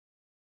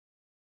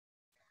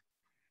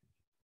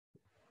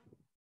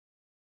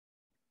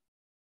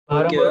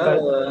ஓகேவா?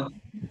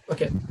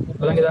 ஓகே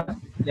விளங்குதா?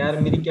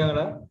 யாரும்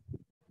இருக்காங்களா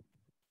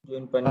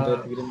ஜாயின்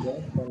பண்றதுக்கு இருந்தா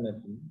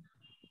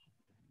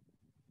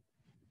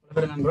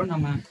ப்ரோ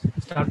நம்ம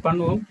ஸ்டார்ட்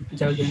பண்ணுவோம்.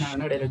 ஜாயின்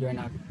ஆகணும், இடையில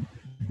ஜாயின் ஆகும்.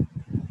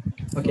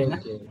 ஓகேண்ணா?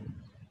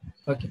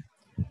 ஓகே.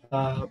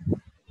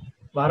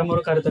 வாரம்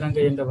ஒரு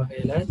கருத்தரங்கு என்ற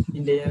வகையில்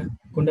இன்றைய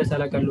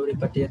குண்டசால கல்லூரி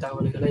பற்றிய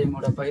தகவல்களை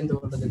என்னோட பகிர்ந்து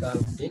கொள்வதற்காக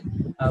வேண்டி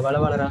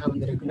வளவாளராக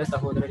வந்திருக்கின்ற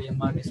சகோதரர்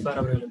எம்ஆர் நிஸ்பார்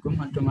அவர்களுக்கும்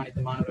மற்றும்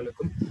அனைத்து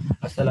மாணவர்களுக்கும்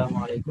அஸ்ஸலாமு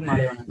அலைக்கும்,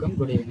 மாலை வணக்கம்,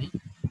 குட் ஈவினிங்.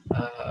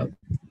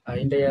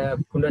 இன்றைய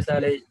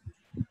குண்டசாலை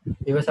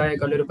விவசாய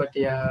கல்லூரி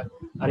பற்றிய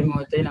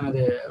அறிமுகத்தை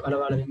நமது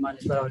வளவாளர் எம்ஆர்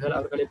நிஸ்பார்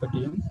அவர்களை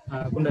பற்றியும்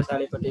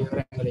குண்டசாலை பற்றிய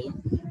விவரங்களையும்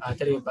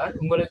தெரிவிப்பார்.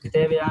 உங்களுக்கு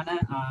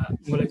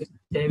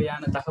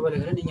தேவையான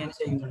தகவல்களை நீங்கள் என்ன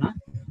செய்யணும்னா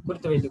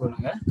குறித்து வைத்துக்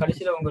கொள்ளுங்க.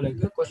 கடைசியில்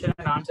உங்களுக்கு கொஸ்டின்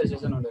அண்ட் ஆன்சர்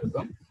செஷன் ஒன்று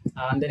இருக்கும்.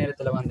 அந்த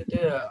நேரத்தில் வந்துட்டு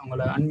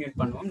உங்களை அன்மியூட்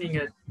பண்ணுவோம்.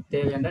 நீங்கள்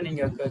தேவையான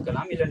நீங்கள்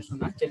கேட்கலாம். இல்லைன்னு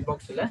சொன்னால் செக்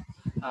பாக்ஸில்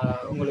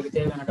உங்களுக்கு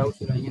தேவையான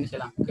டவுட்ஸ் நீங்கள் என்ன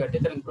செய்யலாம்,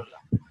 கேட்டு தெரிந்து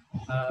கொள்ளலாம்.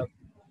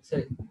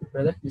 சரி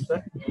brother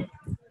mister.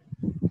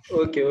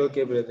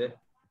 Okay brother,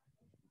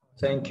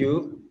 thank you.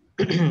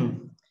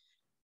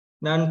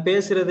 நான்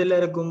பேசுறது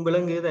எல்லாருக்கும்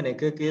விளங்குது தானே,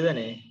 கேட்குது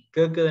தானே?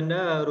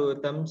 கேட்குதுன்னா ஒரு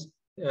தம்ஸ்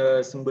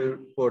சிம்பிள்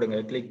போடுங்க,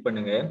 கிளிக்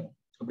பண்ணுங்க.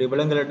 அப்படி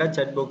விளங்கலட்டா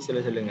சாட்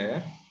பாக்ஸ்ல சொல்லுங்க.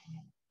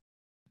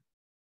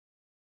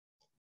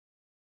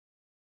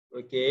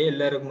 ஓகே,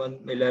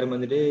 எல்லாரும்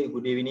வந்துட்டு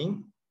குட் ஈவினிங்,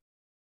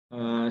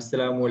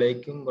 அஸ்ஸலாமு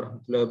அலைக்கும்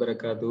வரஹ்மத்துல்லாஹி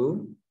வபரகாத்துஹு.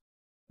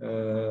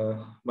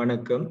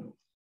 வணக்கம்.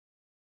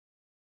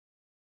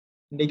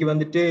 இன்னைக்கு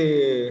வந்துட்டு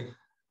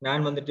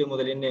நான் வந்துட்டு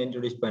முதல்ல என்ன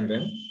இன்ட்ரோடியூஸ்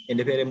பண்றேன்.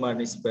 என் பேர் எம்ஆர்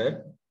நிஸ்பர்.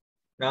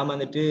 நான்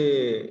வந்துட்டு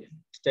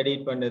ஸ்டடி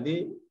பண்ணது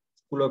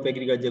school of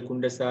agriculture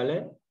குண்டசால,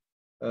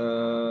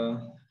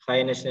 high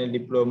national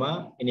diploma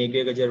in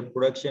agriculture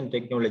production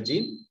technology.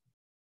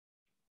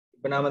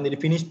 இப்போ நான்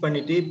வந்துட்டு ஃபினிஷ்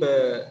பண்ணிட்டு இப்போ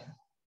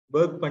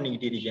ஒர்க்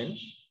பண்ணிக்கிட்டு இருக்கேன்.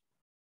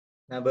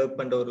 நான் ஒர்க்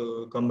பண்ணுற ஒரு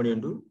கம்பெனி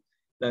உண்டு,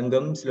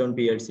 லங்கம் சிலோன்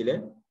பிஎல்சியில்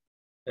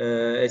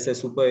எஸ் எ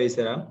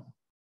சூப்பர்வைசராக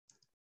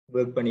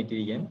ஒர்க் பண்ணிட்டு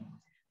இருக்கேன்.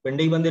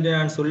 இன்றைக்கு வந்துட்டு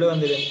நான் சொல்ல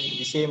வந்த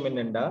விஷயம்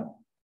என்னென்னா,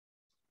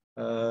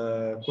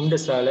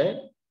 குண்டசாலை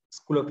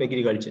ஸ்கூல் ஆஃப்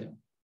அக்ரிகல்ச்சர்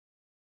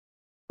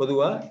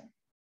பொதுவாக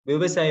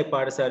விவசாய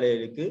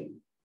பாடசாலைகளுக்கு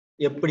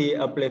எப்படி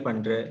அப்ளை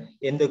பண்ணுற,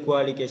 எந்த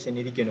குவாலிஃபிகேஷன்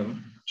இருக்கணும்,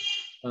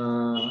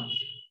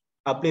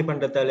 அப்ளை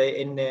பண்ணுறதால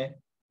என்ன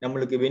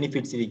நம்மளுக்கு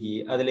பெனிஃபிட்ஸ் இருக்கு,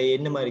 அதில்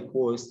என்ன மாதிரி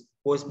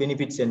கோர்ஸ்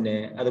பெனிஃபிட்ஸ் என்ன,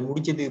 அதை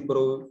முடிச்சதுக்கு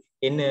பிறகு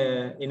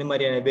என்ன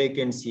மாதிரியான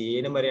வேகன்சி,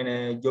 என்ன மாதிரியான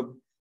ஜாப்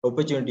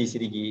ஆப்பர்ச்சுனிட்டிஸ்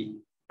இருக்கு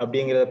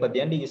அப்படிங்கிறத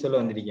பற்றியா நீங்கள்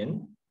சொல்ல வந்திருக்கேன்.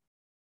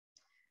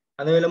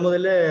 அந்த வேலை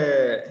முதல்ல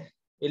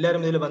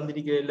எல்லாரும்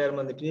இதில் எல்லாரும்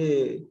வந்துட்டு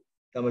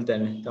தமிழ்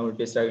தானே, தமிழ்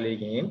பேசுகிறார்கள்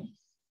இருக்கீங்க.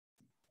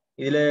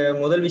 இதில்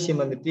முதல்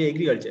விஷயம் வந்துட்டு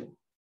அக்ரிகல்ச்சர்,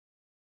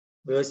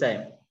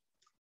 விவசாயம்.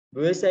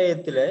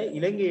 விவசாயத்தில்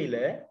இலங்கையில்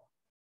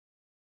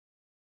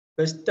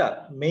பெஸ்டா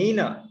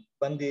மெயினா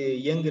வந்து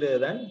இயங்குறது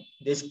தான்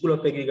the school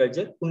of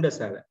agriculture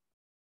Kundasale.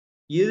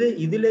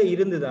 இதுல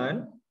இருந்துதான்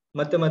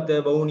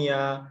மற்ற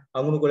வவுனியா,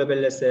 அங்குனுகுல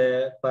பெல்லச,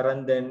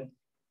 பரந்தன்,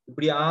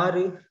 இப்படி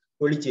 6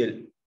 கொலிச்சியல்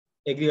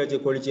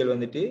அக்ரிகல்ச்சர் கொலிச்சியல்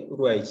வந்துட்டு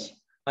உருவாயிடுச்சு.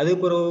 அது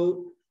பிறகு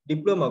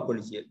டிப்ளமா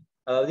கொலிச்சியல்,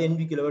 அதாவது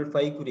NVQ level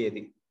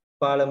 5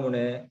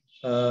 பாலமுனை,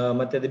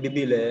 மற்றது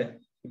பிபில,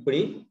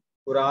 இப்படி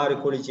ஒரு 6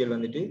 கொலிச்சியல்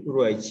வந்துட்டு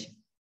உருவாயிடுச்சு.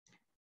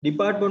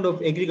 Department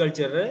of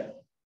agriculture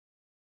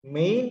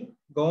main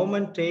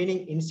government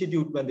training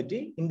institute வந்துட்டு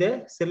இந்த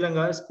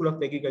Sri Lanka school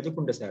of agriculture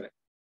Kundasale.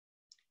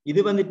 இது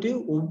வந்துட்டு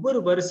ஒவ்வொரு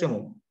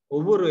வருஷமும்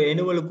ஒவ்வொரு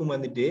ஆனுவலுக்கும்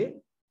வந்துட்டு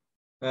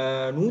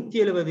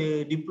 170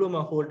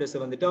 டிப்ளமா ஹோல்டர்ஸை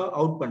வந்துட்டு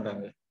அவுட்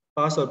பண்றாங்க,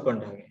 பாஸ் அவுட்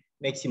பண்றாங்க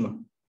மேக்சிமம்.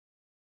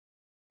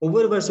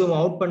 ஒவ்வொரு வருஷமும்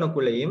அவுட்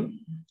பண்ணக்குள்ளேயும்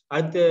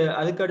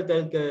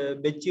அதுக்கடுத்த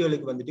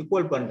பெட்சுகளுக்கு வந்துட்டு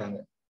கோல் பண்றாங்க.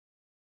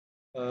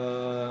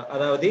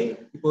 அதாவது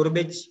இப்போ ஒரு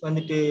பெட்ச்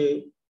வந்துட்டு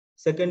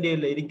செகண்ட்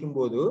இயர்ல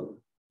இருக்கும்போது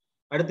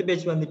அடுத்த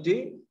பேட்ச் வந்துட்டு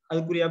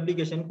அதுக்குரிய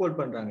அப்ளிகேஷன் கோல்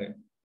பண்றாங்க.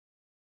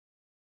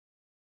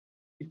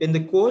 இப்ப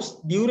இந்த கோர்ஸ்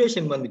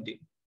டியூரேஷன் வந்துட்டு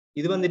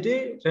இது வந்துட்டு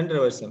 2.5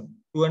 வருஷம்,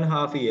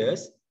 2.5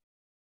 years.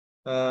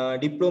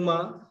 டிப்ளமா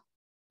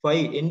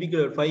 5 NVQ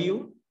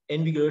 5ம்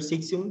NVQ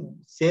 6ம்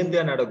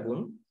சேர்ந்தே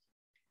நடக்கும்.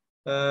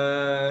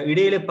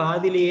 இடையில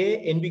பாதிலேயே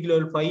NVQ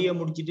 5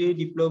 முடிச்சுட்டு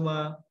டிப்ளமா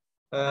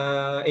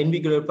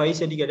NVQ 5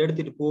 சர்டிஃபிகேட்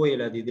எடுத்துட்டு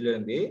போகலாது. இதுல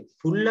இருந்து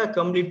ஃபுல்லா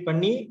கம்ப்ளீட்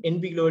பண்ணி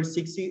NVQ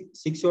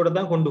 6ஓட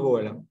தான் கொண்டு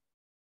போகலாம்.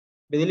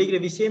 இதில்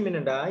இருக்கிற விஷயம்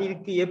என்னடா,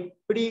 இதுக்கு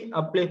எப்படி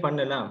அப்ளை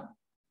பண்ணலாம்,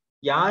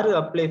 யாரு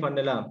அப்ளை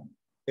பண்ணலாம்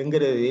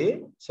என்கிறது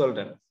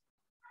சொல்றேன்.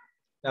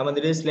 நான்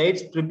வந்துட்டு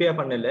ஸ்லைட்ஸ் ப்ரிப்பேர்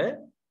பண்ணல,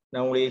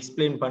 நான் உங்களுக்கு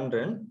எக்ஸ்பிளைன்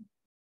பண்றேன்.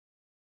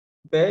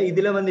 இப்ப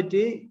இதுல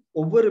வந்துட்டு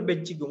ஒவ்வொரு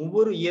பெட்சுக்கும்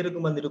ஒவ்வொரு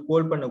இயருக்கும் வந்துட்டு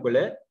கோல் பண்ணக்குள்ள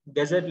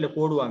டெசர்ட்ல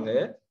போடுவாங்க.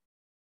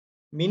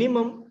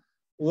 மினிமம்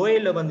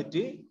ஓஎல்ல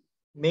வந்துட்டு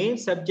மெயின்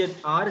சப்ஜெக்ட்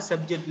 6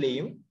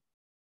 சப்ஜெக்ட்லையும்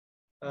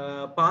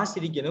பாஸ்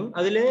இருக்கணும்.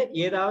 அதுல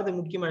ஏதாவது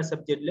முக்கியமான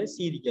சப்ஜெக்ட்ல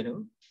சி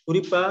இருக்கணும்.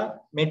 குறிப்பா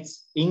மெட்ஸ்,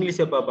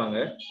 இங்கிலீஷை பார்ப்பாங்க,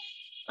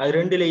 அது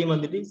 2லயும்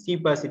வந்துட்டு சி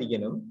பாஸ்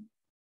இருக்கணும்.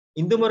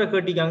 இந்த முறை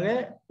கேட்டிக்காங்க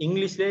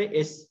இங்கிலீஷ்ல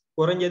எஸ்,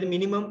 குறைஞ்சது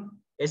மினிமம்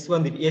எஸ்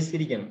வந்துட்டு எஸ்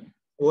இருக்கணும்.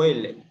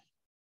 ஓஎல்ல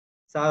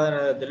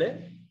சாதாரணத்துல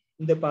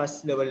இந்த பாஸ்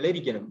லெவல்ல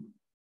இருக்கணும்.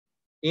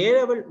 ஏ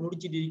லெவல்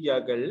முடிச்சிட்டு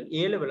இருக்கார்கள்.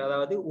 ஏ லெவல்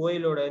அதாவது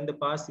ஓயலோட இந்த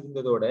பாஸ்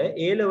இருந்ததோட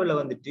ஏ லெவல்ல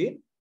வந்துட்டு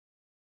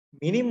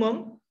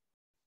மினிமம்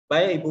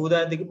இப்போ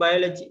உதாரணத்துக்கு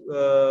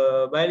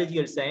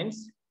பயாலஜிக்கல் சயின்ஸ்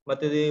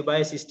மற்றது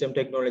பயோசிஸ்டம்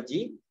டெக்னாலஜி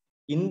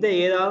இந்த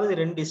ஏதாவது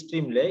 2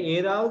 ஸ்ட்ரீம்ல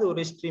ஏதாவது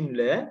ஒரு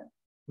ஸ்ட்ரீம்ல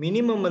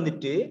மினிமம்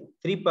வந்துட்டு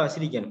 3 பாஸ்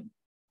இருக்கணும்.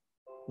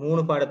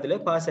 3 பாடத்துல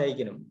பாஸ்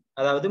ஆகிக்கணும்.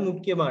 அதாவது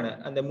முக்கியமான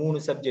அந்த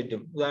 3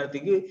 சப்ஜெக்டும்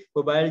உதாரணத்துக்கு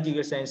இப்போ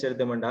பயாலஜிக்கல் சயின்ஸ்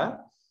எடுத்தோம்னா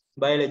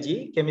பயாலஜி,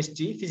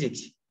 கெமிஸ்ட்ரி,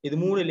 பிசிக்ஸ் இது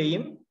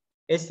 3லயும்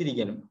எஸ்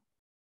இருக்கணும்.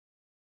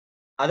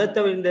 அதை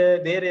தவிர இந்த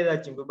வேற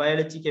ஏதாச்சும் இப்போ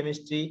பயாலஜி,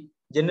 கெமிஸ்ட்ரி,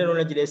 ஜெனரல்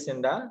நாலேஜ்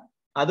லெசன்டா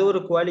அது ஒரு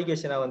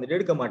குவாலிஃபிகேஷனா வந்துட்டு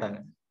எடுக்க மாட்டாங்க.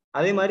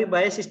 அதே மாதிரி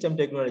biosystem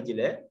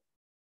டெக்னாலஜில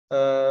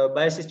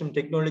biosystem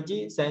technology,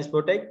 science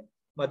product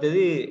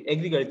மற்றது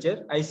அக்ரிகல்ச்சர்,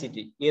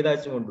 ஐசிடி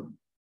ஏதாச்சும் ஒன்று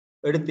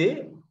எடுத்து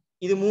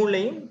இது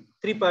 3லயும்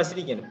 3 பாஸ்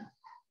இருக்கணும்.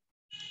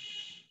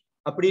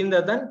 அப்படி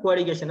இருந்தா தான்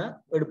குவாலிஃபிகேஷனா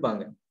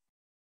எடுப்பாங்க.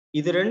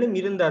 இது 2ம்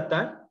இருந்தா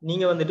தான்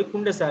நீங்க வந்துட்டு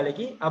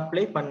குண்டசாலைக்கு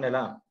அப்ளை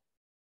பண்ணலாம்.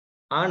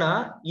 ஆனா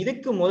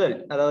இதுக்கு முதல்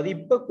அதாவது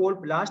இப்ப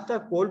லாஸ்டா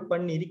கோல்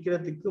பண்ணி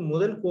இருக்கிறதுக்கு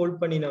முதல் கோல்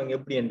பண்ணினவங்க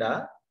எப்படின்னா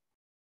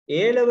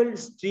ஏ லெவல்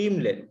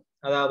ஸ்ட்ரீம்ல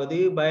அதாவது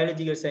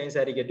பயாலஜிக்கல் சயின்ஸ்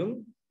இருக்கட்டும்,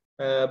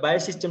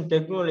 பயோசிஸ்டம்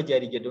டெக்னாலஜி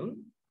இருக்கட்டும்,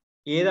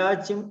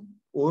 ஏதாச்சும்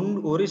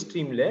ஒரு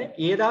ஸ்ட்ரீம்ல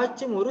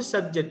ஏதாச்சும் ஒரு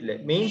சப்ஜெக்ட்ல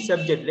மெயின்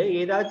சப்ஜெக்ட்ல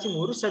ஏதாச்சும்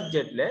ஒரு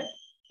சப்ஜெக்ட்ல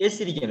எஸ்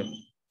இருக்கணும்.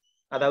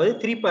 அதாவது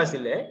 3 பாஸ்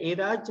இல்ல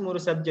ஏதாச்சும்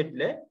ஒரு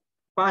சப்ஜெக்ட்ல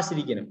பாஸ்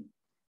இருக்கணும்.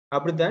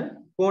 அப்படித்தான்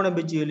போன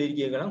பிச்சுகள்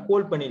இருக்கலாம்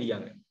கோல்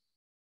பண்ணிருக்காங்க.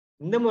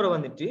 இந்த முறை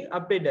வந்துட்டு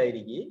அப்டேட்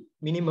ஆயிருக்கு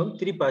மினிமம்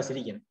 3 பாஸ்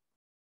இருக்கணும்.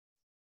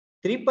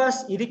 3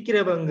 பாஸ்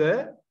இருக்கிறவங்க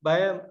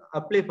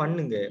அப்ளை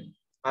பண்ணுங்க.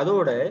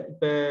 அதோட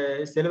இப்ப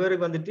சில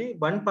பேருக்கு வந்துட்டு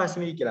 1 பாஸ்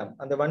இருக்கலாம்.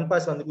 அந்த 1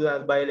 பாஸ் வந்துட்டு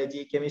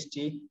பயாலஜி,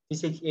 கெமிஸ்ட்ரி,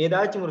 பிசிக்ஸ்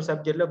ஏதாச்சும் ஒரு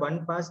சப்ஜெக்ட்ல 1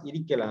 பாஸ்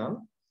இருக்கலாம்.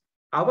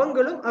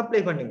 அவங்களும்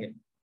அப்ளை பண்ணுங்க.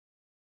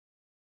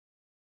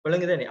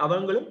 விளங்குதானே?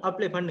 அவங்களும்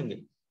அப்ளை பண்ணுங்க.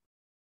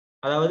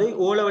 அதாவது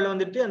ஓ லெவல்ல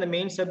வந்துட்டு அந்த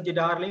மெயின்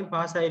சப்ஜெக்ட் 6லயும்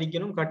பாஸ்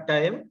ஆயிருக்கணும்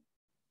கட்டாயம்.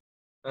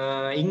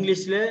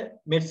 இங்கிலீஷ்ல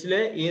மெட்ஸ்ல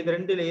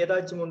 2ல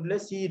ஏதாச்சும் ஒன்றுல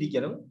சி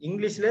இருக்கணும்.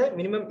 இங்கிலீஷ்ல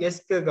மினிமம்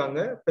எஸ் கேட்காங்க,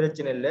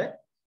 பிரச்சனை இல்லை,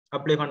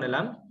 அப்ளை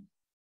பண்ணலாம்.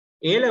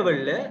 ஏ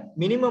லெவல்ல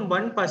minimum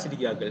 1 pass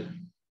இருக்கார்கள்.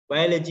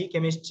 Biology,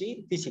 chemistry,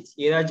 physics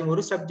ஏதாச்சும்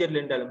ஒரு சப்ஜெக்ட்ல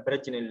இருந்தாலும்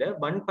பிரச்சனை இல்லை,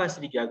 1 பாஸ்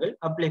இருக்கார்கள்,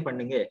 அப்ளை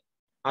பண்ணுங்க.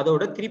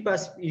 அதோட 3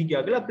 பாஸ்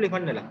இருக்கார்கள், அப்ளை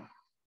பண்ணலாம்.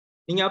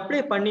 நீங்க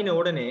அப்ளை பண்ணின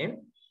உடனே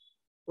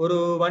ஒரு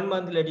 1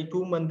 மந்த் இல்லாட்டி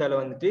 2 மந்த்தால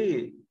வந்துட்டு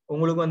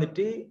உங்களுக்கு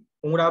வந்துட்டு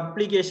உங்களோட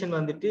அப்ளிகேஷன்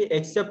வந்துட்டு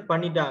அக்செப்ட்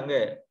பண்ணிட்டாங்க,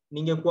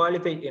 நீங்க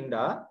குவாலிஃபை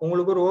என்றா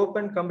உங்களுக்கு ஒரு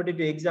ஓப்பன்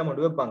காம்படிட்டிவ் எக்ஸாம்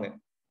ஒன்று வைப்பாங்க.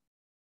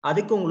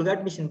 அதுக்கு உங்களுக்கு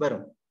அட்மிஷன்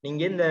வரும்.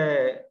 நீங்க இந்த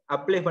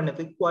அப்ளை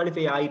பண்ணதுக்கு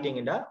குவாலிஃபை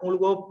ஆகிட்டீங்கன்னா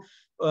உங்களுக்கு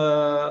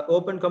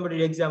ஓப்பன்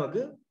காம்படிட்டிவ்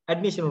எக்ஸாமுக்கு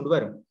அட்மிஷன் ஒன்று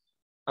வரும்.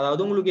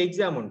 அதாவது உங்களுக்கு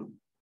எக்ஸாம் உண்டு,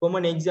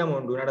 காமன் எக்ஸாம்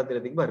ஒன்று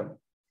நடத்துறதுக்கு வரும்.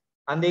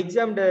 அந்த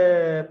எக்ஸாம்ட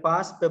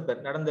பாஸ்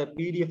பேப்பர் நடந்த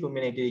பிடிஎஃப்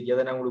இருக்கு,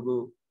 அதை நான் உங்களுக்கு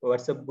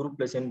வாட்ஸ்அப்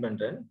குரூப்ல சென்ட்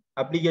பண்றேன்.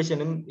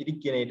 அப்ளிகேஷனும்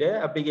இருக்கிற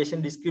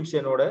அப்ளிகேஷன்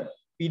டிஸ்கிரிப்ஷனோட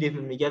பிடிஎஃப்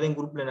இன்னைக்கு அதையும்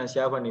குரூப்ல நான்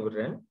ஷேர் பண்ணி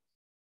விடுறேன்.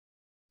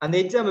 அந்த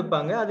எக்ஸாம்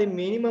வைப்பாங்க. அது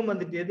மினிமம்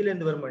வந்துட்டு எதுல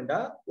இருந்து வருமாண்டா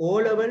ஓ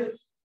லெவல்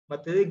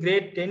மற்றது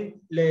கிரேட்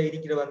 10ல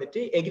இருக்கிற வந்துட்டு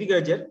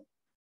அக்ரிகல்ச்சர்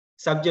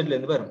சப்ஜெக்ட்ல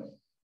இருந்து வரும்.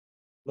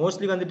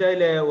 மோஸ்ட்லி வந்துட்டு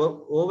அதுல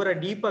ஓவரா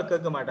டீப்பா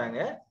கேட்க மாட்டாங்க.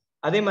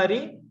 அதே மாதிரி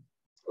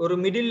ஒரு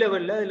மிடில்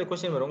லெவல்ல அதுல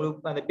கொஸ்டின் வரும்.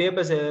 உங்களுக்கு அந்த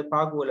பேப்பர்ஸ்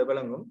பார்க்கல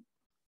விளங்கும்,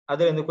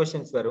 அதுல இருந்து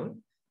கொஸ்டின்ஸ் வரும்.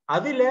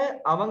 அதுல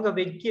அவங்க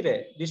வைக்கிற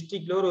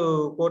டிஸ்ட்ரிக்ட்ல ஒரு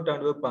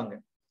கோட்டாண்டு வைப்பாங்க.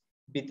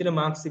 இத்தனை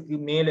மார்க்ஸுக்கு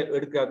மேல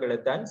எடுக்காக்களை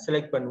தான்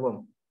செலக்ட் பண்ணுவோம்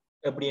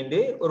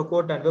அப்படின்னு ஒரு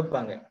கோட்டாண்டு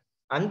வைப்பாங்க.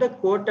 அந்த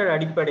கோட்டர்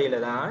அடிப்படையில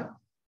தான்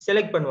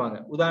செலக்ட் பண்ணுவாங்க.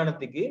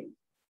 உதாரணத்துக்கு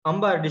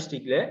அம்பாறை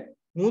டிஸ்ட்ரிக்ட்ல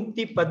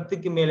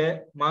 110க்கு மேல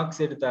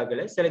மார்க்ஸ்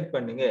எடுத்தாக்களை செலக்ட்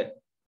பண்ணுங்க,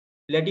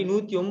 இல்லாட்டி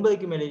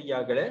 109க்கு மேல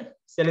இருக்காக்களை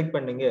செலக்ட்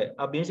பண்ணுங்க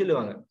அப்படின்னு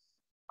சொல்லுவாங்க.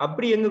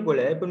 அப்படி எங்க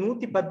போல இப்ப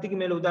 110க்கு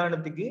மேல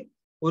உதாரணத்துக்கு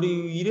ஒரு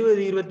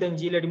 20,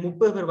 25 இல்லாட்டி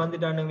 30 பேர்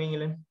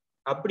வந்துட்டானுங்களே,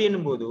 அப்படி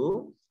என்னும் போது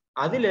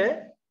அதுல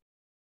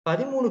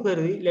 13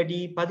 பேர் இல்லாட்டி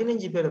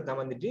 15 பேரை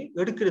தான் வந்துட்டு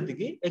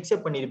எடுக்கிறதுக்கு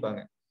எக்ஸெப்ட்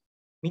பண்ணியிருப்பாங்க.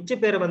 மிச்ச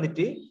பேரை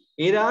வந்துட்டு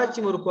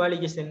ஏதாச்சும் ஒரு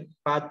குவாலிஃபிகேஷன்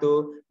பார்த்தோ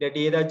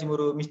இல்லாட்டி ஏதாச்சும்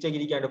ஒரு மிஸ்டேக்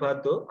இருக்காண்டு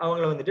பார்த்தோ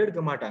அவங்கள வந்துட்டு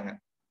எடுக்க மாட்டாங்க.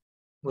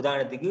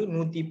 உதாரணத்துக்கு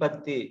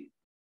 110,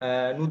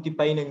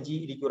 115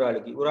 இருக்கு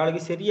ஒரு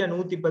ஆளுக்கு சரியா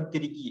 110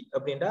 இருக்கு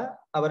அப்படின்னா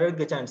அவர்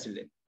எடுக்க சான்ஸ்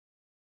இல்லை.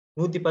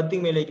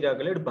 110க்கு மேல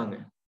இருக்கிறார்கள் எடுப்பாங்க.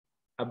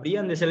 அப்படியே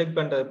அந்த செலக்ட்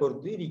பண்றதை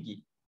பொறுத்து இருக்கு.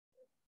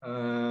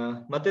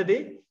 மற்றது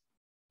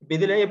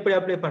இதுல எப்படி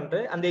அப்ளை பண்ற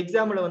அந்த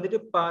எக்ஸாம்ல வந்துட்டு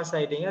பாஸ்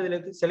ஆயிட்டீங்க, அதுல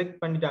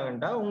செலக்ட்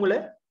பண்ணிட்டாங்கன்னா உங்களை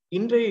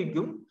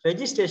இன்டர்வியூக்கும்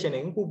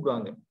ரெஜிஸ்ட்ரேஷனுக்கும்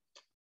கூப்பிடுவாங்க.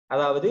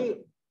 அதாவது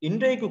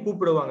இன்டர்வியூக்கு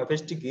கூப்பிடுவாங்க.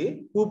 ஃபர்ஸ்ட்டுக்கு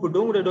கூப்பிட்டு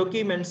உங்களோட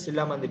டாக்குமெண்ட்ஸ்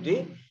எல்லாம் வந்துட்டு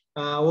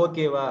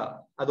ஓகேவா,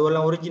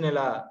 அதுவெல்லாம்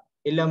ஒரிஜினலா,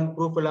 எல்லாம்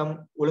ப்ரூஃப் எல்லாம்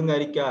ஒழுங்கா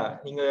இருக்கா,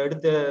 நீங்க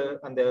எடுத்த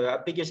அந்த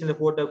அப்ளிகேஷன்ல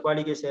போட்ட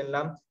குவாலிஃபிகேஷன்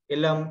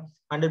எல்லாம்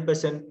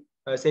 100%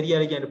 சரியா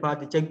இருக்கான்னு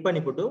பார்த்து செக் பண்ணி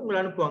போட்டு உங்களை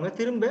அனுப்புவாங்க.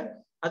 திரும்ப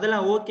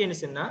அதெல்லாம் ஓகேன்னு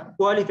சொன்னா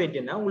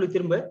குவாலிஃபைட்னா உங்களுக்கு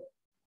திரும்ப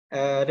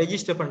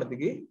ரெஜிஸ்டர்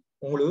பண்ணதுக்கு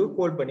உங்களுக்கு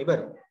கால் பண்ணி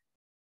வரும்.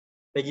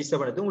 ரெஜிஸ்டர்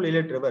பண்ணது உங்களுக்கு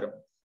லெட்டர் வரும்.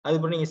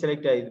 அதுக்கப்புறம் நீங்க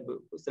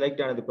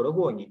செலக்ட் ஆனது பிறகு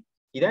போவீங்க.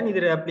 இதான்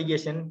இதுல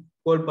அப்ளிகேஷன்,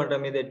 கால் பண்ற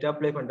மெத்தட்,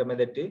 அப்ளை பண்ற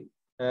மெத்தட்,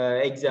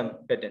 எக்ஸாம்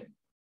பேட்டர்ன்.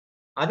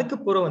 அதுக்கு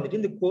பிறகு வந்துட்டு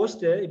இந்த கோர்ஸ்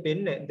இப்ப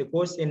என்ன இந்த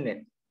கோர்ஸ் என்ன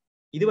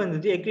இது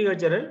வந்துட்டு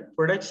agricultural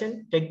production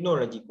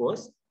technology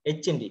course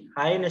HND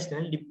higher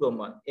national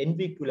diploma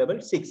NVQ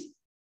level 6.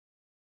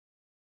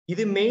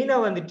 இது மெயினா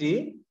வந்துட்டு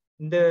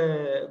இந்த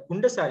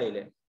குண்டசாலையில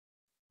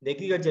இந்த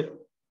அக்ரிகல்ச்சர்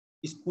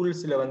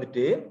ஸ்கூல்ஸ்ல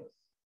வந்துட்டு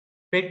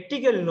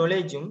பிராக்டிகல்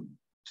நாலேஜும்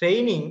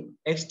ட்ரைனிங்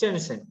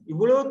எக்ஸ்டென்ஷன்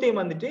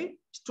இவ்வளோத்தையும் வந்துட்டு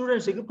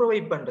ஸ்டூடெண்ட்ஸுக்கு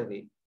ப்ரொவைட்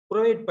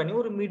பண்ணி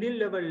ஒரு மிடில்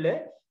லெவல்ல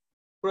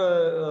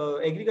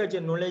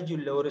அக்ரிகல்ச்சர் நாலேஜ்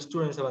உள்ள ஒரு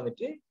ஸ்டூடெண்ட்ஸை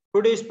வந்துட்டு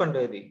ப்ரொடியூஸ்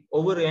பண்றது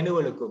ஒவ்வொரு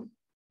ஆனுவலுக்கும்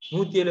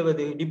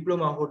 170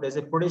 டிப்ளமா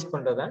ஹோல்டர்ஸை ப்ரொடியூஸ்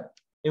பண்றதான்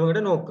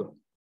இவங்ககிட்ட நோக்கம்.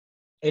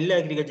 எல்லா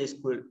அக்ரிகல்ச்சர்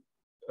ஸ்கூல்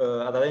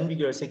அதாவது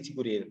NVQ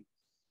 6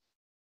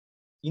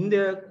 இந்த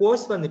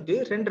கோர்ஸ் வந்துட்டு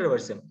 2.5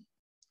 வருஷம்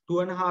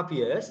 2.5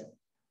 years.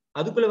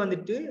 அதுக்குள்ள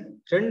வந்துட்டு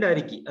 2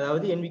 அறிக்கை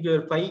அதாவது NVQ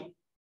 5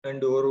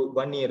 and ஒரு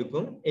 1 year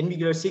இருக்கும்,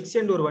 NVQ 6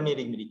 and ஒரு 1 year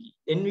இருக்கு.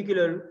 NVQ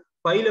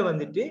 5ல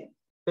வந்துட்டு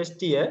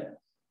ஃபர்ஸ்ட் இயர்,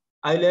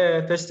 அதுல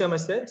ஃபர்ஸ்ட்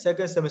செமஸ்டர்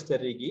செகண்ட்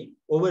செமஸ்டர் இருக்கு,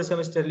 ஒவ்வொரு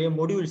செமஸ்டர்லயும்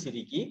மொடியூல்ஸ்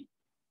இருக்கு.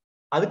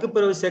 அதுக்கு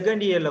பிறகு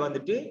செகண்ட் இயர்ல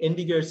வந்துட்டு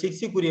NVQ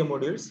 6க்குரிய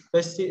மொடியூல்ஸ்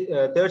first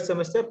third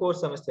semester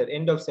fourth semester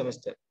end of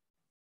semester,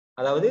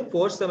 அதாவது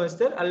ஃபோர்த்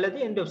செமஸ்டர் அல்லது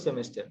எண்ட் ஆஃப்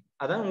செமஸ்டர்,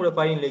 அதான் உங்களோட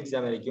ஃபைனல்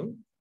எக்ஸாம் வரைக்கும்.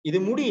 இது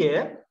முடிய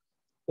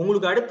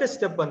உங்களுக்கு அடுத்த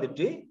ஸ்டெப்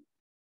வந்துட்டு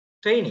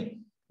ட்ரைனிங்,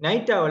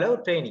 நைட்டாவில்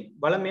ஒரு ட்ரைனிங்.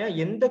 வளமையா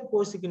எந்த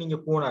கோர்ஸுக்கு நீங்க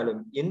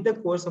போனாலும் எந்த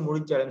கோர்ஸை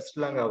முடிச்சாலும்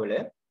ஸ்ரீலங்காவில்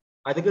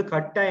அதுக்கு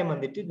கட்டாயம்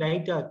வந்துட்டு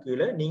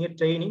நைட்டாக்குல நீங்க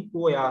ட்ரைனிங்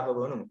போய் ஆக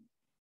வேணும்.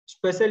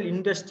 ஸ்பெஷல்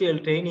இண்டஸ்ட்ரியல்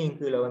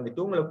ட்ரைனிங்ல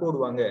வந்துட்டு உங்களை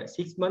போடுவாங்க.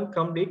 6 month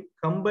கம்ப்ளீட்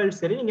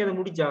கம்பல்சரி நீங்க அதை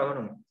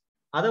முடிச்சாகணும்.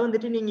 அதை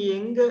வந்துட்டு நீங்க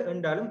எங்க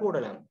இருந்தாலும்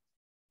போடலாம்.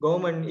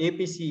 கவர்மெண்ட்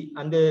APC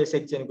அந்த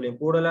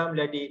செக்ஷனுக்குள்ளேயும் போடலாம்,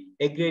 இல்லாட்டி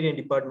அக்ரேரியன்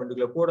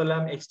டிபார்ட்மெண்ட்டுக்குள்ள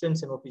போடலாம்,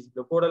 எக்ஸ்டென்ஷன்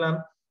ஆஃபீஸுக்குள்ள போடலாம்,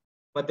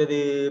 மற்றது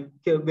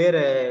வேற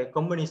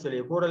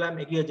கம்பெனிஸ்லயே போடலாம்,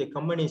 அக்ரிகல்ச்சர்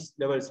கம்பெனிஸ்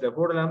லெவல்ஸ்ல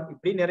போடலாம்.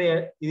 இப்படி நிறைய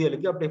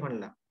இதுகளுக்கு அப்ளை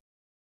பண்ணலாம்.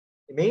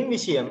 மெயின்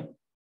விஷயம்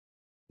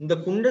இந்த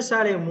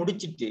குண்டசாலையை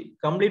முடிச்சுட்டு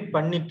கம்ப்ளீட்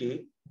பண்ணிட்டு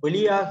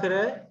வெளியாகிற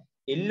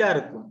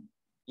எல்லாருக்கும்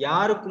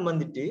யாருக்கும்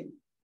வந்துட்டு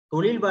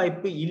தொழில்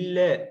வாய்ப்பு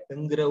இல்லை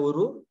என்கிற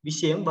ஒரு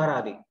விஷயம்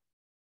வராது.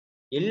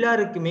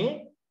 எல்லாருக்குமே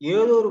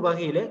ஏதோ ஒரு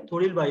வகையில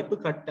தொழில் வாய்ப்பு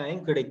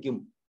கட்டாயம் கிடைக்கும்.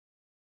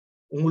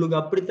 உங்களுக்கு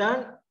அப்படித்தான்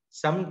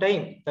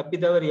சம்டைம் தப்பி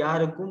தவறு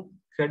யாருக்கும்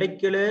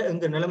கிடைக்கல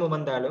எங்க நிலைமை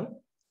வந்தாலும்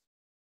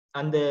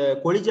அந்த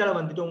கொலிஜால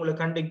வந்துட்டு உங்களை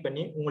கான்டாக்ட்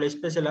பண்ணி உங்களை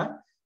ஸ்பெஷலா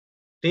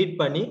ட்ரீட்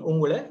பண்ணி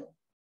உங்களை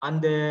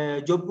அந்த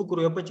ஜொப்புக்கு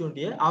ஒரு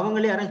ஆப்பர்ச்சுனிட்டியை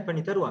அவங்களே அரேஞ்ச்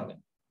பண்ணி தருவாங்க.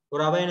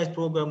 ஒரு அவேர்னஸ்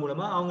ப்ரோக்ராம்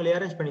மூலமா அவங்களே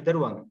அரேஞ்ச் பண்ணி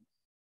தருவாங்க.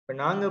 இப்ப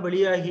நாங்க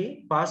வெளியாகி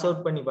பாஸ்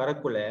அவுட் பண்ணி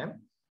வரக்குள்ள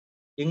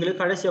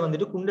எங்களுக்கு கடைசியா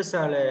வந்துட்டு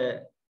குண்டசாலை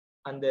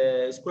அந்த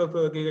ஸ்கூல் ஆஃப்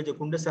அக்ரிகல்ச்சர்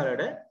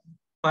குண்டசாலோட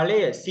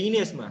பழைய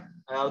சீனியர்ஸ் மேன்,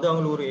 அதாவது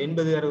அவங்களுக்கு ஒரு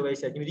 80-60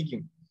 வயசாச்சும்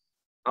இருக்கும்,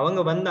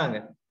 அவங்க வந்தாங்க.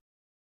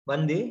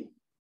 வந்து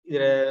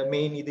இதுல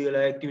மெயின் இதுல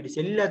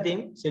ஆக்டிவிட்டிஸ்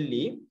எல்லாத்தையும்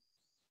சொல்லி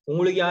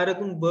உங்களுக்கு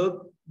யாருக்கும்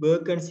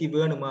வேகன்சி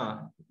வேணுமா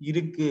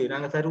இருக்கு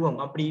நாங்க தருவோம்,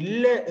 அப்படி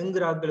இல்லை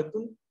என்கிற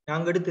ஆட்களுக்கும்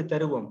நாங்க எடுத்து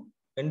தருவோம்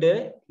என்ற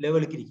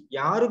லெவலுக்கு இருக்கு.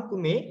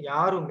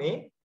 யாருமே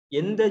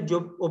எந்த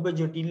ஜாப்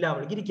ஆப்பர்ச்சுனிட்டி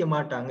இல்லாமலுக்கு இருக்க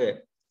மாட்டாங்க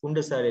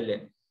குண்டசாலையில.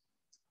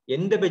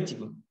 எந்த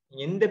பேச்சுக்கும்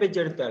எந்த பேச்சு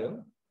எடுத்தாலும்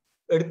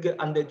எடுக்க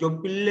அந்த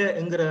ஜாப்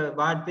இல்லைங்கிற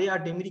வார்த்தை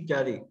யார்ட்டையும்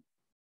இருக்காது.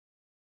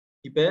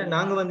 இப்ப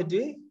நாங்க வந்துட்டு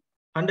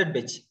 100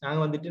 பேட்ச்,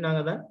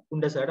 நாங்க தான்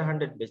குண்டசாலை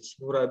 100 பேட்ச்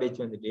 100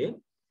 பேட்ச் வந்துட்டு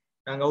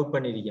நாங்க அவுட்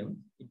பண்ணிருக்கோம்.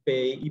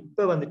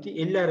 இப்ப வந்துட்டு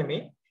எல்லாருமே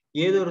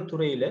ஏதோ ஒரு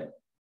துறையில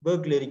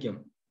ஒர்க்ல இருக்கோம்.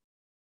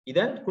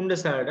 இதான்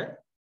குண்டசாலோட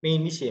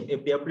மெயின் விஷயம்.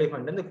 எப்படி அப்ளை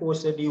பண்ற இந்த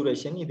கோர்ஸ்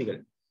டியூரேஷன் இதுகள்.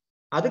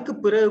 அதுக்கு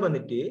பிறகு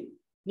வந்துட்டு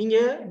நீங்க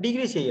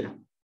டிகிரி செய்யலாம்.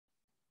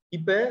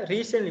 இப்ப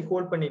ரீசன்ட்லி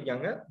கோல்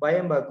பண்ணிருக்காங்க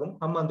பயம்பாக்கும்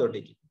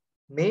ஹம்மாந்தோட்டைக்கு.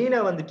 மெயினா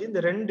வந்துட்டு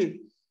இந்த 2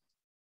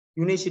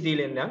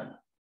 யூனிவர்சிட்டியில என்ன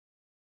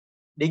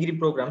டிகிரி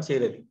ப்ரோக்ராம்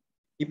செய்யறது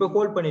இப்ப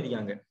கோல்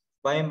பண்ணிருக்காங்க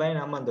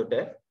பயம்பாய்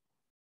ஹம்மாந்தோட்டை.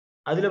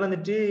 அதுல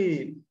வந்துட்டு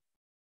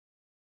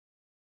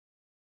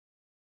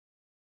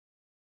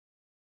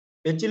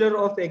பேச்சுலர்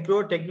ஆஃப் எக்ரோ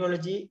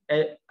டெக்னாலஜி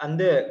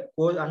அந்த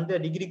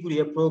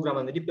டிகிரிக்குரிய ப்ரோக்ராம்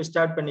வந்துட்டு இப்ப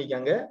ஸ்டார்ட்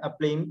பண்ணிருக்காங்க.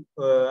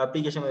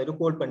 அப்ளிகேஷன் வந்துட்டு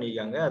கோல்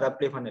பண்ணிருக்காங்க, அதை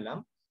அப்ளை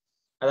பண்ணலாம்.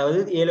 அதாவது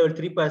A level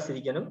 3 பாஸ்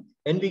இருக்கணும்,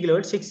 NVQ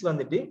level 6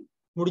 வந்துட்டு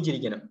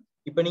முடிச்சிருக்கணும்.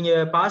 இப்ப நீங்க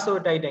பாஸ்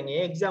அவுட் ஆயிட்டாங்க,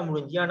 எக்ஸாம்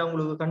முடிஞ்சு, ஆனா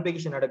உங்களுக்கு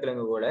கன்வகேஷன்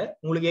நடக்கலங்க போல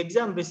உங்களுக்கு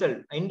exam result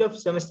end of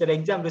semester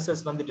exam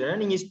results வந்துட்டுனா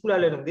நீங்க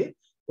ஸ்கூலால இருந்து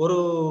ஒரு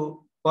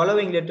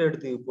ஃபாலோவிங் லெட்டர்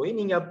எடுத்து போய்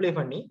நீங்க அப்ளை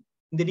பண்ணி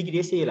இந்த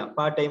டிகிரியை செய்யலாம்.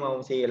 பார்ட்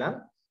டைமாகவும் செய்யலாம்,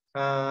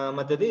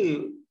 மற்றது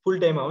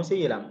ஃபுல் டைமாகவும்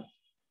செய்யலாம்.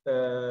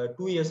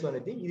 2 years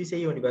வந்துட்டு இது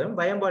செய்ய வேண்டி வரும்.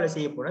 பயம்பால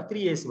செய்ய போனா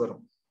 3 years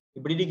வரும்.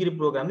 இப்படி டிகிரி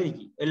ப்ரோக்ராம்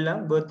இருக்கு.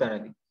 எல்லாம்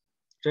வேர்த்தானது,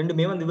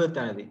 ரெண்டுமே வந்து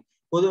வேர்த்தானது.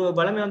 பொது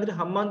பலமே வந்துட்டு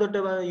ஹம்மாந்தோட்டை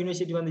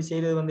யூனிவர்சிட்டி வந்து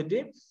செய்யறது வந்துட்டு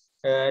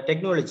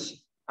டெக்னாலஜி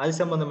அது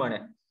சம்பந்தமான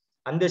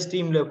அந்த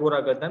ஸ்ட்ரீம்ல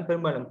போறாக்கள் தான்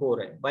பெரும்பாலும்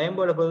போறேன்.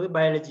 பயம்பால போறது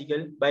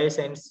பயாலஜிக்கல்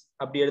பயோசயின்ஸ்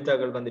அப்படி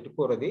எடுத்தாக்கள் வந்துட்டு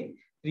போறது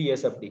 3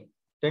 years. அப்படி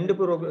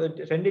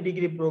 2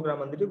 டிகிரி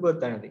ப்ரோக்ராம் வந்துட்டு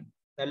வேர்த்தானது,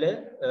 நல்ல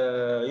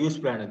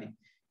யூஸ்ஃபுல்லானது.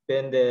 இப்ப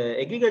இந்த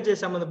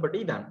அக்ரிகல்ச்சர் சம்பந்தப்பட்டு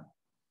இதான்.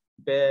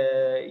 இப்ப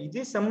இது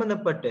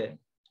சம்பந்தப்பட்ட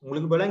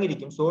உங்களுக்கு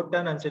விளங்கிருக்கும் ஷோர்ட்டா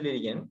நான்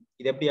சொல்லியிருக்கேன்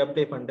இது எப்படி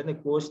அப்ளை பண்றேன், இந்த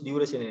கோர்ஸ்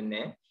டியூரேஷன் என்ன,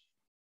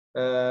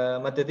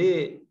 மற்றது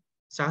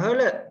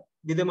சகல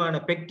விதமான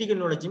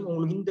பிராக்டிகல் நாலேஜும்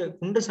உங்களுக்கு இந்த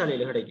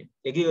குண்டசாலையில கிடைக்கும்.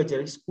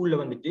 எக்ரிகல்ச்சர் ஸ்கூல்ல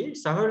வந்துட்டு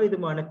சகல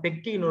விதமான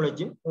பிராக்டிகல்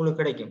நாலேஜும்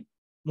உங்களுக்கு கிடைக்கும்.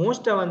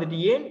 மோஸ்டா வந்துட்டு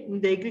ஏன்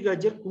இந்த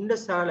எக்ரிகல்ச்சர்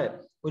குண்டசாலை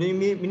ஒரு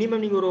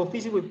மினிமம் நீங்க ஒரு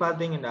ஆபீஸுக்கு போய்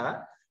பார்த்தீங்கன்னா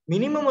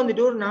மினிமம்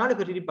வந்துட்டு ஒரு 4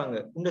 பேர் இருப்பாங்க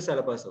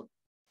குண்டசாலை பாஸ் அவுட்.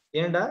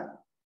 ஏன்டா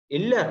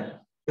எல்லாரும்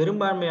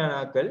பெரும்பான்மையான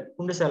ஆட்கள்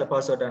குண்டசாலை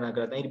பாஸ் அவுட் ஆன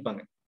ஆட்கள் தான்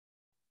இருப்பாங்க.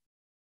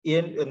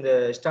 ஏன் இந்த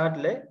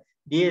ஸ்டார்ட்ல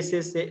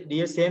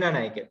டிஎஸ்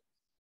சேனாநாயக்கர்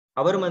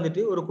அவரும்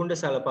வந்துட்டு ஒரு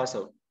குண்டசாலை பாஸ்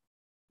அவுட்.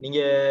 நீங்க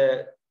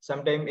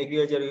சம்டைம்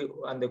எக்ரிகல்ச்சர்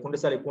அந்த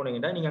குண்டசாலை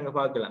போனீங்கன்னா நீங்க அங்க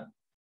பார்க்கலாம்.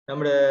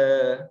 நம்மளோட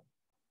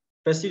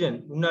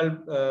பிரசிடென்ட் முன்னாள்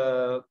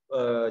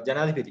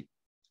ஜனாதிபதி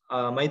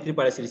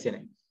மைத்ரிபால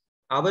சிறிசேன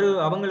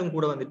அவங்களும்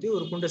கூட வந்துட்டு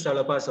ஒரு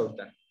குண்டசாலை பாஸ் அவுட்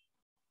தான்.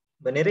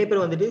 இப்ப நிறைய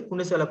பேர் வந்துட்டு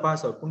குண்டசாலை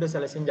பாஸ் அவுட்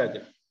குண்டசாலை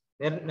செஞ்சாக்கள்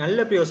நல்ல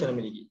பிரயோசனம்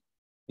இருக்கு.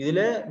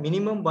 இதுல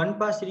மினிமம் 1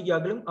 பாஸ்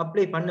இருக்காக்களும்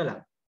அப்ளை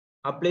பண்ணலாம்.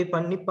 அப்ளை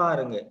பண்ணி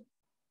பாருங்க,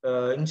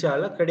 இன்ஷா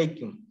அல்லாஹ்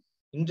கிடைக்கும்.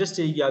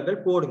 இன்ட்ரெஸ்ட்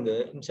இருக்காக்கள் போடுங்க,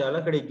 இன்ஷா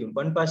அல்லாஹ் கிடைக்கும்.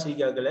 1 பாஸ்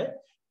இருக்காக்களை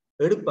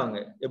எடுப்பாங்க,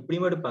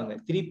 எப்படியும் எடுப்பாங்க.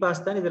 3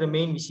 பாஸ் தான் இதுல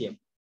மெயின் விஷயம்.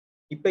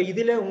 இப்ப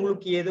இதுல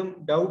உங்களுக்கு ஏதும்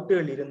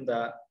டவுட்டுகள்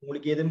இருந்தா,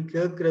 உங்களுக்கு ஏதும்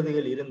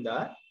கேட்கறதுகள் இருந்தா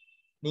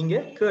நீங்க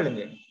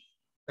கேளுங்க.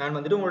 நான்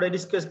வந்துட்டு உங்களோட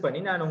டிஸ்கஸ் பண்ணி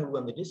நான்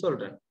உங்களுக்கு வந்துட்டு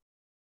சொல்றேன்.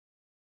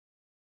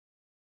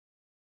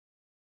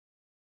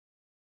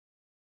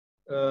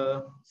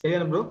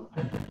 சரியான ப்ரோ?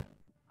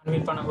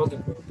 அன்மியூட் பண்ண ஓகே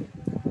ப்ரோ.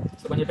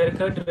 கொஞ்சம் பேர்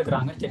கேட்டு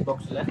இருக்கிறாங்க செக்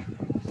பாக்ஸ்ல.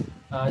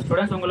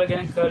 ஸ்டூடெண்ட்ஸ் உங்களுக்கு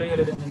எனக்கு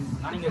கேள்விகள்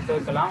இருந்துச்சுன்னா நீங்க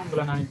கேட்கலாம்.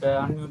 உங்களை நான் இப்போ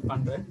அன்மியூட்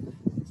பண்றேன்.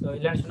 ஸோ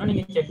இல்லைன்னு சொன்னா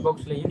நீங்க செக்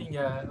பாக்ஸ்லயும் நீங்க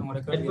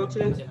உங்களோட கேள்வி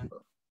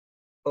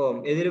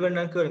எதிர்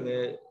வேணா கேளுங்க,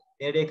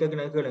 நேரடியாக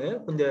கேட்க கேளுங்க.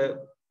 கொஞ்சம்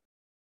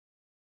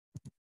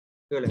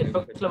செக்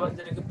பாக்ஸ்ல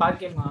வந்து இருக்கு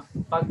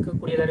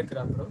பார்க்கக்கூடியதா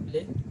இருக்கிறா ப்ரோ?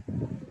 இல்லையே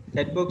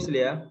செட்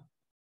பாக்ஸ்லயா?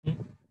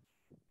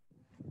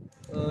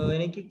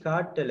 எனக்கு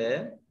காட்டல,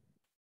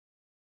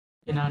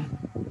 நான்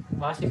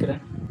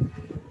வாசிக்கிறேன்.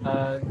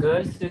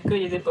 கேர்ள்ஸுக்கு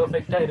இது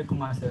பெர்ஃபெக்ட்டா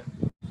இருக்குமா சார்?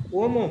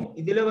 ஓமோம்.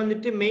 இதுல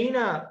வந்துட்டு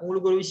மெயினா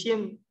உங்களுக்கு ஒரு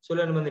விஷயம்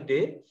சொல்லணும். வந்துட்டு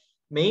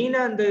மெயினா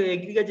அந்த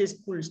எக்ரிகல்ச்சர்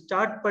ஸ்கூல்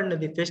ஸ்டார்ட்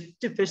பண்ணது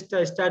ஃபர்ஸ்ட்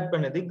ஸ்டார்ட்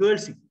பண்ணது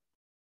கேர்ள்ஸுக்கு.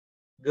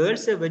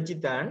 கேர்ள்ஸை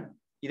வச்சுதான்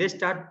இதை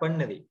ஸ்டார்ட்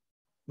பண்ணது.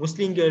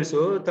 முஸ்லிம்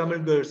கேர்ள்ஸோ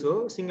தமிழ் கேர்ள்ஸோ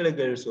சிங்கள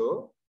கேர்ள்ஸோ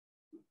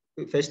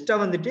ஃபர்ஸ்டா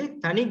வந்துட்டு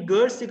தனி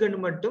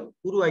கேர்ள்ஸுக்கு மட்டும்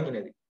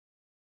உருவாக்கினது.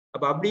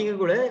 அப்ப அப்படிங்க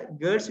கூட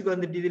கேர்ள்ஸுக்கு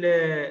வந்துட்டு இதுல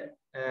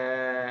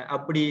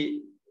அப்படி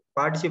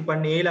பார்ட்டிசிபேட்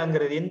பண்ண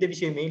இயலாங்கிறது எந்த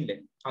விஷயமே இல்லை.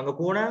 அங்க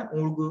போனா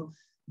உங்களுக்கு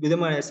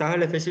விதமான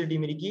சகல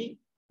ஃபெசிலிட்டியும் இருக்கி.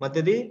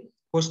 மற்றது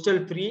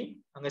ஹாஸ்டல் ஃப்ரீ,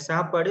 அங்க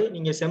சாப்பாடு.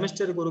 நீங்க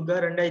செமஸ்டருக்கு ஒருக்கா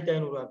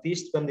 2500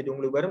 ஃபீஸ் வந்துட்டு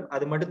உங்களுக்கு வரும்.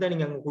 அது மட்டும் தான்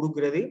நீங்க அங்க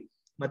கொடுக்கறது.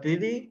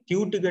 மற்றது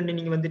டியூட்டுக்கு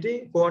நீங்க வந்துட்டு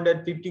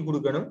 450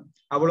 கொடுக்கணும்.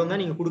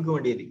 அவ்வளவுதான் நீங்க கொடுக்க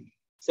வேண்டியது.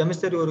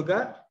 செமஸ்டர் ஒருக்கா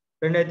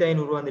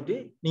 2500 வந்துட்டு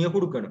நீங்க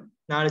கொடுக்கணும்.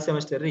 4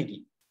 செமஸ்டர் இருக்கு.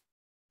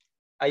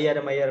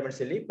 5000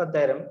 சொல்லி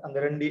 10,000 அந்த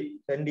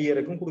ரெண்டு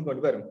இயருக்கும் கொடுக்க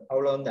வேண்டி வரும்.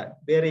 அவ்வளவுதான்.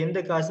 வேற எந்த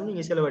காசும்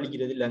நீங்க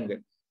செலவழிக்கிறது இல்லை. அங்க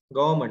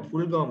கவர்மெண்ட்,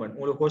 ஃபுல் கவர்மெண்ட்.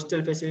 உங்களுக்கு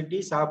ஹாஸ்டல் ஃபெசிலிட்டி,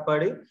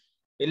 சாப்பாடு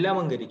எல்லாம்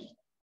அங்க இருக்கு.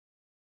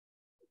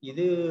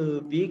 இது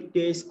வீக்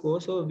டேஸ்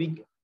கோர்ஸோ வீக்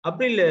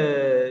அப்படி இல்லை.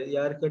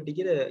 யாரு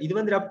கட்டிக்கிற இது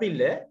வந்துட்டு அப்படி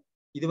இல்லை.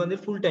 இது வந்து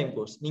ஃபுல் டைம்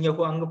கோர்ஸ். நீங்க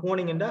அங்க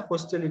போனீங்கன்னா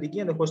ஹாஸ்டல்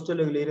இருக்கு. அந்த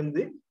ஹாஸ்டல்ல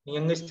இருந்து நீங்க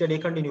அங்க ஸ்டடியை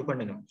கண்டினியூ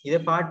பண்ணணும். இதை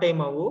பார்ட்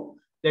டைமாவோ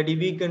இல்லாட்டி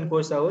வீக்கெண்ட்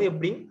கோர்ஸாவோ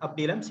எப்படி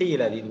அப்படி எல்லாம்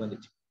செய்யலாது. இது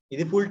வந்துட்டு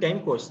இது ஃபுல்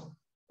டைம் கோர்ஸ்.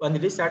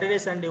 வந்துட்டு சாட்டர்டே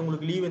சண்டே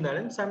உங்களுக்கு லீவ்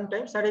இருந்தாலும்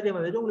சம்டைம் சாட்டர்டே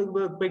வந்துட்டு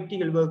உங்களுக்கு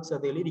ப்ராக்டிகல் ஒர்க்ஸ்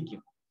அதில்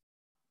இருக்கும்.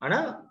 ஆனா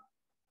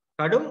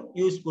கடும்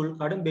யூஸ்ஃபுல்,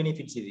 கடும்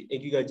பெனிஃபிட்ஸ். இது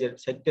எக்ரிகல்ச்சர்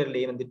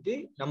செக்டர்லயே வந்துட்டு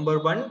நம்பர்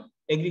 1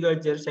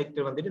 எக்ரிகல்ச்சர்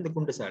செக்டர் வந்துட்டு இந்த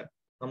குண்டசாலை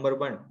நம்பர்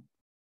 1.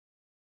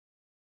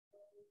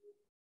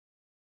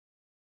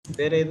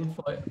 வேற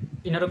எதுவும்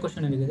இன்னொரு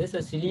கொஸ்டின் இருக்குது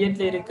சார்.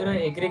 சிலியட்ல இருக்கிற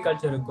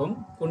எக்ரிகல்ச்சருக்கும்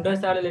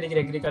குண்டசாலையில்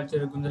இருக்கிற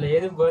எக்ரிகல்ச்சருக்கும் இதுல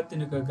எது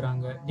வர்த்னு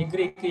கேக்குறாங்க.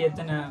 டிகிரிக்கு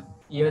எத்தனை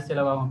இயர்ஸ்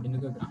செலவாகும்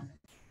அப்படின்னு கேக்குறாங்க.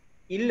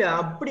 இல்ல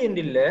அப்படி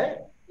என்று இல்ல,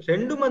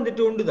 ரெண்டும்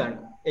வந்துட்டு உண்டுதான்.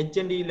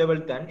 HND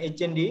லெவல் தான்.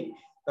 HND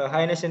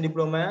high national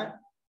diploma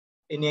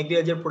in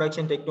agriculture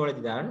production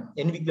technology தான்.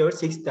 NVQ லெவல்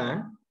 6 தான்.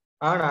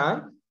 ஆனா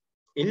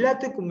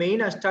எல்லாத்துக்கும்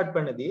மெயினா ஸ்டார்ட்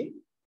பண்ணது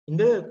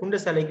இந்த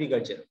குண்டசாலை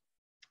எக்ரிகல்ச்சர்,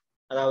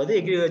 அதாவது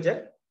எக்ரிகல்ச்சர்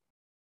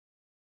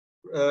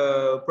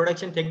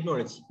ப்ரொடக்ஷன்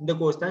டெக்னாலஜி. இந்த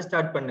கோர்ஸ் தான்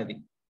ஸ்டார்ட் பண்ணது.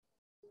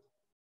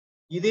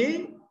 இது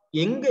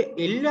எங்க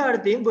எல்லா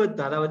இடத்தையும் வேர்த்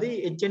தான். அதாவது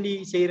HND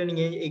செய்யற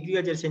நீங்க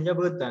எக்ரிகல்ச்சர் செஞ்சா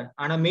வேர்த் தான்.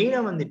 ஆனா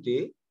மெயினா வந்துட்டு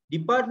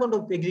department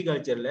of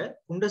எக்ரிகல்ச்சர்ல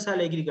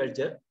Kundasale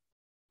agriculture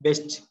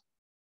best.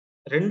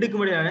 ரெண்டுக்கு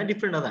முன்னாடி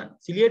டிஃப்ரெண்டா தான்.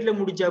 சிலியட்ல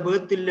முடிச்சா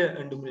வேர்த் இல்ல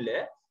ரெண்டும் இல்ல.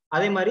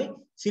 அதே மாதிரி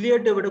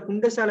சிலியட்டை விட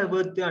குண்டசாலை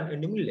வேர்த் தான்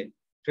ரெண்டும் இல்லை.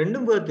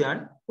 ரெண்டும் வேர்த் தான்.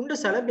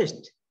 குண்டசாலை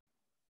பெஸ்ட்.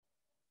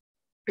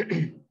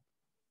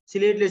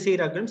 சிலியட்ல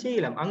செய்யறாக்களும்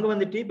செய்யலாம். அங்க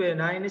வந்துட்டு இப்ப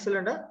நான் என்ன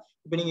சொல்லறேன்டா,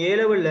 இப்ப நீங்க A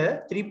லெவல்ல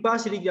 3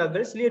 பாஸ்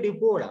இருக்கிறார்கள் சிலியட்டுக்கு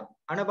போகலாம்.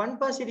 ஆனா 1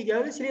 பாஸ்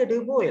இருக்கிறார்கள்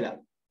சிலியட்டுக்கு போகலாம்.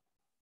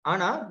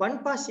 ஆனா 1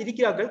 பாஸ்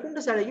இருக்கிறார்கள்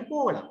குண்டசாலைக்கு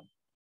போகலாம்.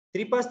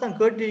 3 பாஸ் தான்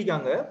கேட்டு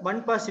இருக்காங்க.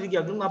 1 பாஸ்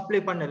இருக்கிறார்கள்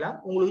அப்ளை பண்ணலாம்,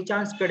 உங்களுக்கு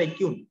சான்ஸ்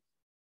கிடைக்கும்.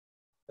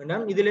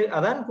 இதுல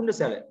அதான்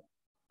குண்டசாலை.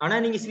 ஆனா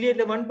நீங்க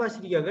சிலியட்ல 1 பாஸ்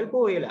இருக்கிறார்கள்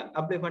போகலாம்,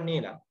 அப்ளை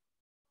பண்ணலாம்.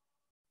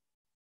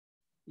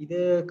 இத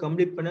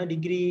கம்ப்ளீட் பண்ண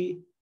டிகிரி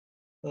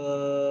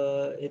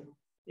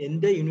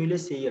எந்த யூனில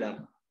செய்யலாம்?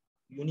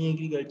 யூனி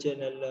அக்ரிகல்ச்சர்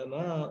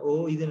நல்லமா?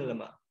 இது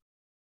நல்லமா?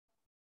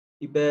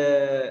 இப்ப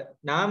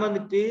நான்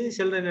வந்துட்டு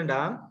சொல்றேன்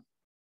என்னடா,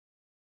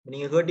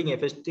 நீங்க கேட்டீங்க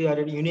ஃபர்ஸ்ட்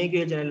ஆல்ரெடி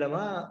யூனிகேஜன்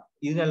இல்லாமா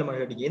இது நல்ல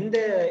கேட்டீங்க, எந்த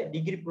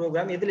டிகிரி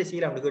ப்ரோக்ராம் எதுல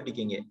செய்யலாம்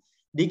கேட்டீங்க.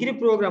 டிகிரி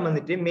ப்ரோக்ராம்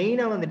வந்துட்டு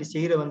மெயினா வந்துட்டு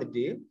செய்யற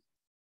வந்துட்டு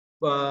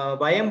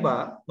வயம்பா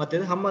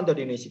மற்றது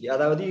ஹம்பாந்தோட்டை யூனிவர்சிட்டி,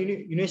 அதாவது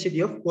யூனிவர்சிட்டி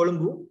ஆஃப்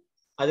கொழும்பு,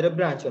 அதுல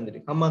பிரான்ச்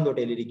வந்துட்டு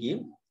ஹம்பாந்தோட்டையில் இருக்கி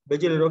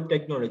பேச்சுலர் ஆஃப்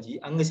டெக்னாலஜி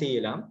அங்க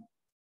செய்யலாம்.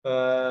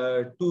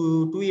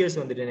 2 இயர்ஸ்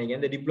வந்துட்டு நீங்க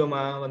இந்த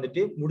டிப்ளமா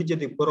வந்துட்டு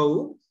முடிச்சதுக்கு பிறகு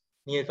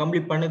நீங்க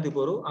கம்ப்ளீட் பண்ணதுக்கு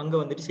பிறகு அங்க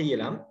வந்துட்டு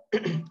செய்யலாம்.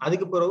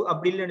 அதுக்கு பிறகு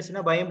அப்படி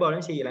இல்லைன்னு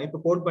பயம்பாலும் செய்யலாம்.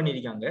 இப்ப கோல்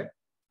பண்ணிருக்காங்க,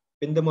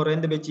 இந்த முறை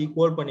இந்த பேச்சு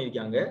கோல்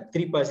பண்ணிருக்காங்க.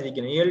 3 பாஸ்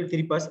இருக்கணும், 7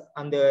 3 பாஸ்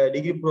அந்த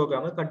டிகிரி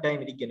ப்ரோக்ராம்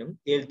கட்டாயம் இருக்கணும்,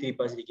 7 3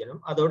 பாஸ்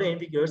இருக்கணும். அதோட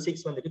NVQ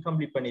 6 வந்துட்டு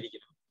கம்ப்ளீட்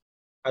பண்ணிருக்கணும்,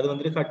 அது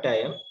வந்துட்டு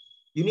கட்டாயம்.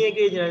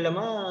 யூனியக்ரிகல்ச்சர்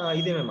நல்லமா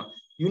இது வேணுமா,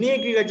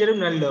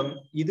 யூனியக்ரிகல்ச்சரும் நல்லம்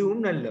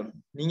இதுவும் நல்லம்.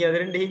 நீங்க அது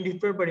ரெண்டையும்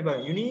டிஃபரெண்ட் பண்ணி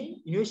பாருங்க.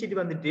 யூனிவர்சிட்டி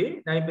வந்துட்டு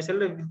நான் இப்ப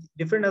சொல்ல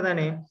டிஃபரெண்டா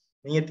தானே,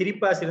 நீங்க 3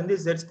 பாஸ் இருந்து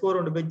செட் ஸ்கோர்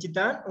ஒன்று வச்சு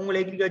தான் உங்களை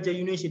அக்ரிகல்ச்சர்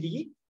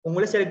யூனிவர்சிட்டிக்கு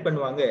உங்களை செலக்ட்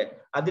பண்ணுவாங்க.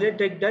 அதுல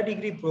டெக்டா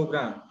டிகிரி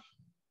ப்ரோக்ராம்.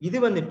 இது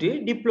வந்துட்டு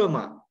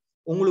டிப்ளமா,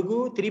 உங்களுக்கு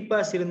 3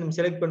 பாஸ் இருந்தும்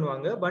செலக்ட்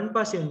பண்ணுவாங்க, 1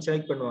 பாஸ் இருந்தும்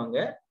செலக்ட் பண்ணுவாங்க.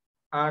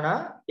 ஆனா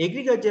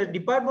எக்ரிகல்ச்சர்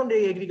டிபார்ட்மெண்ட்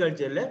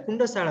எக்ரிகல்ச்சர்ல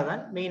குண்டசாலை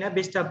தான் மெயினா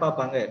பெஸ்டா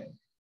பார்ப்பாங்க.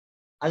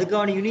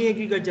 அதுக்கான யூனி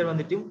அக்ரிகல்ச்சர்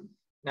வந்துட்டு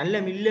நல்ல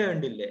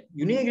மில்லண்டு இல்லை.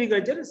 யூனி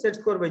அக்ரிகல்ச்சர் செட்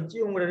ஸ்கோர் வச்சு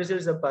உங்களோட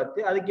ரிசல்ட்ஸை பார்த்து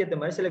அதுக்கேற்ற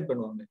மாதிரி செலக்ட்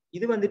பண்ணுவாங்க.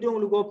 இது வந்துட்டு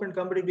உங்களுக்கு ஓப்பன்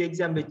காம்படிட்டிவ்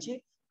எக்ஸாம் வச்சு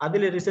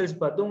அதுல ரிசல்ட்ஸ்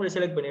பார்த்து உங்களை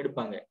செலக்ட் பண்ணி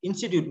எடுப்பாங்க.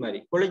 இன்ஸ்டிடியூட் மாதிரி,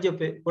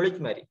 காலேஜ்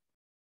மாதிரி.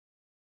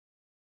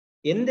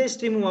 எந்த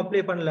ஸ்ட்ரீமும்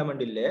அப்ளை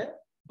பண்ணலாமட்டு இல்லை.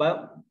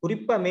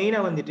 குறிப்பா மெயினா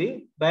வந்துட்டு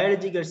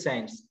பயாலஜிக்கல்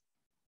சயின்ஸ்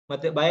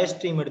மற்ற bio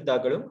stream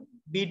எடுத்தாக்களும்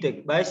BTech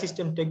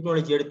biosystem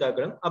technology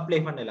எடுத்தாக்களும்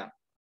apply பண்ணலாம்.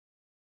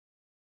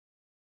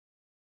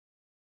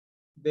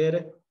 வேற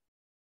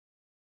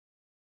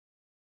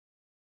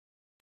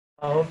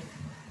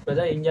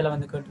இந்தியால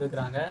வந்து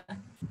கேட்டுருக்காங்க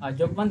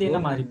ஜாப் வந்து என்ன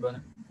மாதிரி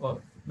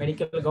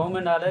மெடிக்கல்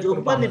கவர்மெண்டால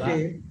ஜாப் வந்துட்டு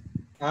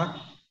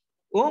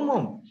ஓம்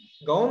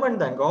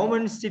கவர்மெண்ட் தான்,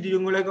 கவர்மெண்ட் இன்ஸ்டிடியூட்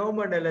உங்களை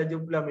கவர்மெண்டால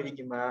ஜாப் இல்லாம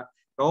இருக்குமா?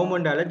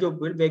 கவர்மெண்டால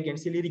ஜாப்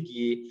வேகன்சியில்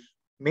இருக்கு.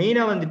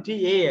 மெயினா வந்துட்டு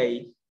ஏஐ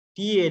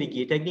டிஏ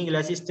இருக்கு, டெக்னிக்கல்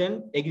அசிஸ்டன்ட்,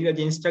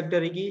 எக்ரிகல்ச்சர்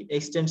இன்ஸ்ட்ரக்டர் இருக்கு,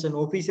 எக்ஸ்டென்ஷன்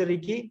ஆஃபீஸர்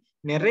இருக்கு,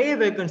 நிறைய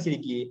வேகன்சி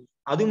இருக்கு.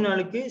 அதுவும்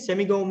நாளுக்கு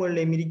செமி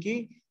கவர்மெண்ட்லயும் இருக்கு,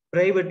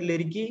 பிரைவேட்ல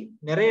இருக்கு,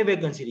 நிறைய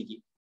வேகன்சி இருக்கு.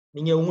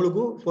 நீங்க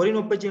உங்களுக்கு ஃபாரின்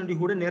ஆப்பர்ச்சுனிட்டி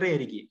கூட நிறைய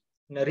இருக்கு.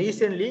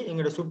 ரீசென்ட்லி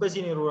எங்களோட சூப்பர்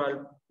சீனியர் ஒரு ஆள்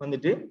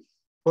வந்துட்டு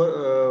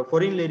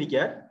ஃபாரின்ல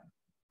இருக்கார்.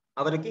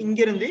 அவருக்கு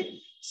இங்கிருந்து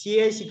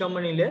சிஐசி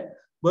கம்பெனில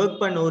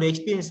ஒர்க் பண்ண ஒரு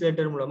எக்ஸ்பீரியன்ஸ்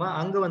லெட்டர் மூலமா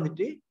அங்க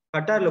வந்துட்டு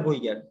கட்டார்ல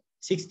போய்க்கார்.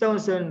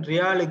 6000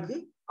 ரியாலுக்கு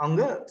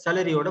அங்க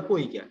சேலரியோட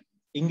போய்க்கார்.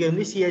 இங்க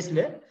இருந்து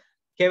சிஎஸ்ல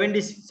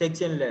கெவண்டிஸ்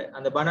செக்ஷன்ல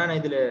அந்த பனானா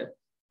இதுல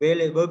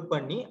வேலை ஒர்க்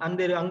பண்ணி அங்க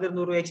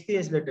இருந்து ஒரு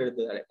எக்ஸ்பீரியன்ஸ் லெட்டர்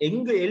எடுத்ததால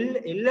எங்க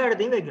எல்லா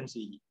இடத்தையும்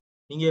வேகன்சி.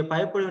 நீங்க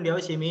பயப்பட வேண்டிய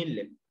அவசியமே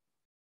இல்லை.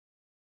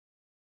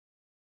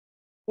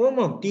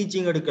 ஓமம்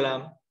டீச்சிங்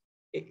எடுக்கலாம்,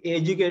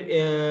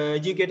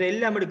 எஜுகேட்டர்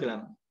எல்லாம்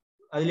எடுக்கலாம்,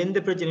 அதுல எந்த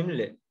பிரச்சனையும்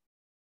இல்லை.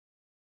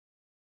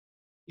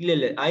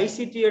 இல்ல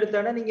ஐசிடி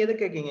எடுத்தானா நீங்க எதை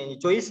கேட்கீங்க?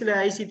 சாய்ஸ்ல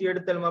ஐசிடி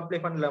எடுத்தாலும் அப்ளை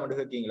பண்ணலாம்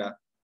கேட்கீங்களா?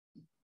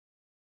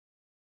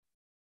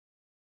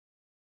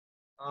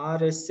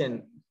 RSN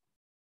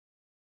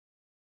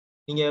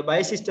நீங்க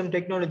பயோசிஸ்டம்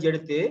டெக்னாலஜி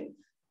எடுத்து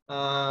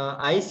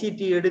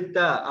ஐசிடி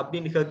எடுத்தா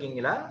அப்படின்னு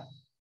கேட்கீங்களா?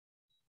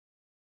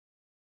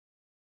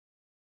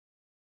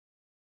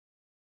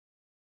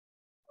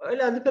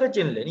 இல்ல அது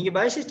பிரச்சனை இல்லை. நீங்க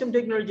பயோசிஸ்டம்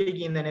டெக்னாலஜி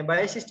இருக்கீங்க தானே,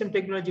 பயோசிஸ்டம்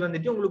டெக்னாலஜி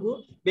வந்துட்டு உங்களுக்கு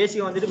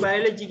பேசிக்கா வந்துட்டு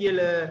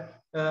பயாலஜிக்கல்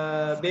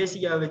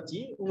பேசிக்கா வச்சு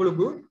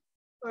உங்களுக்கு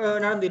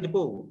நடந்துட்டு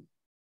போகும்.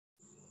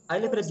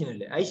 அதுல பிரச்சனை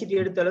இல்லை. ஐசிடி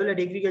எடுத்தாலோ இல்ல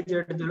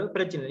அக்ரிகல்ச்சர் எடுத்தாலோ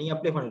பிரச்சனை இல்லை, நீங்க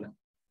அப்ளை பண்ணலாம்.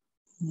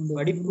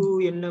 படிப்பு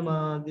என்ன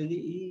மாதிரி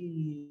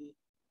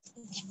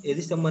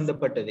எது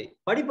சம்பந்தப்பட்டது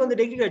படிப்பு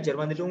வந்துட்டு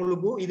அக்ரிகல்ச்சர் வந்துட்டு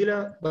உங்களுக்கு இதுல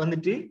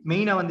வந்துட்டு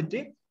மெயினா வந்துட்டு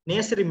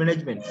நேசரி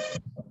மேனேஜ்மெண்ட்,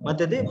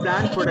 மற்றது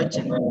plan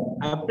production,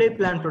 apply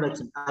plan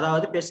production,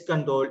 அதாவது பெஸ்ட்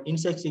கண்ட்ரோல்,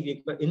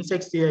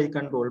 இன்செக்டிசைட்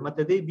கண்ட்ரோல்,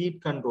 மற்றது வீட்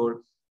கண்ட்ரோல்,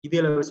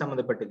 இதுல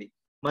சம்பந்தப்பட்டது.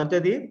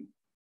 மற்றது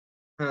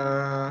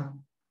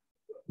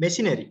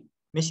மெஷினரி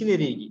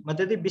இருக்கு,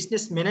 மற்றது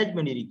பிசினஸ்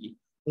மேனேஜ்மெண்ட் இருக்கு.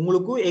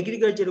 உங்களுக்கு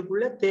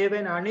அக்ரிகல்ச்சருக்குள்ள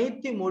தேவையான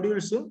அனைத்து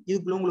மொடியூல்ஸும்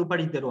இதுக்குள்ள உங்களுக்கு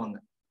படித்து தருவாங்க.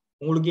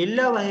 உங்களுக்கு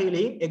எல்லா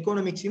வகைகளையும்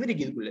எக்கனாமிக்ஸும்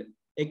இருக்கு. இதுக்குள்ள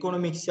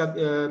எக்கனாமிக்ஸ்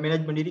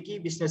மேனேஜ்மெண்ட் இருக்கு,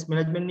 பிசினஸ்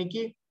மேனேஜ்மெண்ட்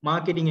இருக்கு,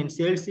 மார்க்கெட்டிங் அண்ட்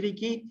சேல்ஸ்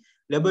இருக்கு,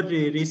 லெபரட்டரி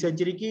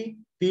ரிசர்ச் இருக்கு,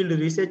 ஃபீல்டு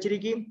ரிசர்ச்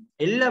இருக்கு.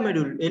 எல்லா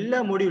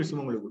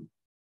மொடியூல்ஸும்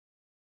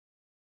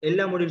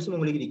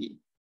உங்களுக்கு இருக்கு.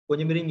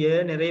 கொஞ்சம் பேர் இங்க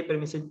நிறைய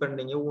பேர் மெசேஜ்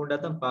பண்றீங்க, உண்டா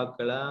தான்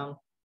பார்க்கலாம்.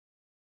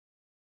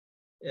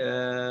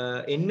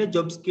 என்ன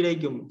ஜாப்ஸ்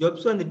கிடைக்கும்?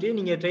 ஜாப்ஸ் வந்துட்டு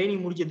நீங்க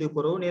ட்ரைனிங் முடிச்சதுக்கு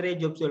பிறகு நிறைய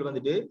ஜாப்ஸ்கள்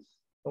வந்துட்டு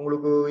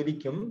உங்களுக்கு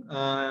இருக்கும்.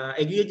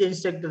 அக்ரிகல்ச்சர்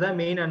இன்ஸ்ட்ரக்டர் தான்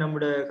மெயினா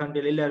நம்மளோட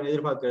கண்ட்ரில எல்லாரும்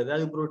எதிர்பார்க்கறது.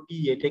 அதுக்கப்புறம்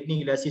DA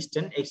technical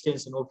assistant,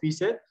 extension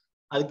officer,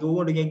 அதுக்கு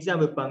ஒவ்வொன்றுக்கு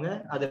எக்ஸாம் வைப்பாங்க,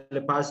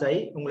 அதில் பாஸ் ஆகி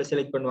உங்களை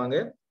செலக்ட் பண்ணுவாங்க.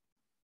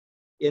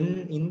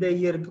 இந்த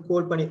இயருக்கு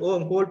கோல்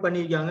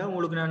பண்ணியிருக்காங்க.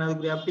 உங்களுக்கு நான்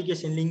அதுக்குரிய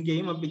அப்ளிகேஷன்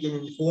லிங்கையும்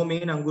அப்ளிகேஷன்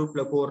ஃபார்மையும் நான்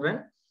குரூப்ல போடுறேன்.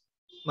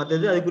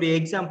 மற்றது அதுக்குரிய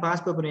எக்ஸாம்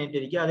பாஸ் பேப்பர்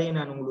இருக்கு, அதையும்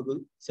நான் உங்களுக்கு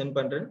சென்ட்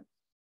பண்றேன்.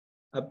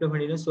 அப்ளை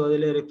பண்ணிடுறேன். ஸோ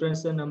அதுல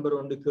ரெஃபரன்ஸ் நம்பர்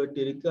ஒன்று கேட்டு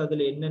இருக்கு,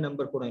 அதுல என்ன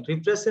நம்பர் போடுங்க?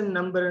 ரெஃபரன்ஸ்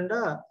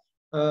நம்பர்ண்டா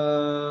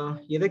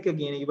எதை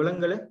கேட்கீங்க? எனக்கு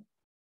விளங்கல.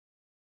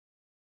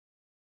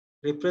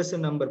 ரெஃபரன்ஸ்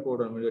நம்பர்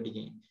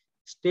போடணும்.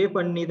 ஸ்டே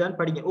பண்ணி தான்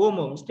படிக்க.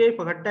 ஓமோம் ஸ்டே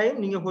கட்டாயம்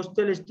நீங்க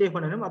ஹாஸ்டல்ல ஸ்டே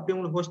பண்ணணும். அப்படி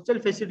உங்களுக்கு ஹாஸ்டல்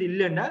ஃபெசிலிட்டி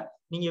இல்லைன்னா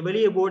நீங்க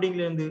வெளியே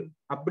போர்டிங்ல இருந்து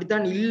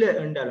அப்படித்தான் இல்லை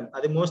என்றாலும்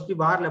அது மோஸ்ட்லி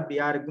வாரில் அப்படி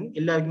யாருக்கும்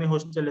எல்லாருக்குமே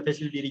ஹாஸ்டல்ல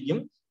ஃபெசிலிட்டி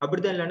இருக்கும்.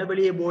 அப்படித்தான் இல்லைன்னா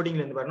வெளியே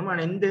போர்டிங்ல இருந்து வரணும்.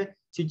 ஆனால் எந்த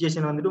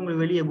சிச்சுவேஷன் வந்துட்டு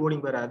உங்களுக்கு வெளியே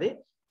போர்டிங் வராது.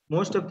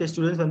 மோஸ்ட் ஆஃப் த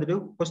ஸ்டூடெண்ட்ஸ் வந்துட்டு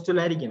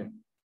ஹாஸ்டல்ல இருக்கணும்.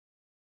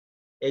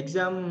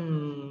 எக்ஸாம்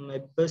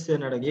எப்போ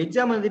சார் நடக்கும்?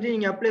 எக்ஸாம் வந்துட்டு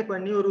நீங்க அப்ளை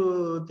பண்ணி ஒரு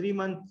 3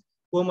 month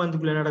 4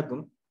 monthக்குள்ள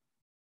நடக்கும்.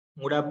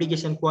 உங்களோட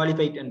அப்ளிகேஷன்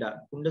குவாலிஃபைட்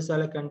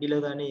குண்டசால கண்டில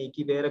தானே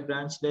இருக்கு. வேற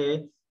பிரான்ச்ல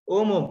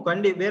ஓமோம்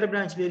கண்டி வேற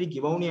பிரான்ச்ல இருக்கு.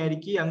 வவுனியா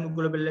இருக்கு,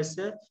 அங்குக்குள்ள பெல்லஸ்,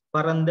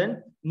 பரந்தன்,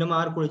 இன்னும்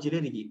ஆர்குளிச்சில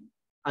இருக்கு.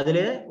 அதுல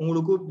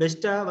உங்களுக்கு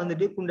பெஸ்டா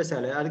வந்துட்டு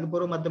குண்டசாலை,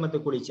 அதுக்கப்புறம் மத்த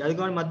குளிச்சு,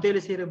 அதுக்கு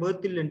மத்தையில செய்யற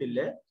பேர்த் இல்லைன்னு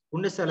இல்ல,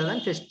 குண்டசாலை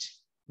தான் best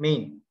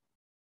main.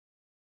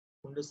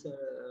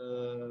 Kundasale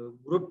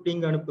group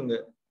link அனுப்புங்க.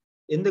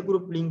 எந்த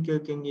குரூப் லிங்க்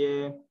கேட்கீங்க?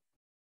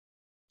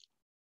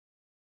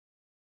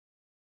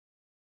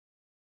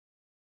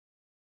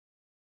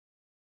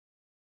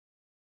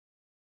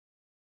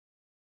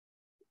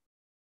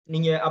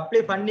 நீங்க அப்ளை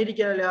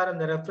பண்ணிருக்கீங்க யார்?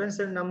 அந்த ரெஃபரன்ஸ்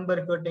நம்பர்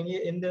கேட்டீங்க.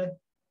 எந்த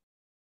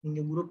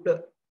நீங்க குரூப்ல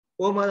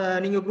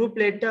நீங்க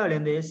குரூப்ல இட்டால்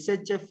இந்த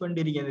SHF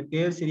இருக்கு, அந்த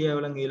பேர் சரியா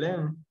விளங்குல.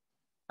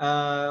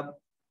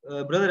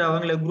 பிரதர்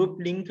அவங்கள குரூப்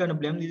லிங்க்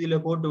அனுப்பலாம், இதுல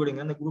போட்டு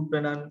விடுங்க. அந்த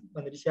குரூப்ல நான்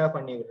வந்துட்டு ஷேர்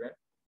பண்ணி விடுறேன்.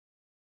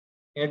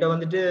 என்கிட்ட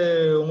வந்துட்டு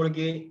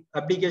உங்களுக்கு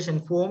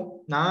அப்ளிகேஷன் ஃபார்ம்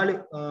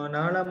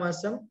 4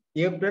 மாசம்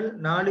ஏப்ரல்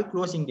 4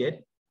 க்ளோசிங் டேட்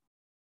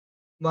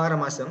வார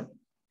மாசம்.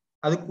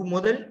 அதுக்கு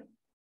முதல்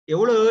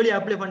எவ்வளவு ஏர்லி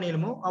அப்ளை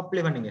பண்ணிடுமோ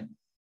அப்ளை பண்ணுங்க.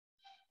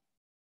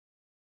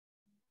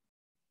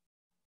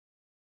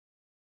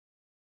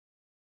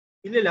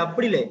 இல்ல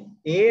அப்படி இல்லை.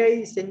 ஏஐ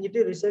செஞ்சுட்டு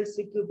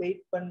ரிசல்ட்ஸுக்கு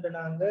வெயிட்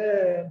பண்றாங்க.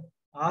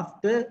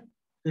 ஆஃப்டர்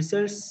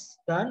ரிசல்ட்ஸ்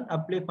தான்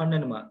அப்ளை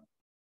பண்ணணுமா?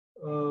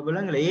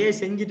 விளங்கல. ஏஐ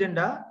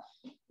செஞ்சுட்டேன்டா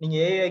நீங்க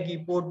ஏஐக்கு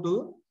போட்டு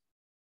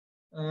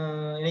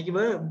எனக்கு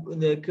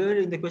இந்த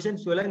கேள்வி இந்த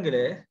கொஸ்டின்ஸ் விளங்கல.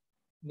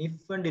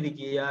 நிஃபண்ட்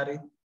இருக்கு யாரு?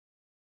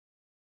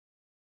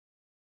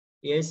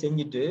 ஏஐ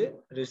செஞ்சுட்டு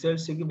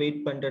ரிசல்ட்ஸுக்கு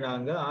வெயிட்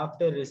பண்றாங்க.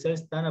 ஆஃப்டர்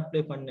ரிசல்ட்ஸ் தான்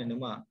அப்ளை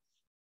பண்ணணுமா?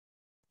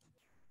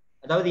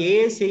 அதாவது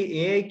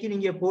ஏஐக்கு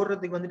நீங்க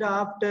போடுறதுக்கு வந்துட்டு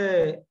ஆஃப்டர்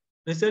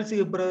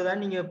ரிசல்ட்ஸுக்கு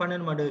பிறகுதான் நீங்க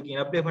பண்ண மாட்டேங்க,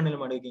 அப்ளை பண்ண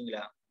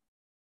மாட்டேங்கீங்களா?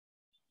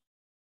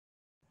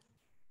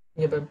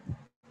 இப்ப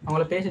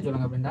அவங்கள பேச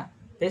சொல்லுங்க. அப்படின்னா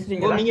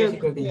பேசுறீங்களா?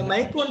 நீங்க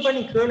மைக் ஆன்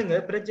பண்ணி கேளுங்க,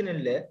 பிரச்சனை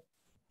இல்ல,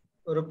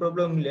 ஒரு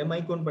ப்ராப்ளம் இல்ல.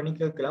 மைக் ஆன் பண்ணி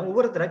கேட்கலாம்,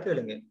 ஒவ்வொருத்தரா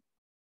கேளுங்க.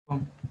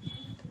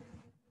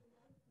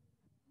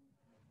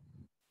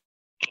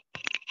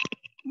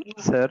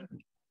 சார்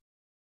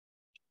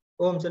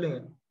ஓம் சொல்லுங்க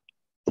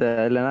சார்.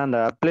 இல்லைன்னா அந்த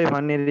அப்ளை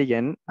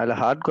பண்ணிருக்கேன், அதுல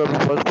ஹார்ட் காப்பி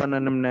போஸ்ட்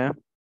பண்ணணும்னு.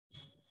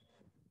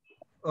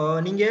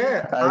 நீங்க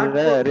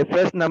அதுல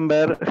ரிஃப்ரெஷ்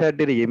நம்பர்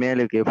கேட்டிருக்கு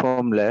மேலுக்கு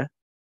ஃபார்ம்ல.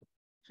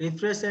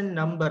 ரிஃப்ரெஷ்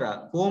நம்பரா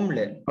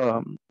ஃபார்ம்ல?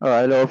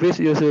 அதுல ஆபீஸ்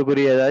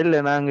யூஸுக்குரியதா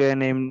இல்ல நாங்க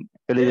நேம்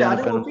எழுதி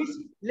அனுப்பணும்?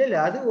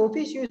 இல்ல அது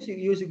ஆபீஸ்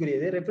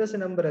யூஸுக்குரியது. ரிஃப்ரெஷ்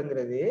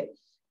நம்பர்ங்கிறது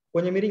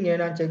கொஞ்சம் இருங்க,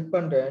 நான் செக்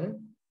பண்றேன்.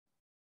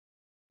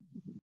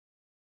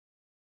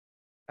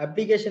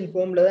 அப்ளிகேஷன்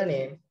ஃபார்ம்ல தானே?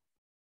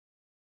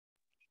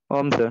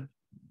 ஆமாம் சார்.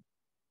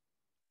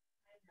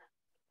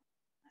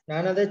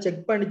 நான் அதை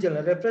செக் பண்ணி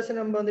சொல்றேன். ரெஃபரன்ஸ்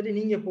நம்பர் வந்துட்டு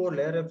நீங்க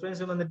போடல,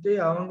 ரெஃபரன்ஸ் வந்துட்டு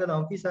அவங்க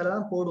ஆபீஸால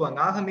தான் போடுவாங்க.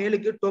 ஆக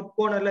மேலுக்கு டாப்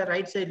கார்னர்ல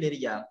ரைட் சைடுல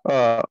இருக்கியா?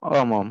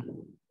 ஆமாம்.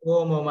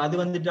 ஓம் அது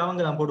வந்துட்டு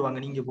அவங்க தான்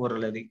போடுவாங்க, நீங்க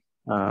போடுறது.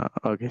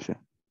 Okay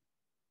sir.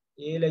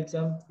 7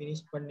 எக்ஸாம்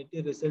ஃபினிஷ்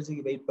பண்ணிட்டு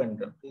ரிசல்ட்ஸ்க்கு வெயிட்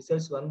பண்றோம்.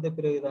 ரிசல்ட்ஸ் வந்த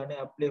பிறகு தானே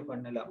அப்ளை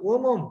பண்ணலாம்.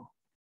 ஓமோம்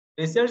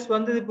ரிசல்ட்ஸ்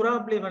வந்தது பூரா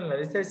அப்ளை பண்ணலாம்,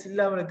 ரிசல்ட்ஸ்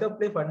இல்லாமலுக்கு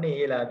அப்ளை பண்ண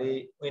இயலாது.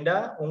 ஏண்டா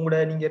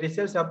உங்களோட நீங்க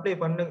ரிசல்ட்ஸ் அப்ளை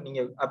பண்ண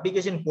நீங்க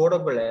அப்ளிகேஷன்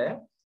போடக்குள்ள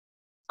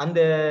அந்த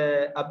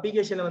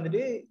அப்ளிகேஷன்ல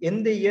வந்துட்டு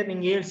எந்த இயர்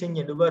நீங்க ஏழு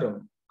செஞ்சு வரும்,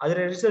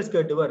 அதுல ரிசல்ட்ஸ்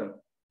கேட்டு வரும்.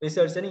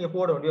 ரிசல்ட்ஸ் நீங்க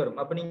போட வேண்டி வரும்.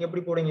 அப்ப நீங்க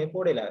எப்படி போடுங்க?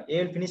 போடல,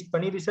 ஏழு ஃபினிஷ்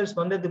பண்ணி ரிசல்ட்ஸ்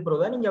வந்தது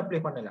பிறகு தான் நீங்க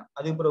அப்ளை பண்ணலாம்.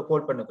 அதுக்கு பிறகு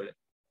கோல் பண்ணக்குள்ள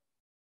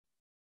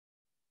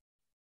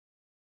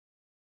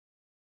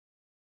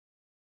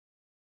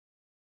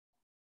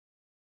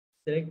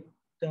செலக்ட்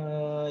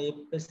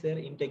எப்ப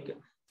சார் இன்டேக்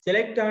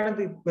செலக்ட்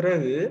ஆனதுக்கு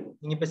பிறகு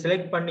நீங்க இப்ப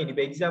செலக்ட் பண்ணி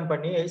இப்ப எக்ஸாம்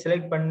பண்ணி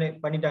செலக்ட்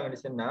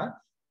பண்ணிட்டாங்கன்னு சொன்னா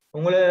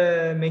உங்களை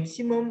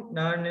மேக்சிமம்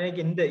நான் நினைக்க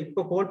இந்த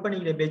இப்ப கோல்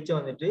பண்ணிக்கிற பேச்சை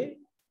வந்துட்டு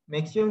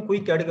மேக்சிமம்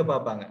குயிக் எடுக்க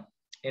பார்ப்பாங்க.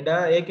 ஏண்டா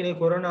ஏற்கனவே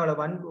கொரோனால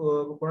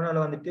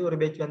வந்துட்டு ஒரு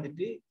பேட்ச்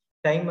வந்துட்டு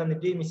டைம்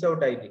வந்துட்டு மிஸ்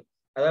அவுட் ஆயிட்டு,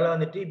 அதால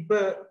வந்துட்டு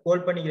இப்ப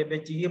கோல் பண்ணிக்கிற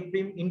பேச்சு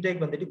எப்படியும்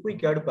இன்டேக் வந்துட்டு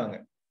குயிக் எடுப்பாங்க,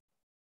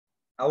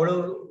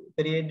 அவ்வளவு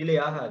பெரிய டிலே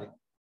ஆகாது.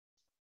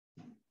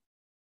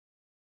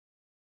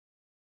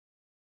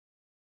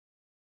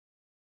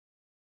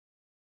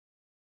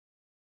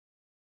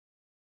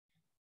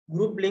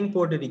 குரூப் லிங்க்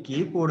போட்டுருக்கு,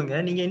 போடுங்க.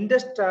 நீங்க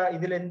இன்ட்ரெஸ்டா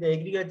இதுல இந்த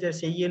அக்ரிகல்ச்சர்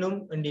செய்யணும்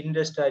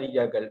இன்ட்ரெஸ்டா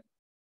இருக்கார்கள்,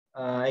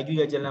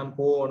 அக்ரிகல்ச்சர் எல்லாம்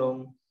போகணும்,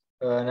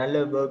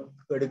 நல்ல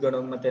ஒர்க்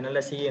எடுக்கணும், மற்ற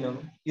நல்லா செய்யணும்.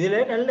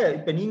 இதுல நல்ல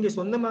இப்ப நீங்க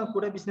சொந்தமா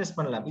கூட பிசினஸ்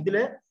பண்ணலாம்.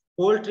 இதுல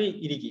போல்ட்ரி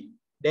இருக்கு,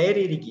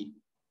 டைரி இருக்கு,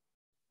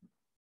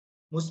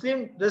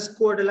 முஸ்லிம் ட்ரெஸ்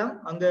கோட் எல்லாம்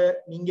அங்க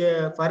நீங்க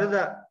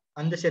ஃபர்தா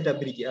அந்த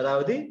செட்டப் இருக்கு.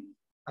 அதாவது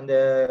அந்த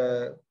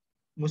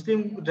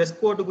முஸ்லிம் ட்ரெஸ்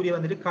கோட்டுக்குரிய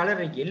வந்துட்டு கலர்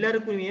இருக்கு.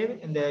 எல்லாருக்குமே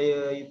இந்த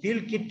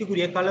ஃபீல்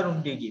கிட்டுக்குரிய கலர்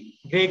உண்டு,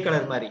 கிரே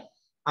கலர் மாதிரி.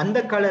 அந்த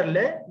கலர்ல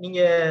நீங்க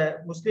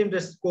முஸ்லீம்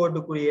ட்ரெஸ்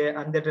போட்டுக்கூடிய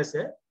அந்த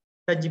ட்ரெஸ்ஸை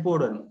தச்சு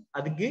போடணும்.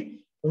 அதுக்கு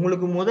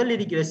உங்களுக்கு முதல்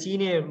இருக்கிற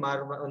சீனியர்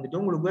வந்துட்டு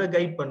உங்களுக்கு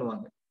கைட்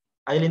பண்ணுவாங்க.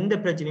 அதுல எந்த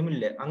பிரச்சனையும்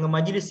இல்லை. அங்க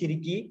மஜ்லிஸ்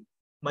இருக்கி,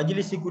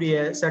 மஜ்லிஸுக்குரிய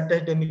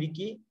சட்டம்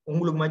இருக்கி,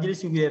 உங்களுக்கு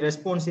மஜ்லிஸுக்குரிய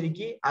ரெஸ்பான்ஸ்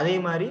இருக்கி. அதே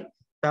மாதிரி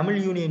தமிழ்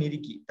யூனியன்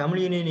இருக்கி,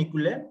 தமிழ்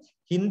யூனியனுக்குள்ள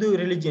ஹிந்து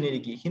ரிலிஜன்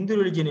இருக்கி, ஹிந்து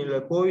ரிலிஜனில்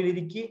கோவில்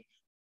இருக்கி,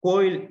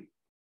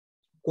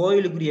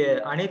 கோயிலுக்குரிய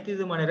அனைத்து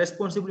விதமான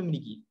ரெஸ்பான்சிபிளும்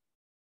இருக்கி.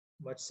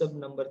 வாட்ஸ்அப்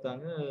நம்பர்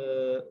தாங்க.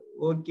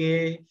 ஓகே,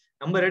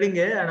 நம்பர்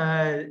எடுங்க. ஆனா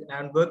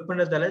நான் ஒர்க்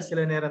பண்றதால சில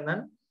நேரம்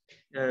தான்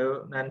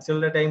நான்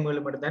சொல்ற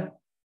டைம்கள் மட்டும்தான்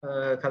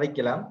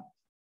கதைக்கலாம்.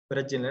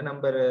 பிரச்சனை,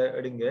 நம்பர்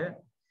எடுங்க.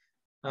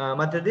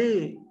 மற்றது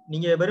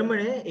நீங்க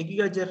வெறுமனே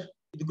எக்ரிகல்ச்சர்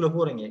இதுக்குள்ள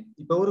போறீங்க.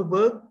 இப்ப ஒரு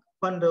ஒர்க்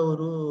பண்ற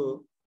ஒரு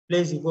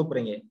பிளேஸுக்கு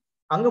போறீங்க.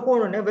 அங்க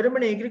போனோடனே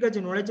வெறுமனே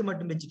எக்ரிகல்ச்சர் நாலேஜ்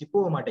மட்டும் வச்சுட்டு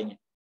போக மாட்டீங்க.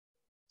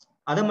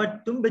 அதை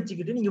மட்டும்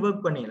வச்சுக்கிட்டு நீங்க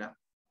ஒர்க் பண்ணலாம்.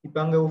 இப்ப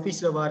அங்க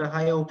ஆபீஸ்ல வர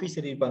ஹையர்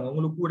ஆபீசர் இருப்பாங்க,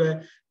 உங்களுக்கு கூட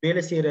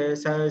வேலை செய்யற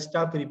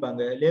ஸ்டாஃப்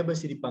இருப்பாங்க,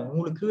 லேபர்ஸ் இருப்பாங்க,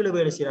 உங்களுக்கு கீழே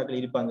வேலை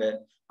செய்யறாக்கள் இருப்பாங்க.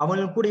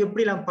 அவங்களுக்கு கூட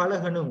எப்படி எல்லாம்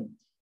பழகணும்,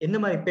 எந்த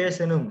மாதிரி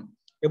பேசணும்,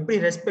 எப்படி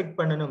ரெஸ்பெக்ட்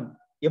பண்ணணும்,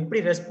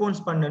 எப்படி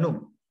ரெஸ்பான்ஸ் பண்ணணும்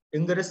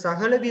என்கிற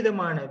சகல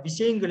விதமான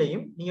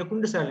விஷயங்களையும் நீங்க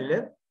குண்டசாலையில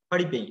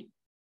படிப்பீங்க.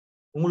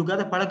 உங்களுக்கு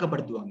அதை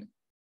பழக்கப்படுத்துவாங்க.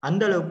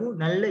 அந்த அளவுக்கு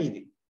நல்ல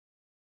இது.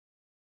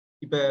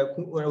 இப்ப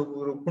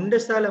ஒரு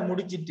குண்டசாலை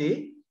முடிச்சுட்டு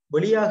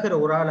வெளியாகிற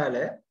ஒரு ஆளால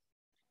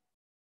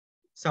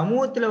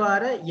சமூகத்துல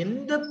வர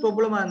எந்த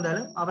ப்ராப்ளமா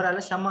இருந்தாலும்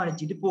அவரால்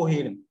சமாளிச்சுட்டு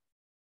போகலும்.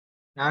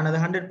 நான் அதை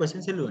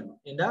 100% சொல்லுவேன்.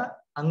 ஏன்னா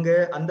அங்க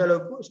அந்த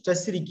அளவுக்கு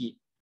ஸ்ட்ரெஸ் இருக்கி,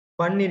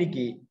 ஃபன்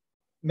இருக்கி,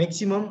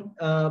 மேக்சிமம்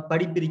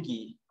படிப்பு இருக்கி,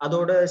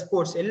 அதோட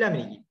ஸ்போர்ட்ஸ் எல்லாமே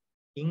இருக்கி.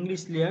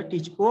 இங்கிலீஷ்லயே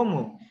டீச்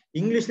போவோம்,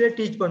 இங்கிலீஷ்ல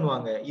டீச்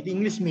பண்ணுவாங்க. இது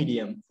English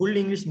medium, full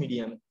English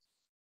medium,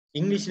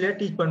 இங்கிலீஷ்ல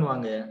டீச்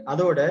பண்ணுவாங்க.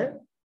 அதோட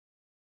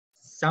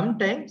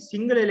சம்டைம்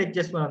சிங்கள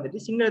லெக்சர்ஸ் வந்துட்டு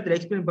சிங்களத்துல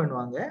எக்ஸ்பிளைன்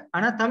பண்ணுவாங்க.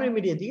 ஆனா தமிழ்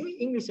மீடியத்தையும்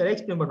இங்கிலீஷ்ல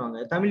எக்ஸ்பிளைன் பண்ணுவாங்க.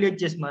 தமிழ்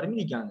லெக்சர்ஸ் மாதிரி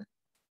இருக்காங்க.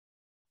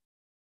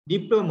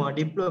 டிப்ளமா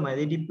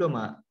இது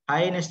diploma,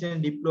 high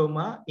national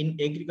diploma in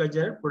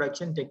agriculture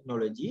production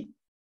technology,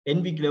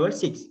 NVQ level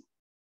 6.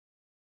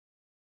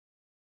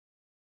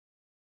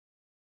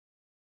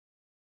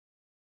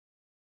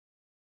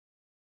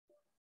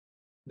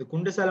 இந்த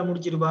குண்டசாலை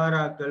முடிச்சிட்டு வர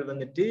ஆட்கள்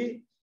வந்துட்டு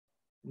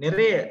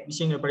நிறைய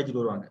விஷயங்கள்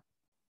படிச்சுட்டு வருவாங்க.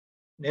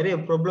 நிறைய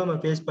ப்ராப்ளம்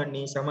ஃபேஸ்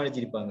பண்ணி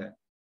சமாளிச்சிருப்பாங்க.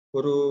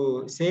 ஒரு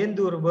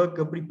சேர்ந்து ஒரு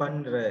ஒர்க் எப்படி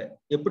பண்ற,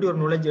 எப்படி ஒரு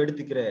நாலேஜ்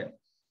எடுத்துக்கிற.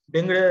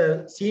 எங்கட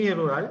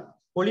சீனியர் ஒரு ஆள்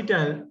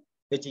பொலிட்டானல்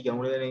வச்சுக்க,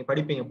 உங்களுக்கு நீங்க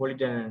படிப்பீங்க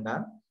பொலிட்டானல்டா,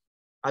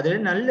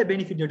 அதுல நல்ல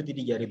பெனிஃபிட்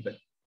எடுத்துட்டீங்க.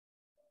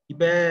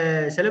 இப்ப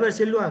சில பேர்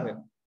சொல்லுவாங்க,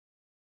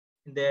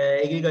 இந்த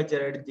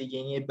எக்ரிகல்ச்சர்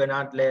எடுத்துக்கீங்க, இப்ப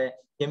நாட்டுல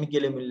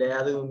கெமிக்கலும் இல்லை,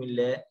 அதுவும்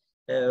இல்லை,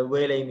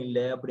 வேலையும்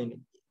இல்லை அப்படின்னு.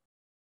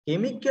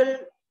 கெமிக்கல்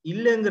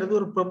இல்லைங்கிறது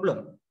ஒரு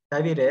ப்ராப்ளம்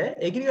தவிர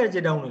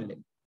எக்ரிகல்ச்சர் டவுன் இல்லை.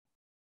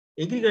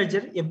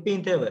 எக்ரிகல்ச்சர்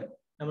எப்பயும் தேவை.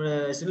 நம்ம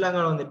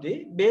ஸ்ரீலங்காவில் வந்துட்டு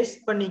பேஸ்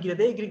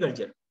பண்ணிக்கிறதே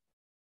எக்ரிகல்ச்சர்.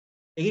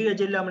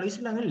 எக்ரிகல்ச்சர் இல்லாமல்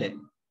ஸ்ரீலங்கா இல்லை.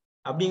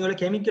 அப்படிங்கிற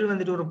கெமிக்கல்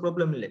வந்துட்டு ஒரு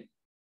ப்ராப்ளம் இல்லை.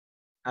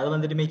 அது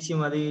வந்துட்டு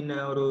மேக்சிமம் அது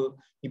ஒரு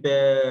இப்ப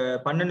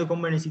 12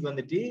 கம்பெனிஸுக்கு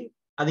வந்துட்டு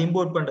அதை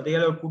இம்போர்ட் பண்றது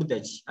ஏழை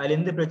கொடுத்தாச்சு. அதுல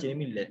எந்த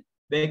பிரச்சனையும் இல்லை.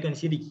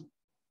 வேகன்சி இருக்கு.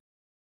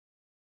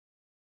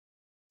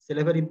 சில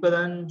பேர்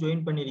இப்பதான்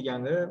ஜாயின்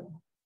பண்ணிருக்காங்க.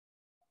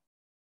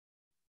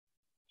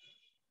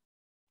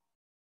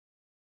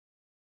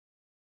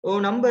 ஓ,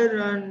 நம்பரை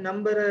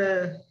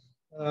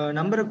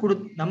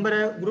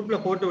குரூப்ல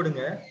போட்டு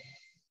விடுங்க.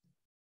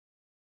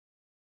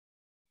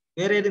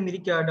 வேற எதுவும்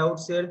இருக்கா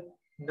டவுட்ஸ்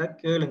இருந்தா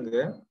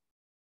கேளுங்க.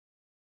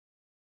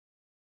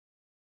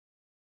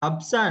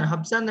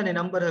 ஹப்சான் தானே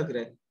நம்பர்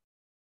இருக்கிறேன்.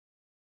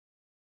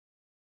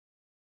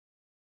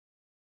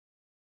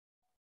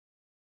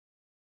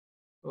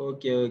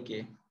 ஓகே.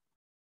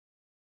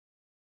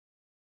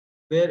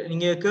 வேற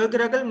நீங்க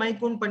கேட்கிறார்கள்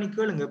மைக் ஓன் பண்ணி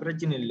கேளுங்க,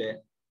 பிரச்சனை இல்லை,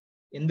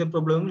 எந்த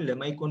ப்ராப்ளமும் இல்லை.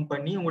 மைக் ஓன்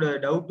பண்ணி உங்களோட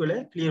டவுட்ல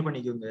கிளியர்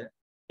பண்ணிக்கோங்க.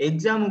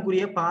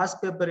 எக்ஸாமுக்குரிய பாஸ்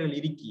பேப்பர்கள்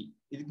இருக்கி,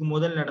 இதுக்கு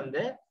முதல் நடந்த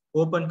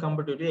ஓப்பன்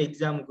காம்படிட்டிவ்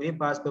எக்ஸாமுக்குரிய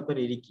பாஸ் பேப்பர்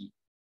இருக்கி,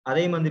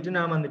 அதையும் வந்துட்டு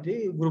நான் வந்துட்டு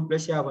குரூப்ல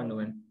ஷேர்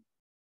பண்ணுவேன்,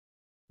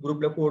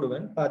 குரூப்ல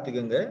போடுவேன்,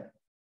 பாத்துக்கோங்க.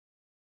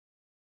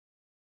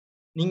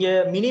 நீங்க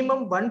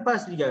minimum 1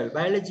 pass இருக்கார்கள்,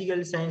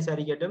 biological science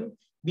அறிக்கட்டும்,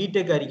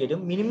 BTech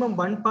அறிக்கட்டும், minimum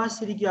 1 pass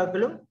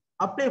இருக்காக்களும்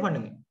apply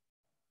பண்ணுங்க.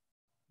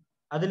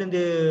 அதுல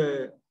இருந்து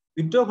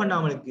விட்ரோ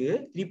பண்ணாமலுக்கு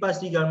 3 பாஸ்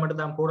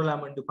மட்டும் தான்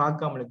போடலாம் என்று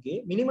பார்க்காமலுக்கு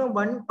மினிமம்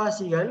 1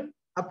 பாஸ்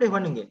அப்ளை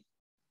பண்ணுங்க.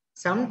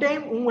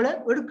 சம்டைம் உங்களை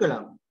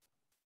எடுக்கலாம்.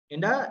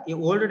 ஏண்டா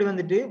ஆல்ரெடி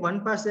வந்துட்டு 1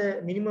 பாஸ்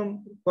மினிமம்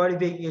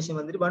குவாலிஃபிகேஷன்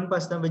வந்துட்டு 1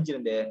 பாஸ் தான்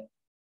வச்சிருந்தேன்,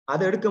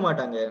 அதை எடுக்க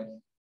மாட்டாங்க.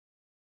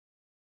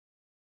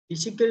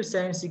 பிசிக்கல்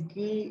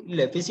சயின்ஸுக்கு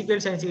இல்ல,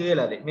 பிசிக்கல் சயின்ஸுக்கு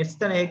இயலாது.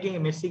 மெட்ஸ் தானே ஹேக்கிங்,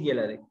 மெட்ஸுக்கு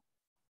இயலாது,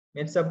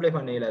 மெட்ஸ் அப்ளை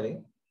பண்ண இயலாது.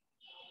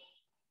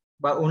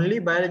 ஒன்லி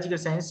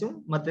பயாலஜிக்கல் சயின்ஸும்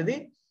மற்றது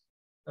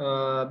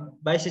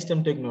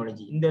பயோசிஸ்டம்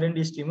டெக்னாலஜி, இந்த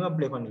 2 ஸ்ட்ரீமும்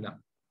அப்ளை பண்ணலாம்.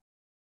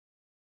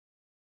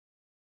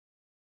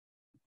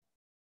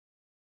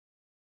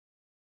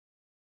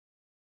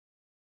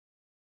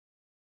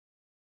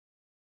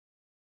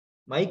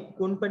 மைக்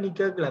ஒன் பண்ணி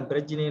கேட்கலாம்,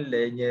 பிரச்சனை இல்லை.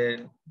 இங்க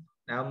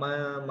நாம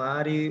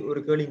மாறி ஒரு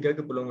கேள்வி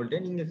கேட்க போல உங்கள்ட்ட,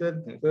 நீங்க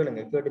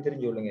கேளுங்க, கேட்டு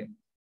தெரிஞ்சு கொள்ளுங்க.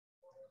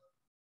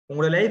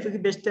 உங்களோட லைஃபுக்கு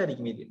பெஸ்டா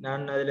இருக்கும் இது.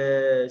 நான் அதுல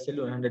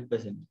சொல்லுவேன்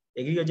 100%.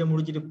 எக்ரிகல்ச்சர்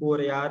முடிச்சுட்டு போற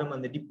யாரும்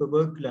வந்துட்டு இப்ப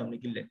ஒர்க்ல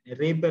அவனுக்கு இல்லை.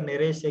 நிறைய பேர்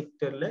நிறைய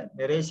செக்டர்ல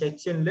நிறைய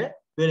செக்ஷன்ல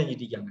வேலை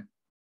செஞ்சுட்டு இருக்காங்க.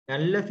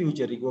 நல்ல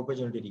ஃபியூச்சர் இருக்கு,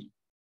 ஆப்பர்ச்சுனிட்டி இருக்கு.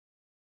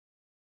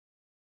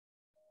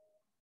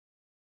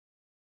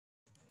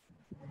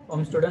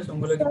 ஸ்டூடெண்ட்ஸ்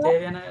உங்களுக்கு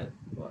தேவையான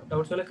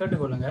டவுட்ஸ் எல்லாம்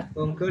கேட்டுக்கொள்ளுங்க.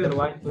 ஒரு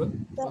வாய்ப்பு.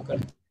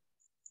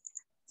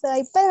 சார்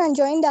இப்போ நான்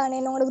ஜாயின்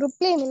ஆனேன். உங்களோட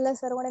குரூப் லிங்க் இல்லை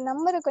சார், உங்களோட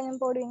நம்பர் கொஞ்சம்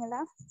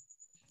போடுவீங்களா?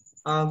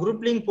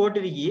 Group link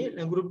போட்டிருக்கி.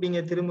 குரூப்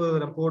லிங்கை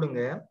திரும்ப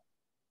போடுங்க.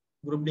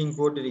 Group link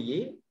போட்டிருக்கி.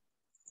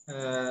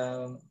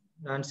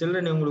 நான்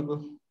சொல்றேன் உங்களுக்கு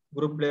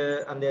குரூப்ல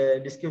அந்த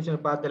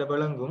டிஸ்கிரிப்ஷன் பார்த்துல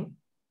விளங்கும்.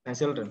 நான்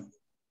சொல்றேன்.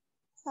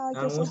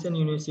 நான் ஓசன்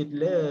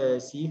யூனிவர்சிட்டியில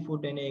sea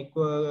food and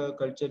aqua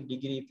culture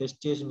degree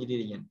first year செஞ்சுட்டு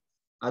இருக்கேன்.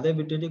 அதை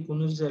விட்டுட்டு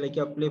குண்டசாலைக்கு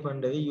அப்ளை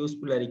பண்றது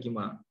யூஸ்ஃபுல்லா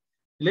இருக்குமா?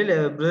 இல்ல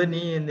பிரதர்,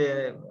 நீ இந்த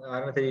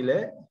தெரியல,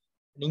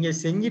 நீங்க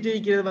செஞ்சுட்டு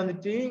இருக்கிறது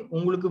வந்துட்டு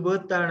உங்களுக்கு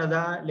ஒர்த்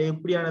ஆனதா இல்ல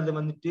எப்படியானது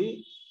வந்துட்டு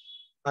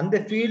அந்த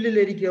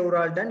ஃபீல்டுல இருக்கிற ஒரு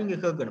ஆள் தான் நீங்க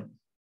கேட்கணும்.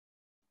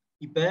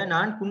 இப்ப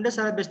நான்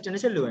குண்டசாலை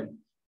பெஸ்ட்னு சொல்லுவேன்.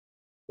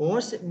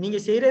 நீங்க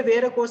செய்யற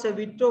வேற கோர்ஸை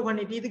விட்ரோ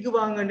பண்ணிட்டு இதுக்கு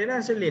வாங்கன்னு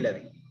நான் சொல்லல.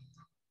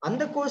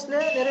 அந்த கோர்ஸ்ல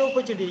நிறைய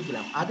ஆப்பர்ச்சுனிட்டி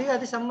இருக்கலாம்.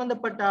 அது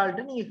சம்பந்தப்பட்ட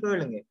ஆள்கிட்ட நீங்க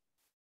கேளுங்க.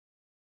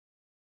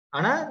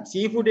 ஆனா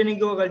சீ ஃபுட்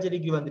எனக்கு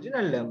கல்ச்சருக்கு வந்துட்டு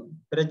நல்ல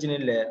பிரச்சனை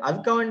இல்லை.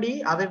 அதுக்காண்டி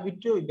அதை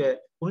விட்டு இப்ப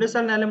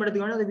குண்டசாலை நல்ல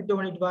இடத்துக்கு வேணும் அதை விட்டு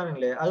பண்ணிட்டு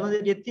பாருங்களேன். அது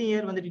வந்துட்டு எத்தனை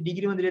இயர் வந்துட்டு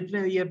டிகிரி வந்துட்டு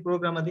எத்தனை இயர்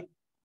ப்ரோக்ராம் அது?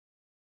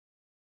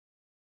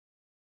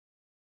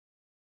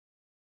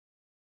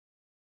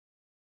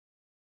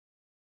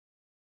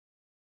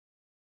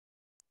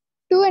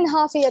 Two and a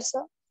half years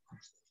sir.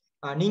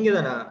 நீங்க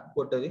தானா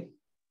போட்டது?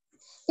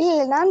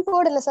 இல்ல நான்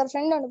போடல சார்,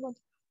 ஃப்ரெண்ட் ஒன்னு போட்டு.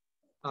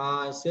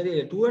 சரி,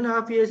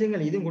 2.5 years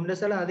இது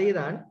குண்டசாலை அதே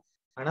தான்.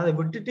 ஆனா அதை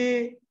விட்டுட்டு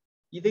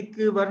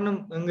இதுக்கு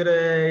வரணும்ங்கிற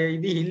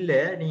இது இல்ல.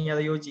 நீங்க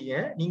அதை யோசிங்க.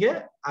 நீங்க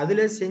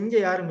அதுல செஞ்ச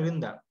யாரும்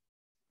இருந்தா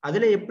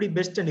அதுல எப்படி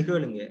பெஸ்ட்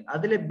நிகழுங்க.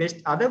 அதுல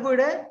பெஸ்ட் அதை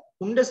விட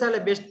குண்டசாலை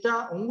பெஸ்டா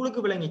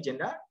உங்களுக்கு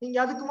விளங்கிச்சுன்னா நீங்க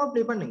அதுக்குமா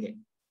அப்ளை பண்ணுங்க.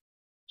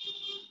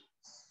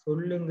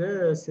 சொல்லுங்க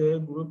சார்,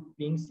 குரூப்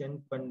லிங்க்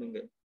சென்ட் பண்ணுங்க.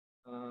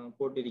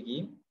 போட்டிருக்கி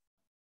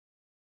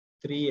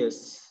 3 years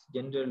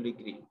ஜெனரல்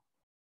டிகிரி.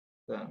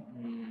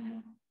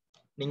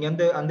 நீங்க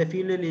அந்த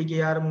ஃபீல்டுல இருக்க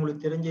யாரும்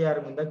உங்களுக்கு தெரிஞ்ச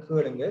யாரும் இருந்தா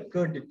கேளுங்க.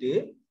 கேட்டுட்டு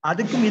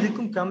அதுக்கும்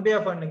இதுக்கும்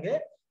கம்பேர் பண்ணுங்க.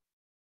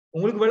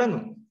 உங்களுக்கு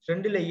விளங்கும்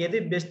ரெண்டுல எது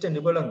பெஸ்ட்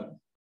விளங்கும்.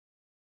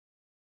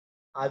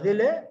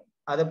 அதுல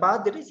அதை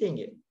பார்த்துட்டு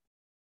செய்யுங்க.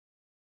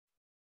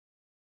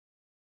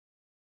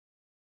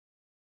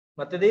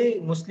 மற்றது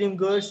முஸ்லீம்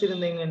கேர்ள்ஸ்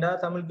இருந்தீங்கன்னா,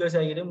 தமிழ் கேர்ள்ஸ்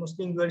ஆகிட்டு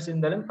முஸ்லீம் கேர்ள்ஸ்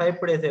இருந்தாலும்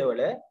பயப்பட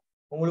தேவையில்ல.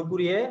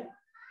 உங்களுக்குரிய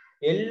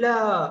எல்லா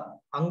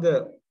அங்க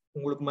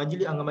உங்களுக்கு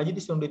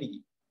மஜ்லிஸ் ஒன்று இருக்கு.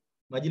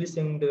 மஜ்லிஸ்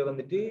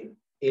வந்துட்டு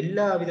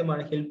எல்லா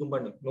விதமான ஹெல்ப்பும்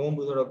பண்ணும்.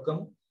 நோன்பு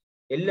தொடக்கம்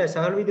எல்லா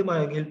சகல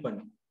விதமான ஹெல்ப்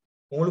பண்ணும்.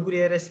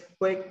 உங்களுக்குரிய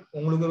ரெஸ்பெக்ட்,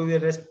 உங்களுக்குரிய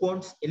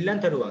ரெஸ்பான்ஸ்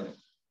எல்லாம் தருவாங்க.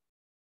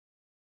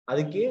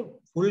 அதுக்கு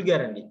ஃபுல்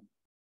கேரண்டி.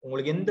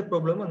 உங்களுக்கு எந்த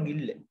ப்ராப்ளமும் அங்க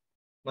இல்லை.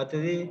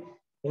 மற்றது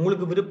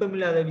உங்களுக்கு விருப்பம்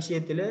இல்லாத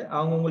விஷயத்துல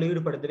அவங்க உங்களை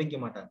ஈடுபடுத்த வைக்க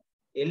மாட்டாங்க.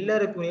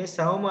 எல்லாருக்குமே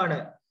சமமான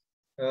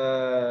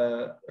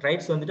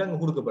ரைட்ஸ் வந்துட்டு அங்க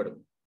கொடுக்கப்படும்.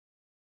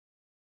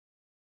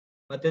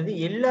 மற்றது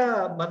எல்லா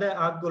மத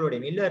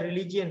ஆட்களோடையும் எல்லா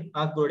ரிலிஜியன்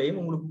ஆட்களோடையும்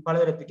உங்களுக்கு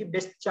பழகிறதுக்கு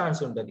பெஸ்ட்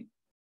சான்ஸ் உண்டு.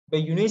 இப்ப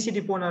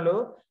யூனிவர்சிட்டி போனாலோ,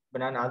 இப்ப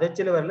நான் அதை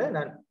சொல்ல வரல,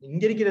 நான்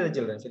இங்க இருக்கிறத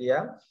சொல்றேன் சரியா.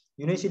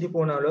 யூனிவர்சிட்டி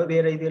போனாலோ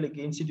வேற இதுகளுக்கு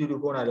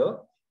இன்ஸ்டிடியூட் போனாலோ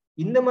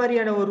இந்த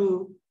மாதிரியான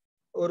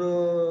ஒரு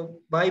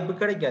வாய்ப்பு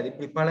கிடைக்காது.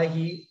 இப்படி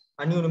பழகி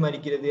அந்யூனம்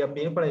அடிக்கிறது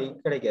அப்படின்னு பழகி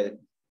கிடைக்காது.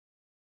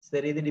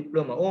 சரி, இது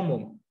டிப்ளமா. ஓம்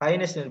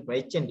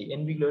HND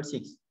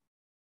NB6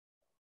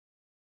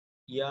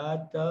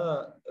 யாத்தா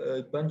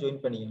இப்ப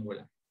ஜாயின் பண்ணிக்கணும் போல.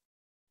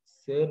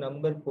 சரி,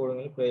 நம்பர்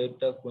போடுங்க.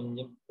 ப்ரைவேட்டா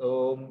கொஞ்சம்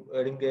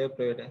எடுங்க.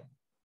 ப்ரைவேட்டா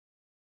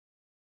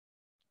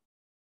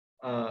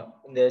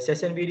இந்த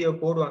செஷன் வீடியோ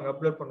போடுவாங்க,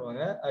 அப்லோட்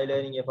பண்ணுவாங்க. அதுல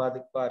நீங்க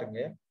பாருங்க.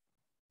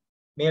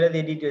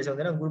 மேலதிக டீட்டெயில்ஸ்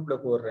வந்து நான் குரூப்ல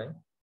போடுறேன்.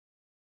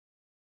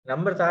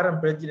 நம்பர்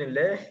தாரம் பிரச்சனை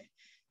இல்லை.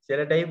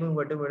 சில டைமுக்கு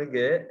மட்டும் எடுங்க.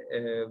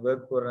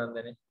 ஒர்க் போடுறான்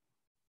தானே.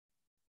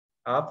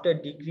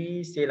 ஆஃப்டர் டிகிரி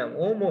செய்யலாம்.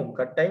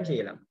 கட்டாயம்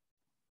செய்யலாம்.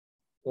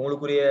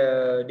 உங்களுக்குரிய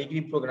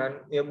டிகிரி ப்ரோக்ராம்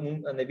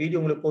அந்த வீடியோ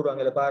உங்களுக்கு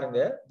போடுவாங்க. அதில் பாருங்க.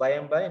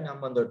 பயம்பாய்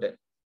நம்ம வந்துட்டு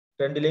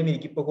ரெண்டுலேயும்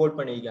இருக்கு. இப்போ ஹோல்ட்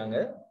பண்ணியிருக்காங்க.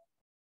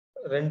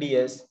 2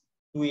 years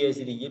 2 years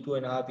இருக்கு,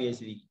 2.5 years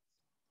இருக்கு.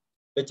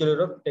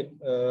 Bachelor of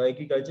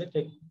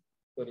agriculture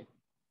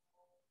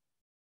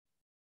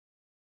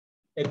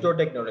agro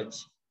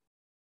technology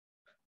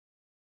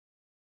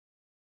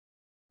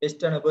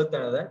பெஸ்டான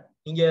பேர்த்தானதான்.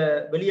 நீங்க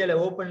வெளியால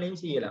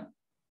ஓப்பன்லையும் செய்யலாம்,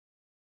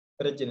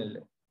 பிரச்சனை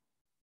இல்லை.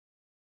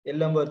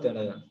 எல்லாம்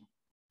பேர்த்தானதான்.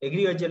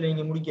 எக்ரிகல்ச்சர்ல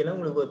நீங்க முடிக்கலாம்,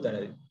 உங்களுக்கு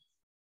பேர்த்தானது.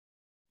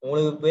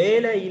 உங்களுக்கு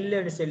வேலை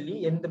இல்லைன்னு சொல்லி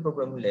எந்த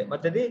ப்ராப்ளமும் இல்லை.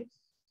 மற்றது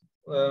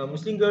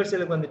முஸ்லீம்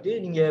கேர்ள்ஸுக்கு வந்துட்டு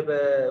நீங்க இப்ப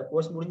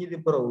கோர்ஸ்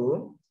முடிஞ்சது பிறகு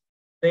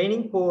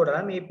ட்ரைனிங்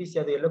போடலாம். ஏபிசி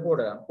அது எல்லாம்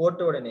போடலாம்.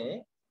 போட்ட உடனே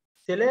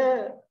சில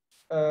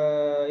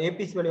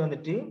ஏபிசி வழி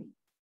வந்துட்டு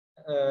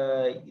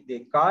இது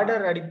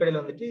கார்டர் அடிப்படையில்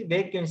வந்துட்டு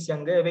வேகன்சி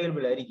அங்க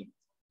அவைலபிள் இருக்கும்.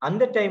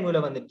 அந்த டைம்ல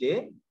வந்துட்டு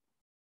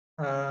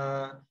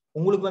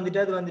உங்களுக்கு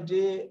வந்துட்டு அது வந்துட்டு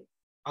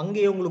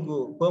அங்கேயே உங்களுக்கு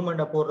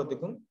பெர்மனண்டா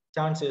போடுறதுக்கும்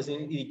சான்சஸ்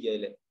இருக்கு.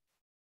 அதுல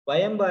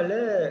பயம்பால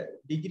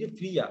டிகிரி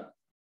ஃப்ரீயா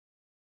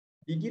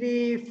டிகிரி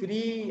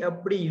ஃப்ரீ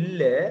அப்படி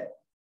இல்ல,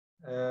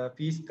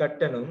 ஃபீஸ்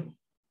கட்டணும்.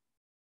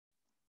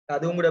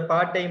 அது உங்களோட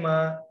பார்ட் டைமா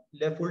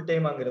இல்ல ஃபுல்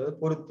டைமாங்கிறத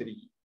பொறுத்து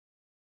இருக்கு.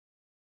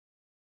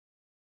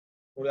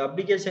 ஒரு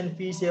அப்ளிகேஷன்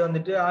ஃபீஸே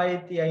வந்துட்டு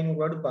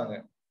 1500 எடுப்பாங்க.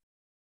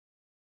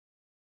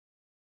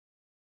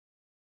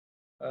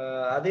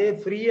 அதே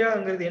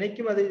ஃப்ரீயாங்கிறது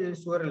எனக்கும் அது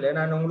ஷுவர் இல்லை.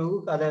 நான்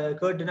உங்களுக்கு அதை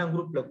கேட்டு நான்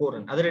குரூப்ல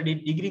போடுறேன். அதில்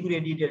டிகிரிக்குரிய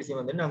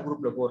டீட்டெயில்ஸையும் வந்து நான்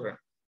குரூப்ல போடுறேன்.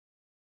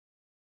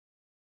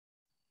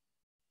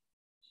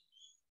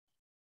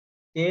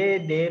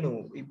 தேனு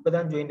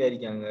இப்பதான் ஜாயின்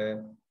ஆயிருக்காங்க.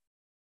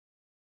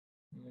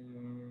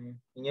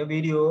 நீங்க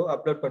வீடியோ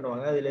அப்லோட்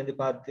பண்ணுவாங்க, அதுல இருந்து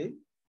பார்த்து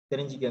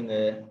தெரிஞ்சுக்கங்க.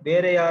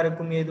 வேற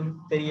யாருக்கும் ஏதும்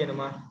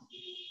தெரியணுமா?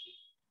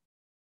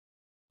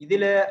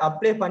 இதுல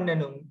அப்ளை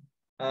பண்ணணும்,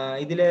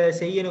 இதுல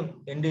செய்யணும்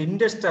என்று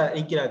இன்ட்ரெஸ்டா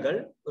இருக்கிறார்கள்,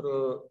 ஒரு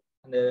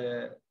அந்த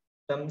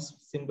தம்ஸ்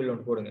சிம்பிள்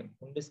ஒன்று போடுங்க.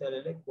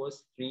 குண்டசாலையில கோர்ஸ்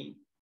ஃப்ரீ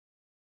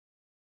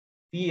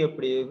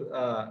எப்படி?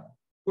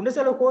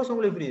 குண்டசாலை கோர்ஸ்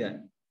உங்களுக்கு ஃப்ரீ தான்.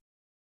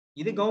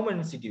 இது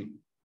கவர்மெண்ட் இன்ஸ்டிடியூட்.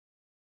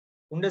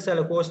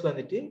 குண்டசாலை கோர்ஸ்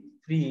வந்துட்டு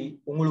ஃப்ரீ.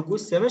 உங்களுக்கு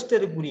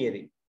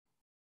செமஸ்டருக்குரியது,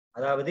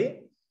 அதாவது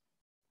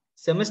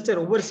செமஸ்டர்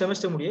ஒவ்வொரு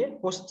செமஸ்டர் முடிய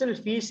ஹாஸ்டல்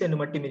ஃபீஸ் என்று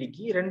மட்டும்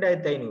இருக்கி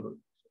 2500.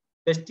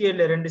 ஃபர்ஸ்ட்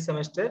இயர்ல 2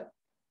 செமஸ்டர்,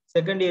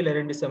 செகண்ட் இயர்ல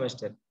 2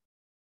 செமஸ்டர்,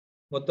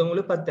 மொத்தம்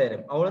உங்களுக்கு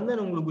 10,000.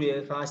 அவ்வளவுதான் உங்களுக்குரிய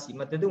காசு.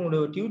 மற்றது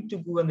உங்களோட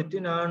டியூட்டுக்கு வந்துட்டு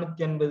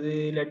 450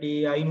 இல்லாட்டி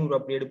 500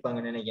 அப்படி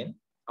எடுப்பாங்க நினைக்கிறேன்.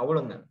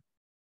 அவ்வளவுதான்.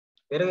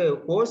 வேற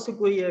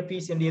கோர்ஸுக்குரிய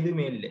ஃபீஸ்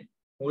எதுவுமே இல்லை.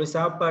 உங்களுக்கு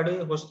சாப்பாடு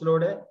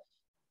ஹாஸ்டலோட,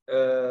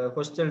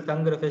 ஹாஸ்டல்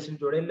தங்குற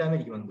ஃபெசிலிட்டியோட எல்லாமே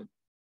இருக்கு. வந்து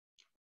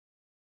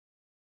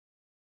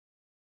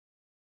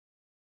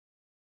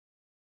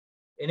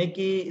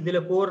எனக்கு இதுல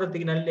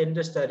போடுறதுக்கு நல்ல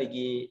இன்ட்ரெஸ்டா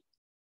இருக்கு.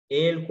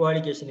 ஏஎல்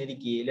குவாலிஃபிகேஷன்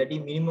இருக்கு, இல்லாட்டி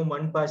மினிமம்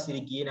 1 பாஸ்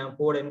இருக்கு, நான்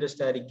போட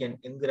இன்ட்ரெஸ்டா இருக்கேன்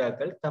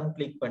என்கிறார்கள். தம்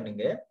கிளிக்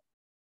பண்ணுங்க.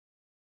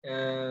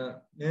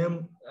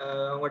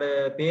 அவங்களோட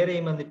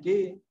பேரையும் வந்துட்டு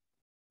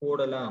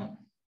போடலாம்.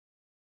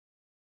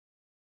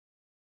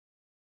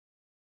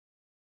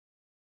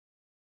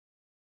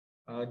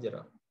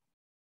 ஆஜரா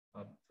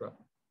அப்புறம்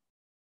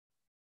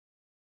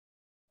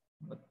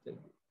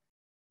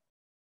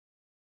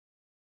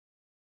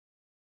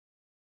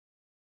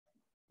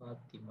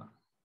பாத்திமா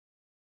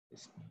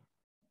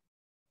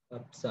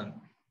அப்சான்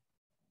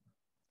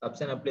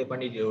அப்ளை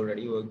பண்ணிட்டு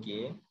ஆல்ரெடி. ஓகே,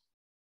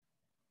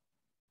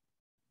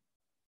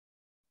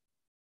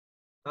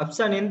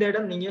 அப்சான் எந்த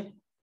இடம்? நீங்க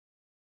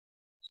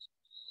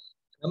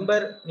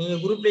நம்பர் நீங்க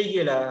குரூப்ல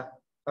இருக்கீங்களா?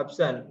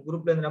 அப்சான்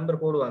குரூப்ல இந்த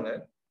நம்பர் போடுவாங்க.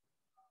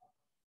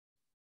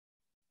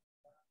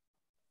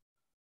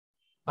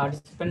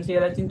 பார்ட்டிசிபென்ட்ஸ்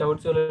ஏதாச்சும்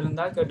டவுட்ஸ்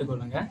இருந்தா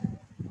கேட்டுக்கொள்ளுங்க.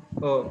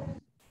 ஓ,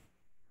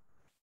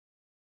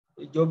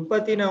 ஜொப்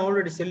பத்தி நான்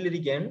ஆல்ரெடி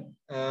சொல்லியிருக்கேன்,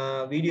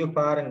 வீடியோ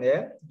பாருங்க.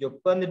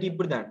 ஜொப் வந்துட்டு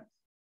இப்படிதான்.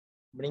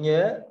 நீங்க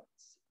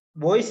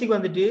பாய்ஸுக்கு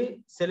வந்துட்டு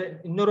சில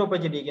இன்னொரு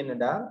ஆப்பர்ச்சுனிட்டி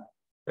என்னன்னா,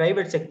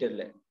 பிரைவேட்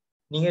செக்டர்ல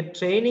நீங்க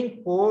ட்ரைனிங்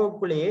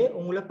போகக்குள்ளேயே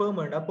உங்களை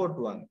பெர்மனண்டா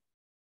போட்டுவாங்க.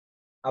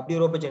 அப்படி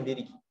ஒரு ஆப்பர்ச்சுனிட்டி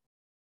இருக்கு.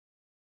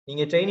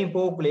 நீங்க ட்ரைனிங்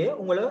போகக்குள்ளேயே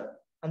உங்களை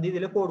அந்த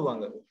இதுல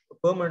போடுவாங்க,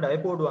 பெர்மனண்டாவே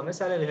போடுவாங்க,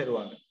 சேலரி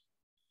தருவாங்க.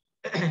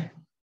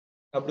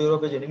 அப்படி ஒரு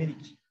ஆப்பர்ச்சுனிட்டி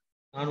இருக்கு.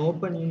 நான்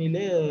ஓப்பன் யூனில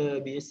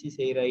பிஎஸ்சி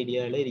செய்யற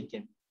ஐடியால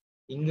இருக்கேன்.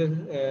 இங்க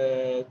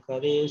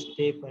கதையை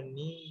ஸ்டே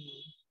பண்ணி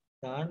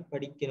தான்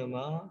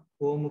படிக்கணுமா,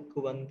 ஹோமுக்கு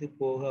வந்து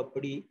போக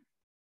அப்படி?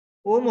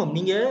 ஓமம்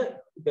நீங்க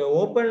இப்ப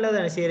ஓப்பன்ல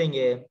தானே செய்யறீங்க,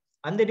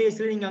 அந்த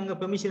டேஸ்ல நீங்க அங்க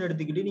பெர்மிஷன்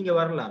எடுத்துக்கிட்டு நீங்க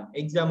வரலாம்.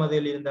 எக்ஸாம்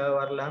அதில் இருந்தா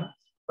வரலாம்,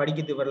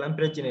 படிக்கிறதுக்கு வரலாம்,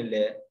 பிரச்சனை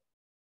இல்லை.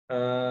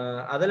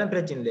 அதெல்லாம்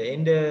பிரச்சனை இல்லை.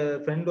 எந்த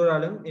ஃப்ரெண்ட் ஒரு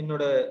ஆளும்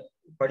என்னோட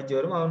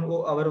படிச்சவரும்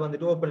அவர்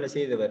வந்துட்டு ஓப்பன்ல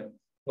செய்தவர்.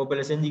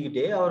 ஓப்பன்ல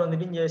செஞ்சுக்கிட்டே அவர்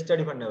வந்துட்டு இங்க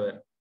ஸ்டடி பண்ணவர்.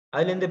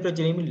 அதுல எந்த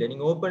பிரச்சனையும் இல்லை.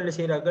 நீங்க ஓப்பன்ல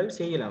செய்யறாக்கள்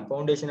செய்யலாம்.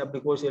 ஃபவுண்டேஷன் அப்படி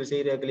கோர்ஸ்கள்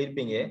செய்யறாக்கள்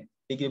இருப்பீங்க,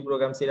 டிகிரி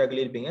ப்ரோக்ராம்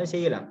செய்யறாக்கள் இருப்பீங்க,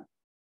 செய்யலாம்.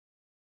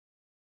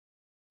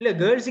 இல்ல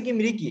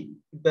கேர்ள்ஸுக்கும் இருக்கு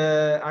இப்ப.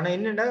 ஆனா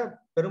என்னன்னா,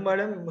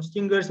 பெரும்பாலும்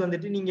முஸ்லிம் கேர்ள்ஸ்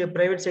வந்துட்டு நீங்க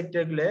பிரைவேட்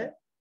செக்டர்ல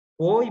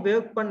போய்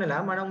ஒர்க்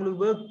பண்ணலாம், ஆனா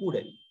உங்களுக்கு ஒர்க் கூட.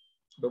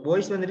 இப்ப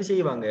பாய்ஸ் வந்துட்டு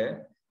செய்வாங்க,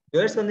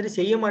 கேர்ள்ஸ் வந்துட்டு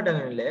செய்ய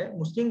மாட்டாங்க. இல்ல,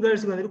 முஸ்லிம்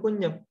கேர்ள்ஸுக்கு வந்துட்டு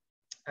கொஞ்சம்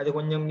அது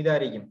கொஞ்சம் இதா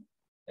இருக்கும்.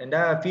 ஏண்டா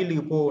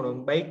ஃபீல்டுக்கு போகணும்,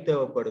 பைக்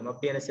தேவைப்படும்,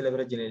 அப்படியான சில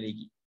பிரச்சனை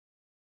இருக்கு.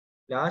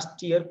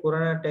 லாஸ்ட் இயர்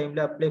கொரோனா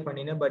டைம்ல அப்ளை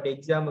பண்ணினேன், பட்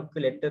எக்ஸாமுக்கு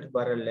லெட்டர்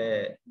வரல.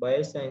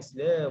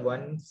 பயோசயின்ஸ்ல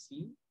 1C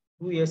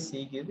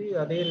 2SCக்குது,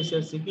 அதே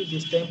ரிசல்ட்ஸுக்கு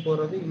திஸ் டைம்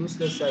போறது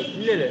யூஸ்லெஸ் ஆகி.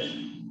 இல்ல இல்ல,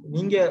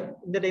 நீங்க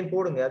இந்த டைம்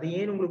போடுங்க. அது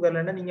ஏன் உங்களுக்கு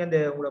வரலன்னா, நீங்க அந்த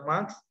உங்களோட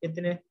மார்க்ஸ்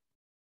எத்தனை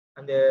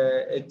அந்த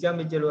எக்ஸாம்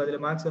வச்சு அதுல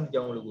மார்க்ஸ்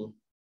வந்துச்சு உங்களுக்கு.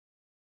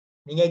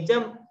 நீங்க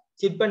எக்ஸாம்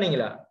செக்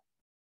பண்ணீங்களா?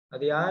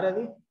 அது யார்?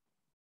 அது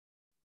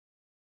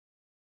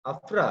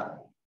அப்ரா.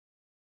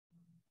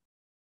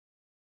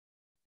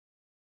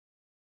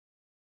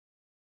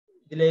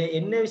 இதுல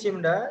என்ன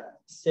விஷயம்டா,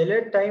 சில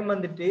டைம்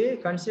வந்துட்டு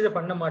கன்சிடர்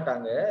பண்ண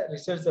மாட்டாங்க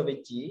ரிசல்ட்ஸை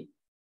வச்சு.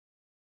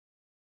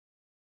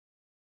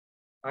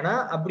 ஆனா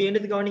அப்படி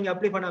என்னதுக்காக நீங்க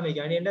அப்ளை பண்ணாம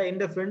இருக்கீங்க? ஏன்னா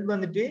எந்த ஃப்ரெண்ட்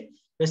வந்துட்டு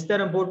ஃபர்ஸ்ட்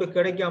தரம் போட்டு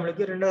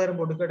கிடைக்காமலுக்கு 2ஆம்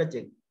போட்டு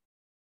கிடைச்சது.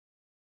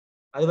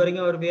 அது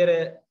வரைக்கும் அவர் வேற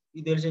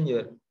இது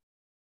செஞ்சவர்.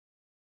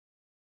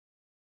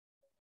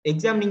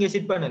 எக்ஸாம் நீங்க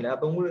சிட் பண்ணல,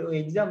 அப்ப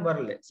உங்களுக்கு எக்ஸாம்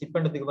வரல, சிட்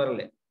பண்றதுக்கு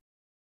வரல.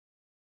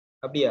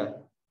 அப்படியா?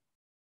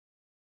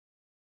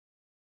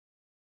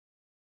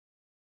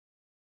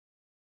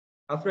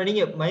 அப்புறம்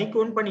நீங்க மைக்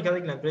ஆன் பண்ணி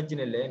கதைக்கலாம்,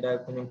 பிரச்சனை இல்லை.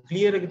 கொஞ்சம்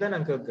கிளியருக்கு தான்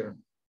நான் கேட்கிறேன்.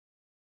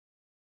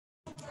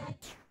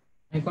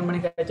 மைக் ஆன்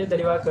பண்ணி கதைச்சு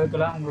தெளிவா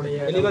கேட்கலாம்,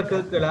 உங்களுடைய தெளிவா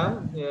கேட்கலாம்.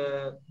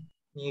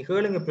 நீங்க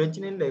கேளுங்க,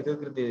 பிரச்சனை இல்லை,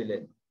 கேட்கறது இதுல.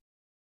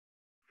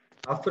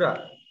 அஃப்ரா.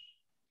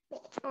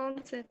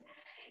 ஓம் சார்.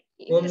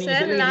 ஓம், நீங்க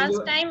சார் சொல்லுங்க.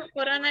 லாஸ்ட் டைம்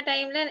கொரோனா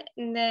டைம்ல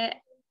இந்த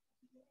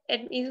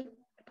இது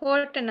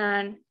போட்டேன்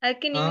நான்.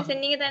 அதுக்கு நீங்க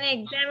சொன்னீங்க தானே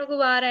எக்ஸாமுக்கு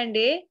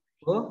வாரேன்டு.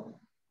 ஓ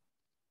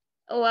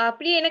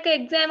அப்படி எனக்கு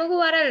எக்ஸாமுக்கு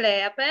வரல.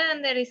 அப்ப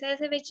அந்த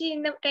ரிசல்ட்ஸை வச்சு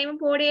இந்த டைம்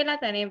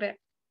போடலாம் தானே? இப்ப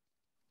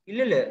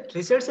இல்ல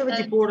ரிசல்ட்ஸை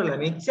வச்சு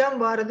போடலாம். எக்ஸாம்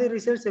வாரது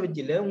ரிசல்ட்ஸை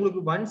வச்சு இல்ல.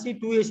 உங்களுக்கு 1C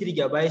 2S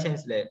இருக்கா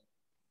பயோசயின்ஸ்ல?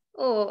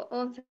 ஓ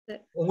ஓ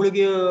சார்.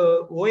 உங்களுக்கு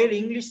ஓஎல்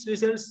இங்கிலீஷ்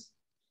ரிசல்ட்ஸ்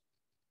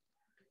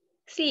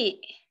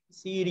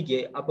சி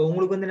இருக்கு. அப்ப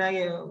உங்களுக்கு வந்து நான்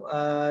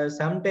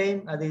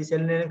சம்டைம் அது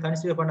சில நேரம்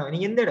கன்சிடர் பண்ணாங்க.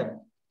 நீங்க எந்த இடம்?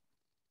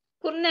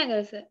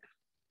 குருநாகல் சார்.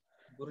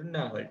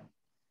 குருநாகல்.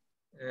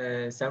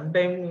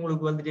 சம்டைம்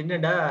உங்களுக்கு வந்துட்டு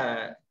என்னடா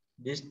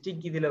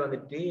டிஸ்ட்ரிக்ட் இதுல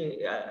வந்துட்டு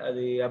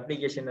அது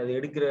அப்ளிகேஷன் அது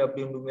எடுக்கிற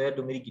அப்படி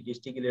உங்களுக்கு மிரிக்கி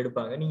டிஸ்ட்ரிக்ட்ல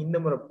எடுப்பாங்க. நீங்க இந்த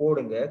முறை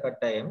போடுங்க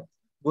கட்டாயம்.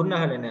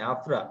 குருநாகல் என்ன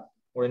அஃப்ரா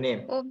உங்களோட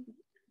நேம்.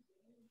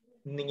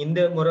 நீங்க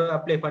இந்த முறை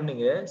அப்ளை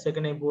பண்ணுங்க.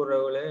 செகண்ட் டைம்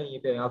போடுறவங்கள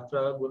நீங்க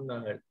அஃப்ரா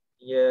குருநாகல்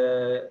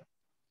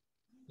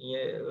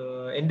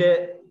எந்த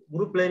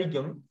குரூப்ல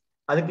இருக்கும்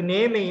அதுக்கு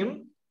நேமையும்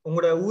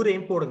உங்களோட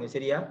ஊரையும் போடுங்க.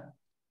 சரியா?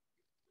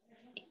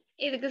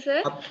 இதுக்கு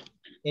சார்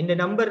எந்த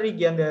நம்பர்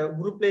இருக்கு அந்த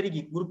குரூப்ல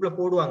இருக்கு, குரூப்ல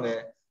போடுவாங்க.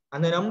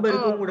 அந்த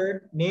நம்பருக்கு உங்களோட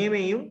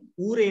நேமையும்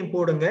ஊரையும்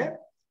போடுங்க.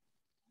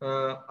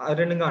 அது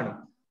ரெண்டும் காணும்.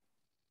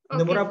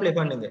 இந்த முறை அப்ளை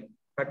பண்ணுங்க,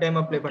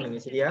 கட்டாயம் அப்ளை பண்ணுங்க.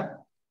 சரியா?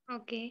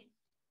 ஓகே.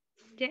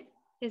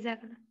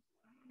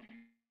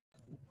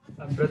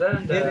 பிரதர்,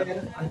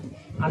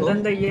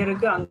 அந்தந்த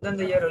இயருக்கு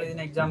அந்தந்த இயர்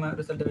எழுதின எக்ஸாம்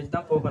ரிசல்ட் வச்சு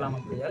தான் போகலாம்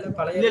அப்படியா? இல்ல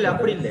பழைய? இல்ல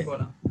அப்படி இல்ல.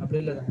 போகலாம் அப்படி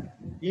இல்ல தானே?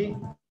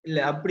 இல்ல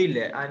அப்படி இல்ல.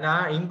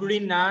 நான்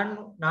இன்க்ளூடிங்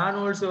நான்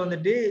ஆல்சோ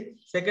வந்துட்டு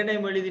செகண்ட்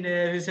டைம் எழுதின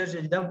ரிசல்ட்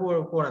வச்சு தான்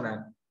போனேன்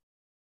நான்.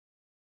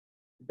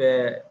 இப்ப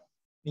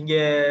நீங்க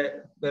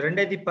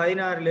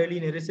 2016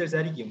 எழுதின ரிசல்ட்ஸ்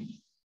அறிக்கும்.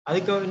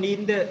 அதுக்கு நீ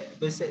இந்த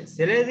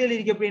சில இதில்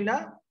இருக்கு அப்படின்னா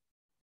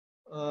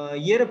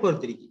இயரை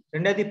பொறுத்து இருக்கு.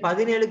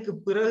 2017க்கு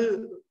பிறகு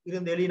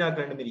இருந்த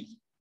எழுதினாக்கள் ரெண்டு இருக்கு,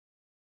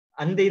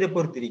 அந்த இதை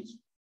பொறுத்து இருக்கு.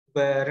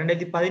 இப்ப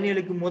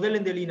 2017க்கு முதல்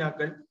இந்த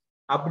எழுதினாக்கள்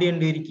அப்படி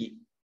என்று இருக்கு.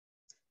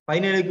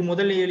 17க்கு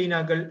முதல்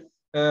எழுதினாக்கள்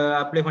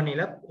அப்ளை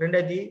பண்ணலாம்.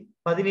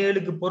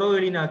 2017க்கு புறவு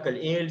எழுதினாக்கள்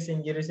ஏஎல்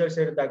செஞ்சு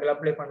ரிசல்ட்ஸ் எடுத்தாக்கள்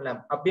அப்ளை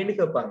பண்ணலாம் அப்படின்னு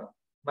கேட்பாங்க.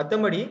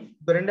 மற்றபடி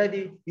இப்ப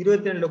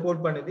 2022ல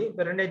கோட் பண்ணுது.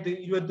 இப்ப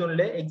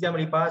 2021ல எக்ஸாம்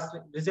பாஸ்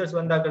ரிசல்ட்ஸ்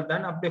வந்தாக்கள்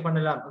தான் அப்ளை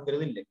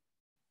பண்ணலாம்ங்கிறது இல்லை.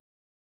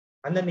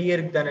 அந்தந்த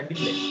இயருக்கு தானே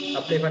இல்லை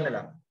அப்ளை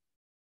பண்ணலாம்.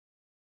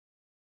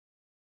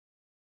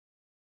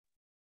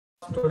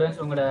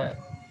 ஸ்டூடெண்ட்ஸ், உங்களோட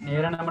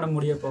நேரம் நம்ம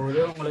முடிய போகுது.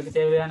 உங்களுக்கு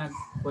தேவையான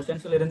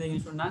क्वेश्चंस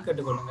இருந்தீங்கன்னு சொன்னா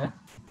கேட்டுக்கொள்ளுங்க.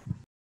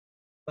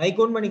 மைக்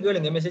ஆன் பண்ணி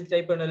கேளுங்க. மெசேஜ்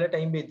டைப் பண்ணல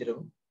டைம்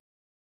பேத்திரும்.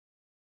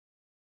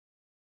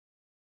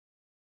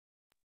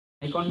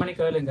 மைக் ஆன் பண்ணி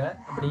கேளுங்க.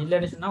 அப்படி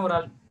இல்லைன்னு சொன்னா ஒரு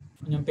ஆள்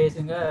கொஞ்சம்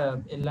பேசுங்க,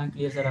 எல்லாம்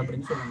கிளியர் சார்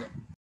அப்படின்னு சொல்லுங்க.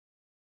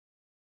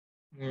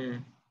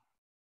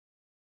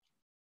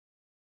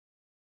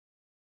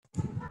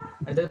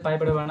 அடுத்தது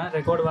பயப்பட வேணாம்.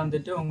 ரெக்கார்டு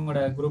வந்துட்டு உங்களோட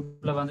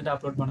குரூப்ல வந்துட்டு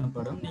அப்லோட்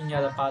பண்ணப்படும். நீங்க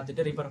அதை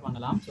பார்த்துட்டு ரிஃபர்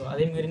பண்ணலாம். ஸோ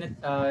அதே மாதிரி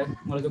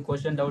உங்களுக்கு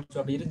கொஸ்டின் டவுட்ஸ்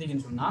அப்படி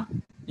இருந்தீங்கன்னு சொன்னா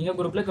நீங்க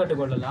குரூப்ல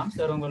கேட்டுக்கொள்ளலாம்.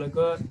 சார்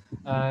உங்களுக்கு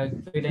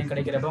ஃப்ரீ டைம்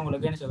கிடைக்கிறப்ப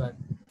உங்களுக்கு என்ன சொல்வார்,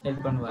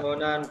 ஹெல்ப் பண்ணுவார்.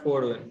 நான்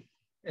போடுவேன்.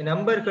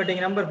 நம்பர்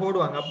கேட்டீங்க, நம்பர்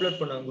போடுவாங்க, அப்லோட்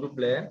பண்ணுவாங்க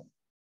குரூப்ல.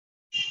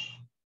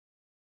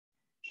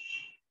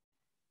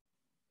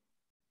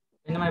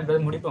 என்ன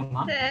மாதிரி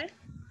முடிப்போம்மா?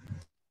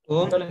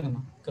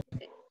 சொல்லுங்கம்மா.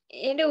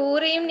 என்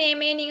ஊரையும்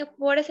நேமையும் நீங்க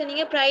போட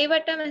சொன்னீங்க.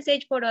 பிரைவேட்டா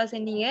மெசேஜ் போடவா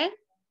சொன்னீங்க?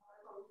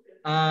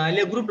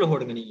 இல்ல குரூப்ல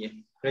போடுங்க நீங்க,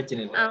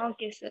 பிரச்சனை இல்ல.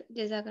 Okay sir,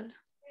 ஜஸாக்கல்லாஹ்.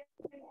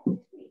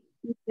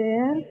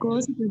 Sir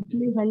course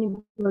apply பண்ணி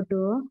போட்டு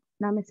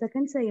நாம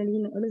செகண்ட் சை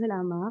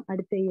எழுதலாமா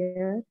அடுத்த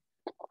இயர்?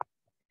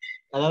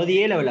 அதாவது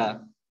ஏ லெவலா?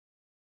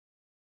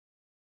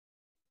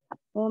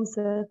 ஓம்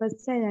சார்,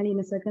 ஃபர்ஸ்ட் சை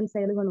எழுதின செகண்ட்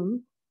சை எழுதணும்.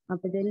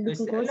 அப்ப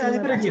ஜெல்லிக்கும் கோர்ஸ் அது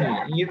பிரச்சனை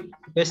இல்ல. நீங்க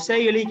ஃபர்ஸ்ட் சை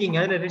எழுதிக்கீங்க,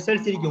 அதுல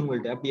ரிசல்ட்ஸ் இருக்கு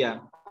உங்கள்ட்ட. அப்படியா?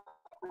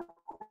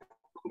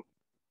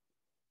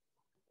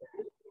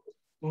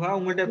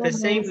 உங்கள்ட்ட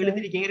ஃபர்ஸ்ட் டைம்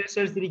எழுதிருக்கீங்க,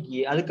 ரிசல்ட்ஸ் இருக்கு,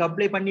 அதுக்கு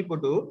அப்ளை பண்ணி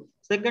போட்டு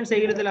செகண்ட் சை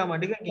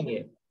எழுதலாமான்னு கேக்கீங்க.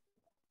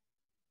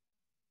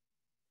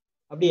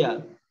 அப்படியா?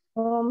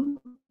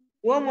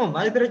 ஓம்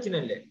அது பிரச்சனை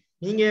இல்ல.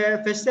 நீங்க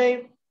ஃபர்ஸ்ட்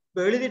டைம்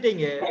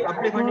எழுதிட்டீங்க,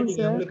 அப்ளை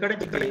பண்ணிட்டீங்க, உங்களுக்கு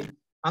கிடைச்சிட்டு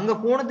அங்க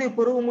போனதுக்கு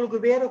பிறகு உங்களுக்கு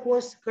வேற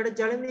கோர்ஸ்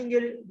கிடைச்சாலும் நீங்க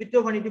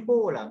வித்ட்ரா பண்ணிட்டு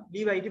போகலாம்,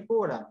 லீவ் ஆயிட்டு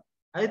போகலாம்.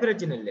 அது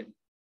பிரச்சனை இல்ல.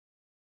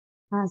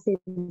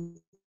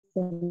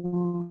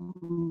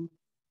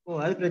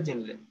 அது பிரச்சனை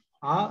இல்ல.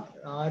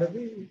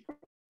 ஆறது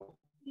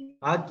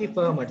ஆக்கிப்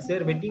அஹமத்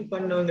சார் வெட்டிங்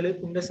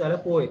பண்ணவங்களுக்கு குண்டசால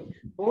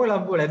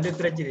போகலாம் போல, எந்த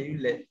பிரச்சனையும்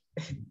இல்ல,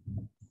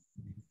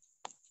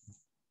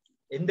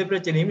 எந்த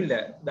பிரச்சனையும் இல்ல,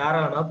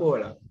 தாராளமா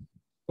போகலாம்.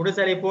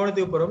 குண்டசாலை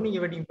போனதுக்கு அப்புறம்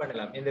நீங்க வெட்டிங்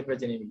பண்ணலாம், எந்த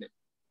பிரச்சனையும் இல்ல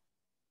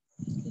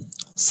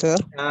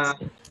சார்.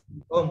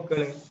 ஓம்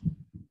கேளுங்க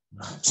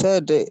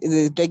சார். இது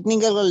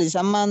டெக்னிக்கல்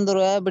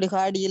சம்மாந்துருவா இப்படி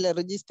காடியில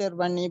ரெஜிஸ்டர்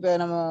பண்ணி இப்ப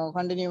நம்ம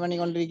கண்டினியூ பண்ணி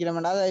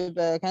கொண்டிருக்கிறோம்னா அதை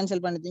இப்ப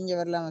கேன்சல் பண்ணி இங்க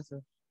வரலாமா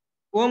சார்?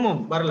 ஓம்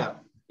வரலாம்.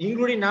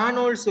 இன்க்ளூடிங் நான்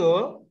ஆல்சோ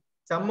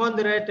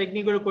சம்பந்தர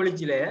டெக்னிக்கல்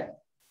காலேஜ்ல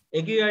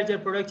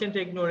agriculture production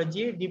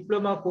technology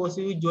diploma course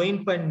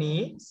join பண்ணி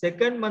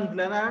செகண்ட்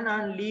மந்த்ல தான்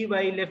நான் லீவ்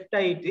ஆகி லெஃப்ட்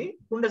ஆயிட்டு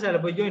குண்டசாலை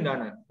போய் ஜாயின்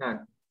ஆனேன் நான்.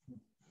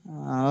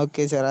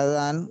 ஓகே சார்,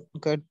 அதுதான்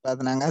கேட்டு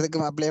பார்த்தேன்.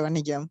 அதுக்கு அப்ளை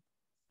பண்ணிக்கோம்.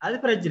 அது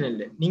பிரச்சனை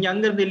இல்லை. நீங்க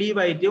அங்க இருந்து லீவ்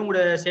ஆயிட்டு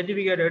உங்களோட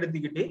சர்டிபிகேட்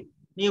எடுத்துக்கிட்டு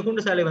நீங்க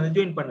குண்டசாலை வந்து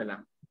ஜாயின்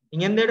பண்ணலாம்.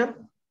 நீங்க எந்த இடம்?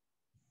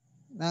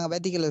 நாங்க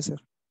வெட்டிக்கல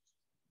சார்.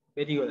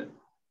 வெட்டிக்கல.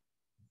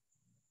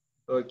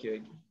 Okay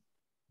okay.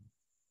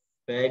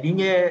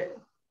 நீங்க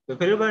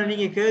பெரும்பாலும்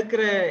நீங்க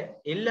கேட்கிற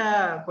எல்லா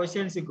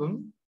கொஸ்டின்ஸுக்கும்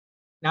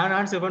நான்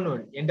ஆன்சர்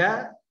பண்ணுவேன். ஏண்டா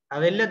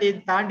அது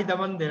எல்லாத்தையும் தாண்டி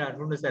தான் வந்தேன் நான்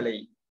குண்டசாலை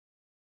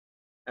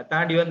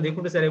தாண்டி வந்து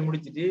குண்டசாலை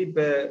முடிச்சுட்டு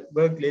இப்ப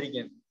பேர்க்ல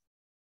இருக்கேன்.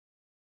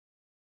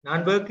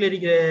 நான் பேர்க்ல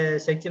இருக்கிற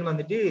செக்ஷன்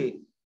வந்துட்டு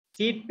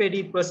சீட்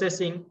பெடி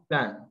ப்ராசஸிங்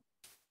பிளான்,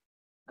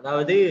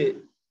 அதாவது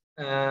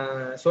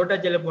சோட்டா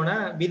செல்ல போனா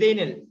விதை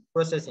நெல்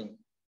ப்ராசஸிங்.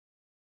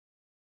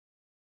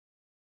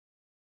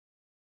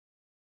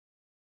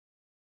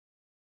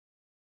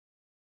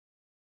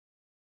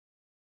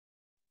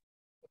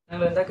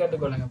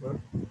 கேட்டுக்கொள்ளுங்க ப்ரோ.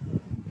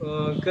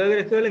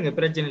 கேளுங்க,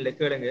 பிரச்சனை இல்லை,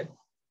 கேளுங்க.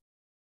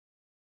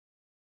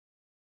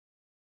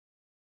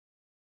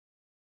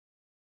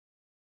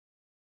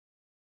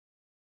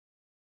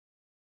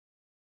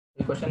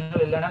 क्वेश्चन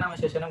இல்லனா நம்ம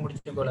செஷனை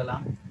முடிச்சு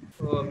கொள்ளலாம்.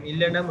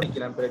 இல்லன்னா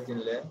முடிக்கலாம், பிரச்சனை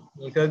இல்லை.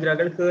 நீங்க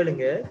கேக்குறாங்க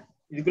கேளுங்க,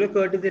 இதுக்குள்ள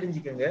கேட்டு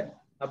தெரிஞ்சுக்கோங்க.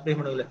 அப்படி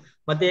பண்ணல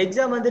மத்த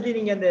எக்ஸாம் வந்துட்டு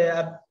நீங்க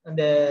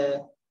அந்த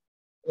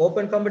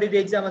ஓபன்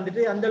காம்படிட்டிவ் எக்ஸாம்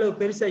வந்துட்டு அந்த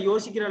அளவுக்கு பெருசா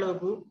யோசிக்கிற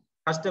அளவுக்கு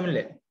கஷ்டம்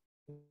இல்லை.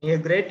 நீங்க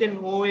கிரேட்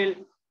அண்ட் ஓஎல்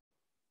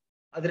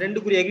அது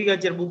ரெண்டுக்குரிய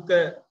அக்ரிகல்ச்சர் புக்கை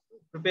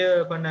ப்ரிப்பேர்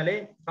பண்ணாலே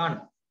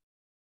காணும்,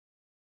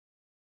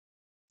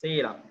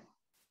 செய்யலாம்.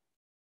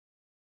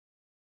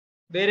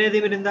 வேற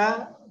எதுவும் இருந்தா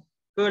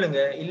கேளுங்க,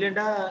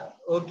 இல்லைண்டா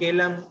ஓகே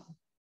எல்லாம்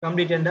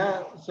கம்ப்ளீட்டா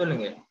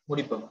சொல்லுங்க,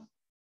 முடிப்போம்.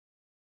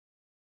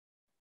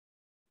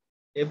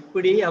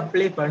 எப்படி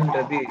அப்ளை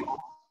பண்றது?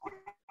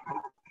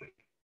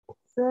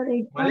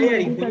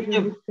 மலையாளி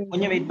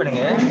கொஞ்சம் வெயிட்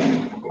பண்ணுங்க.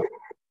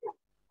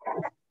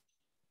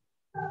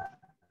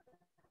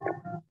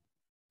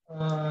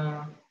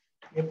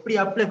 எப்படி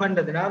அப்ளை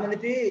பண்றது? நான்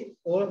வந்துட்டு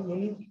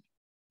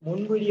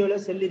முன் வீடியோல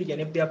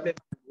சொல்லியிருக்கேன் எப்படி அப்ளை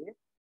பண்றது.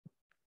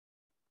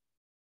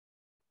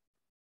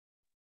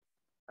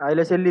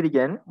 அதுல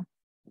சொல்லியிருக்கேன்.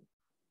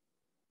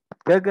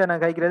 கேட்க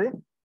நான் கேட்கிறது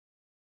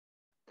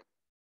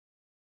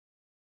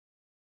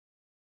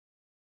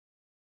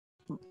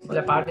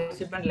இல்ல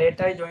பார்ட்டிசிபென்ட்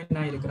லேட்டா ஜாயின்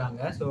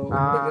ஆயிருக்காங்க. சோ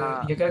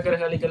நீங்க கேக்குற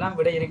கேள்விக்கெல்லாம்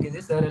விட இருக்குது.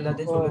 சார்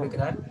எல்லாத்தையும்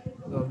சொல்லியிருக்கிறார்.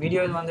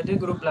 வீடியோஸ் வந்துட்டு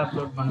குரூப்ல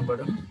அப்லோட்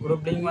பண்ணப்படும்.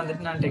 குரூப் லிங்க்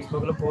வந்துட்டு நான் டெக்ஸ்ட்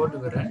புக்ல போட்டு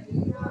விடுறேன்.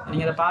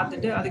 நீங்க அதை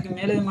பார்த்துட்டு அதுக்கு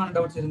மேலதிகமான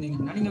டவுட்ஸ்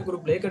இருந்தீங்கன்னா நீங்க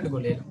குரூப்லயே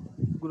கேட்டுக்கொள்ளலாம்.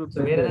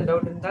 வேற ஏதாவது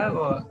டவுட் இருந்தா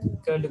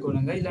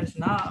கேட்டுக்கொள்ளுங்க. இல்லைன்னு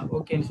சொன்னா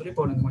ஓகேன்னு சொல்லி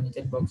போடுங்க கொஞ்சம்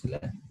செக் பாக்ஸ்ல.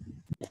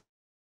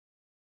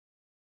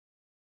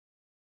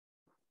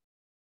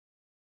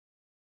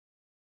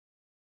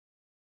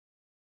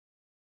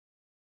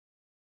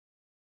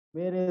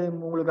 வேற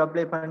உங்களுக்கு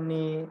அப்ளை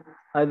பண்ணி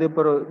அது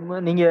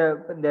அப்புறம் நீங்க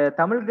இந்த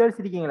தமிழ் கேர்ள்ஸ்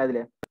இருக்கீங்களா?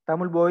 அதுல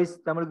தமிழ் பாய்ஸ்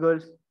தமிழ்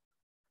கேர்ள்ஸ்,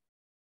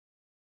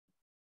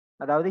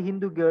 அதாவது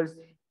ஹிந்து கேர்ள்ஸ்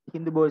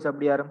ஹிந்து பாய்ஸ்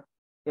அப்படி யாரும்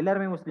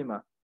எல்லாருமே முஸ்லீமா?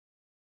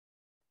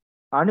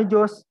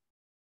 அனுஜோஸ்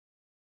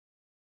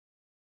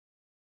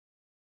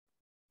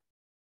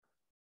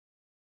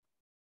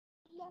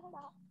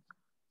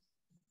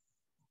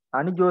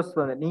அனுஜோஸ்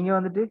வந்து நீங்க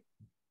வந்துட்டு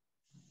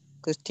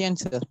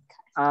கிறிஸ்டியன் சார்.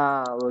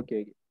 Okay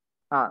okay.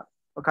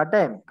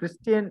 கட்டாயம்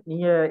கிறிஸ்டியன்.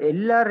 நீங்க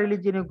எல்லா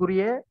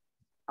ரிலிஜனுக்குரிய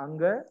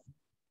அங்க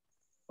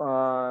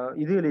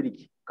இதுகள்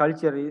இருக்கு,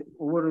 கல்ச்சர்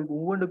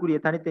ஒவ்வொன்றுக்குரிய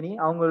தனித்தனி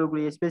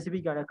அவங்களுக்குரிய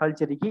ஸ்பெசிபிக்கான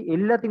கல்ச்சருக்கு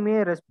எல்லாத்துக்குமே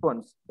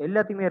ரெஸ்பான்ஸ்,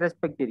 எல்லாத்துக்குமே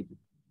ரெஸ்பெக்ட் இருக்கு.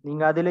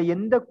 நீங்க அதுல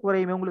எந்த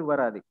குறையுமே உங்களுக்கு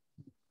வராது.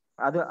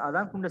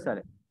 அதான்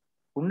குண்டசாலை.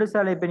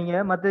 குண்டசாலை இப்ப நீங்க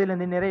மத்ததுல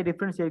இருந்து நிறைய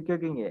டிஃபரன்ஸ்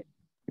கேட்குறீங்க.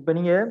 இப்ப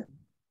நீங்க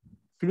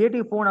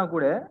கிரியேட்டிவ் போனா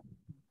கூட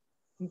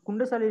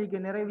குண்டசாலை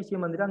இருக்க நிறைய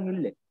விஷயம் வந்துட்டு அங்க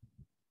இல்லை.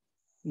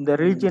 இந்த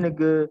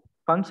ரிலிஜனுக்கு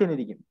ஃபங்க்ஷன்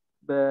இருக்கு.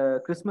 இப்ப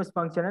கிறிஸ்துமஸ்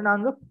ஃபங்க்ஷனை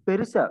நாங்க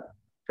பெருசா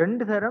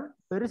 2 தரம்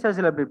பெருசா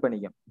செலிப்ரேட்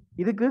பண்ணிக்கோம்.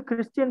 இதுக்கு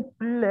கிறிஸ்டியன்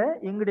பிள்ளை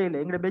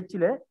எங்கட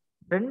பெட்சில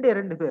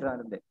 2 பேர் தான்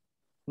இருந்தேன்.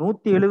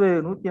 170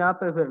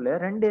 140 பேர்ல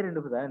 2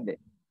 பேர் தான்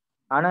இருந்தேன்.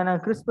 ஆனா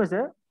நான்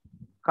கிறிஸ்துமஸ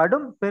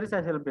கடும்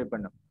பெருசா செலிப்ரேட்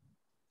பண்ணோம்.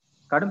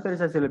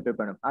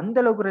 அந்த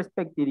அளவுக்கு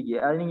ரெஸ்பெக்ட் இருக்கு.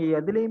 அது நீங்க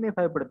எதுலையுமே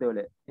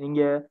பயப்படுத்தவில்லை. நீங்க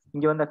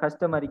இங்க வந்த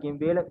கஷ்டமா இருக்கும்,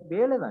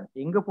 வேலை தான்.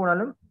 எங்க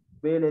போனாலும்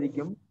வேலை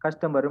இருக்கும்,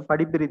 கஷ்டம் வரும்,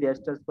 படிப்பு ரீதியா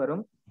ஸ்ட்ரெஸ்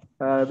வரும்,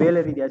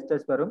 வேலை ரீதியா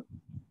ஸ்ட்ரெஸ் வரும்.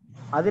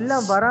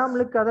 அதெல்லாம்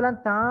வராமலுக்கு அதெல்லாம்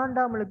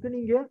தாண்டாமலுக்கு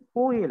நீங்க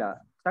போகலாம்,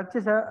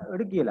 சக்சஸா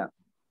எடுக்கலாம்.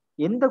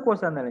 எந்த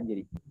கோர்ஸா இருந்தாலும்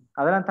சரி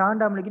அதெல்லாம்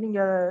தாண்டாமலுக்கு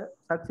நீங்க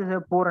சக்சஸா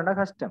போறேன்னா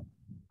கஷ்டம்.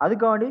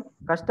 அதுக்காண்டி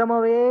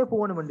கஷ்டமாவே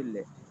போகணும்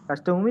இல்லை,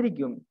 கஷ்டமும்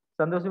இருக்கும்,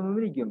 சந்தோஷமும்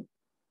இருக்கும்,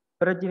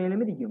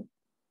 பிரச்சனையிலும் இருக்கும்.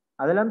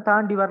 அதெல்லாம்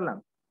தாண்டி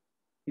வரலாம்.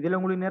 இதுல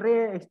உங்களுக்கு நிறைய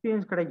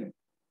எக்ஸ்பீரியன்ஸ் கிடைக்கும்.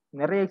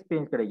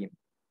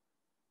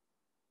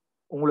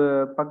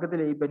 உங்களுக்கு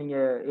பக்கத்துல இப்ப நீங்க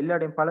எல்லா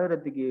இடையும்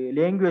பழகிறதுக்கு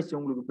லாங்குவேஜ்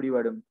உங்களுக்கு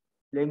பிடிவாடும்.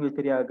 லாங்குவேஜ்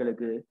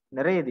தெரியாதவர்களுக்கு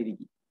நிறைய இது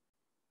இருக்கு.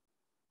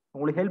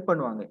 உங்களுக்கு ஹெல்ப்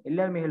பண்ணுவாங்க,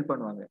 எல்லாருமே ஹெல்ப்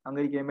பண்ணுவாங்க. அங்க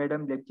இருக்க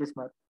மேடம், லெக்சர்ஸ்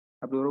மார்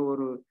அப்படி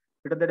ஒரு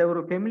கிட்டத்தட்ட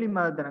ஒரு ஃபேமிலி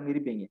மாதிரி அங்க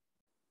இருப்பீங்க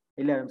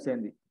எல்லாரும்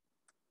சேர்ந்து.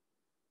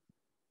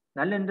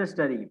 நல்ல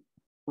இன்ட்ரெஸ்ட் அறியும்.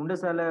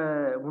 குண்டசாலை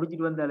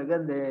முடிச்சிட்டு வந்தாலுக்கு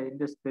அந்த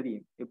இன்ட்ரெஸ்ட்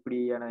தெரியும்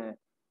எப்படியான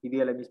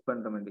இதுகளை மிஸ்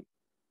பண்றோம்.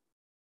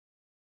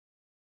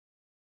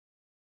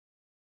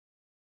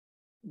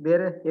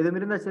 வேற எதுவும்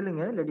இருந்தா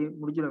சொல்லுங்க, இல்லாட்டி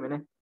முடிச்சிடும். என்ன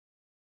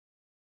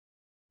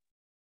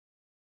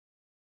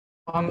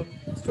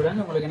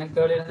உங்களுக்கு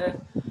எனக்கு இருந்து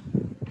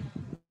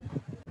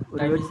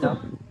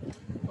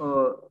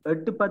ஒரு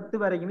 8-10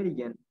 வரைக்கும்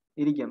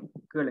இருக்கேன்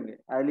கேளுங்க.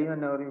 அதுலயும்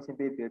என்ன ஒரு நிமிஷம்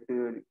பேசி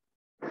 8-7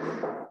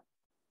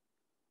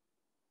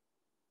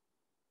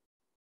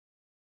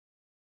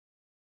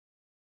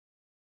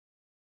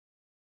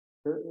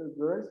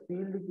 கேர்ள்ஸ்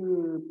ஃபீல்டுக்கு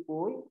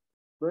போய்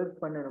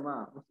ஒர்க் பண்ணணுமா?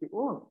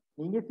 ஓ,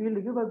 நீங்க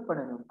ஃபீல்டுக்கு ஒர்க்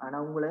பண்ணணும். ஆனா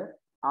உங்களை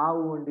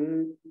ஆவுண்டு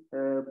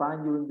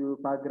பாஞ்சு வந்து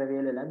பாக்குற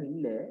வேலை எல்லாம்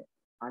இல்லை.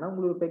 ஆனா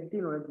உங்களுக்கு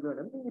ஃபெக்டிவல் உழைச்சி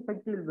வேணும். நீங்க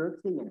ஃபெக்டிவல்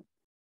ஒர்க் செய்யணும்.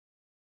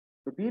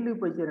 இப்போ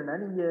ஃபீல்டுக்கு போய் செய்யறேன்னா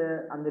நீங்க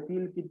அந்த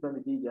ஃபீல்ட் கிட்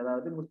வந்துச்சு,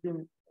 அதாவது முஸ்லீம்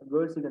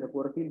கேர்ள்ஸுக்கு அந்த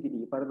போற ஃபீல்ட்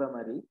கிட் பரதா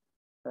மாதிரி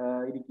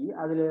இருக்கி,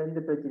 அதுல எந்த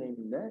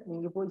பிரச்சனையும் இல்லை.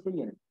 நீங்க போய்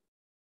செய்யணும்.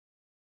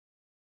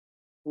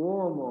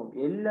 ஓம்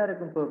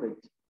எல்லாருக்கும்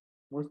பெர்ஃபெக்ட்.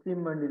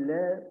 முஸ்லீம் இல்ல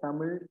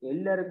தமிழ்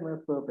எல்லாருக்குமே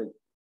பெர்ஃபெக்ட்.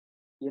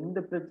 எந்த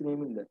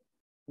பிரச்சனையும் இல்லை.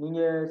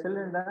 நீங்க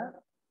சொல்லுன்னா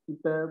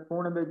இப்ப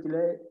போன பேச்சுல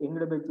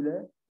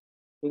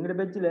எங்கட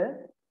பேச்சுல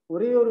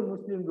ஒரே ஒரு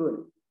முஸ்லீம் கேர்ள்,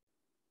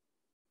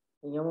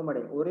 நீங்க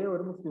மாட்டேங்க, ஒரே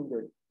ஒரு முஸ்லீம்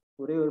கேர்ள்,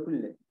 ஒரே ஒரு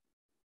பிள்ளை.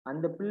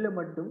 அந்த பிள்ளை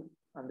மட்டும்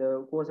அந்த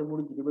கோர்ஸை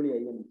முடிச்சுட்டு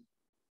வெளியாகி வந்துச்சு.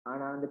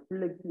 ஆனா அந்த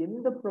பிள்ளைக்கு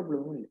எந்த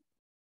ப்ராப்ளமும் இல்லை.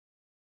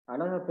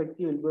 அழகா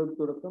ஃபெக்டிவல் ஒர்க்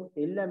தொடக்கம்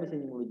எல்லாமே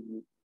செஞ்சு முடிச்சு.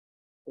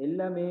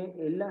 எல்லாமே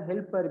எல்லாம்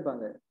ஹெல்ப்பா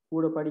இருப்பாங்க.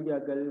 கூட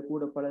படிக்காக்கள்,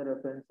 கூட பழகிற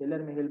ஃப்ரெண்ட்ஸ்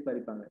எல்லாருமே ஹெல்ப்பா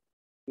இருப்பாங்க.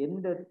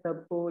 எந்த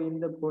தப்போ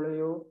எந்த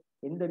கொலையோ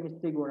எந்த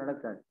மிஸ்டேக்கோ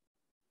நடக்காது.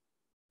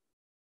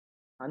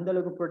 அந்த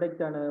அளவுக்கு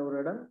ப்ரொடெக்ட் ஆன ஒரு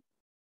இடம்,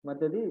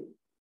 மற்றது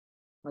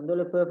அந்த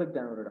அளவுக்கு பெர்ஃபெக்ட்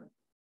ஆன ஒரு இடம்.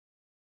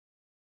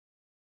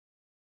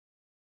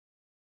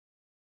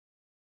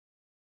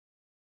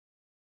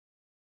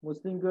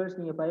 முஸ்லீம் கேர்ள்ஸ்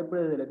நீங்க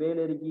பயப்படுறது இல்லை.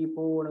 வேலை இருக்கி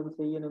போகணும்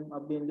செய்யணும்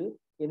அப்படின்னு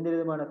எந்த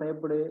விதமான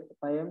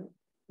பயம்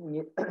நீங்க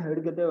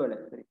எடுக்க தேவையில்லை.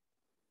 சரி,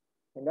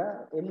 ஏன்னா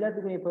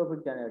எல்லாத்துக்குமே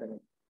பெர்ஃபெக்டான இடம்.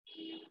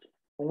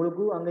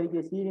 உங்களுக்கு அங்க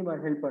இருக்க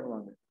சீனியர் ஹெல்ப்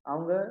பண்ணுவாங்க.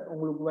 அவங்க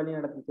உங்களுக்கு வழி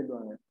நடத்தி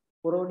செல்வாங்க.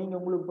 புறம் நீங்க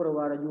உங்களுக்கு புறம்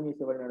வர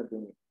ஜூனியர்ஸை வழி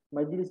நடத்துவீங்க.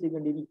 மஜ்லிஸு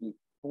கண்டு இருக்கி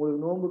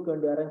உங்களுக்கு நோம்பு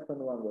கண்டு அரேஞ்ச்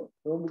பண்ணுவாங்க.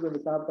 நோம்பு கண்டு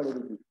சாப்பாடு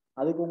இருக்கி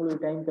அதுக்கு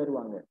உங்களுக்கு டைம்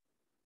தருவாங்க.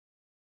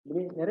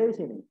 இப்படி நிறைய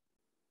விஷயம் இருக்கு.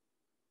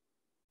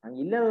 அங்க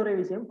இல்லாத ஒரே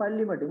விஷயம்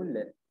பள்ளி மட்டும்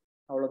இல்லை,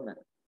 அவ்வளவுதான்.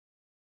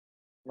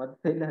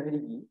 மற்ற எல்லாம்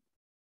இருக்கி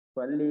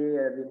பள்ளியே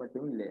அது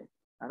மட்டும் இல்லை.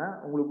 ஆனா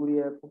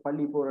உங்களுக்குரிய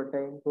பள்ளி போற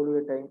டைம்,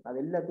 தொழுகை டைம், அது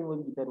எல்லாத்தையும்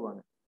ஒதுக்கி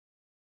தருவாங்க.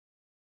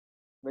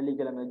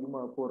 வெள்ளிக்கிழமை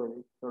ஜும்மா போறது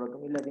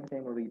தொடக்கம் எல்லாத்தையும்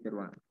டைம் ஒதுக்கி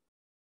தருவாங்க.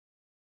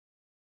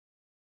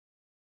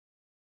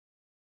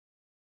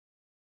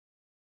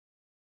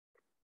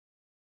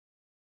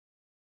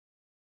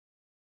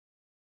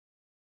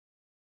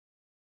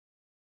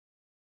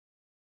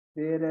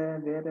 வேற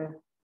வேற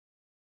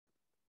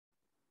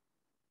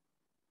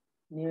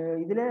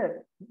இதுல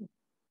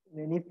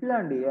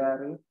நிப்லாண்டு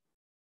யாரு?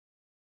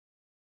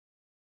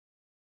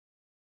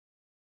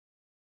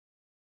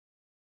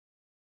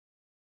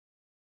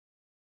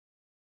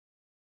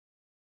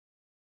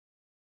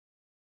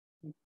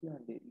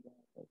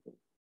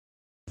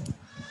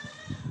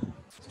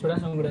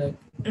 ஸ்டூடெண்ட்ஸ் உங்களோட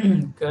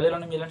கேள்வியில்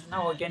ஒன்றும் இல்லைன்னு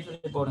சொன்னா ஓகேன்னு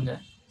சொல்லி போடுங்க.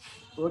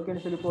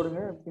 ஓகேன்னு சொல்லி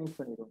போடுங்க, ஃபினிஷ்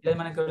பண்ணிடுவோம். இல்லை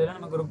மன கேள்வியெல்லாம்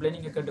நம்ம குரூப்லேயே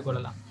நீங்கள்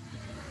கேட்டுக்கொள்ளலாம்.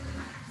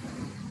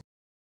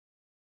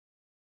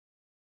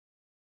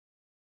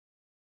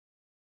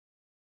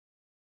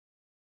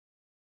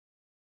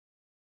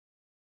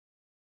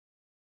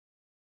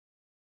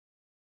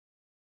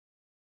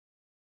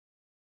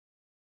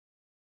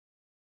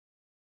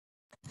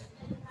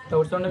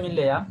 டவுட்ஸ் ஒன்றும்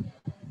இல்லையா?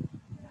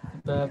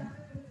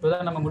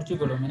 இப்போதான் நம்ம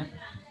முடிச்சுக்கொள்வோம். என்ன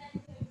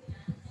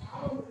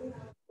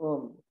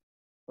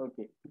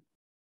ஓகே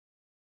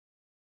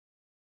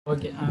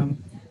ஓகே.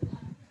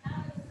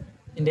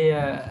 இன்றைய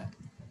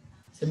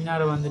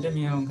செமினாரை வந்துட்டு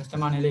மிகவும்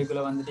கஷ்டமான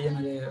நிலைக்குள்ளே வந்துட்டு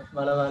எனக்கு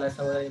வளவாள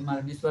சகோதரி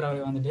நிஸ்வர்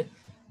அவர்கள் வந்துட்டு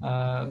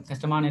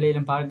கஷ்டமான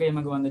நிலையிலும் பார்க்க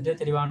எமக்கு வந்துட்டு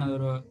தெளிவான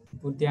ஒரு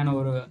பூர்த்தியான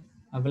ஒரு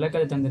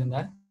விளக்கத்தை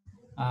தந்திருந்தார்.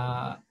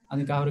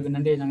 அதுக்கு அவருக்கு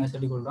நன்றியை நாங்கள்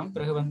சொல்லிக்கொள்கிறோம்.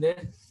 பிறகு வந்து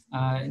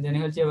இந்த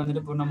நிகழ்ச்சியை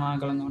வந்துட்டு பூர்ணமாக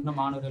கலந்து கொண்ட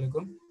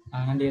மாணவர்களுக்கும்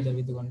நன்றியை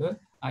தெரிவித்துக் கொண்டு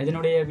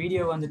இதனுடைய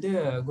வீடியோ வந்துட்டு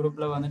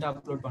குரூப்பில் வந்துட்டு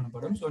அப்லோட்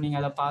பண்ணப்படும். ஸோ நீங்கள்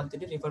அதை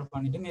பார்த்துட்டு ரிஃபர்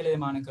பண்ணிவிட்டு மேலே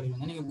மாணவர்கள்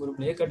வந்து நீங்கள்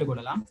குரூப்லேயே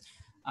கேட்டுக்கொள்ளலாம்.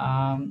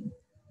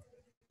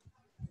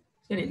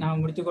 சரி,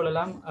 நாம்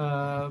முடித்துக்கொள்ளலாம்.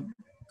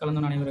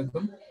 கலந்து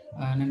அனைவருக்கும்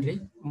நன்றி.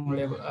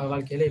 உங்களுடைய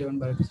வாழ்க்கையில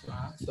இறைவன் பரக்கத்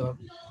செய்வான். ஸோ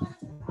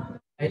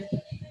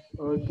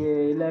ஓகே,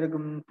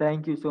 எல்லாருக்கும்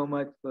தேங்க்யூ ஸோ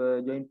மச்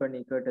ஜாயின் பண்ணி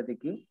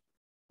கேட்டதுக்கு.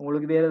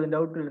 உங்களுக்கு வேற எதுவும்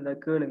டவுட் இருந்தா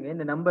கேளுங்க.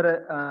 இந்த நம்பரை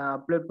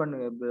அப்லோட்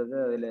பண்ணுங்க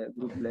பிரதர். அதுல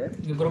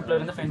குரூப்ல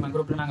இருந்து ஃபைன்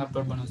குரூப்ல நாங்க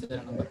அப்லோட் பண்ணுவோம்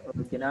சார் நம்பர்.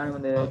 ஓகே, நானும்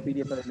அந்த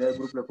பிடிஎஃப் அதுல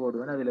குரூப்ல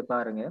போடுவேன். அதுல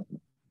பாருங்க.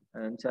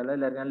 இன்ஷாஅல்லாஹ்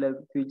எல்லாருக்கும் நல்ல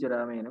ஃபியூச்சர்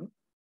அமையணும்.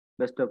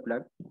 Best of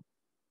luck.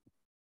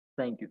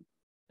 Thank you.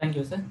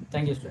 Thank you sir.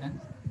 Thank you student.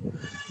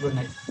 Good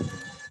night.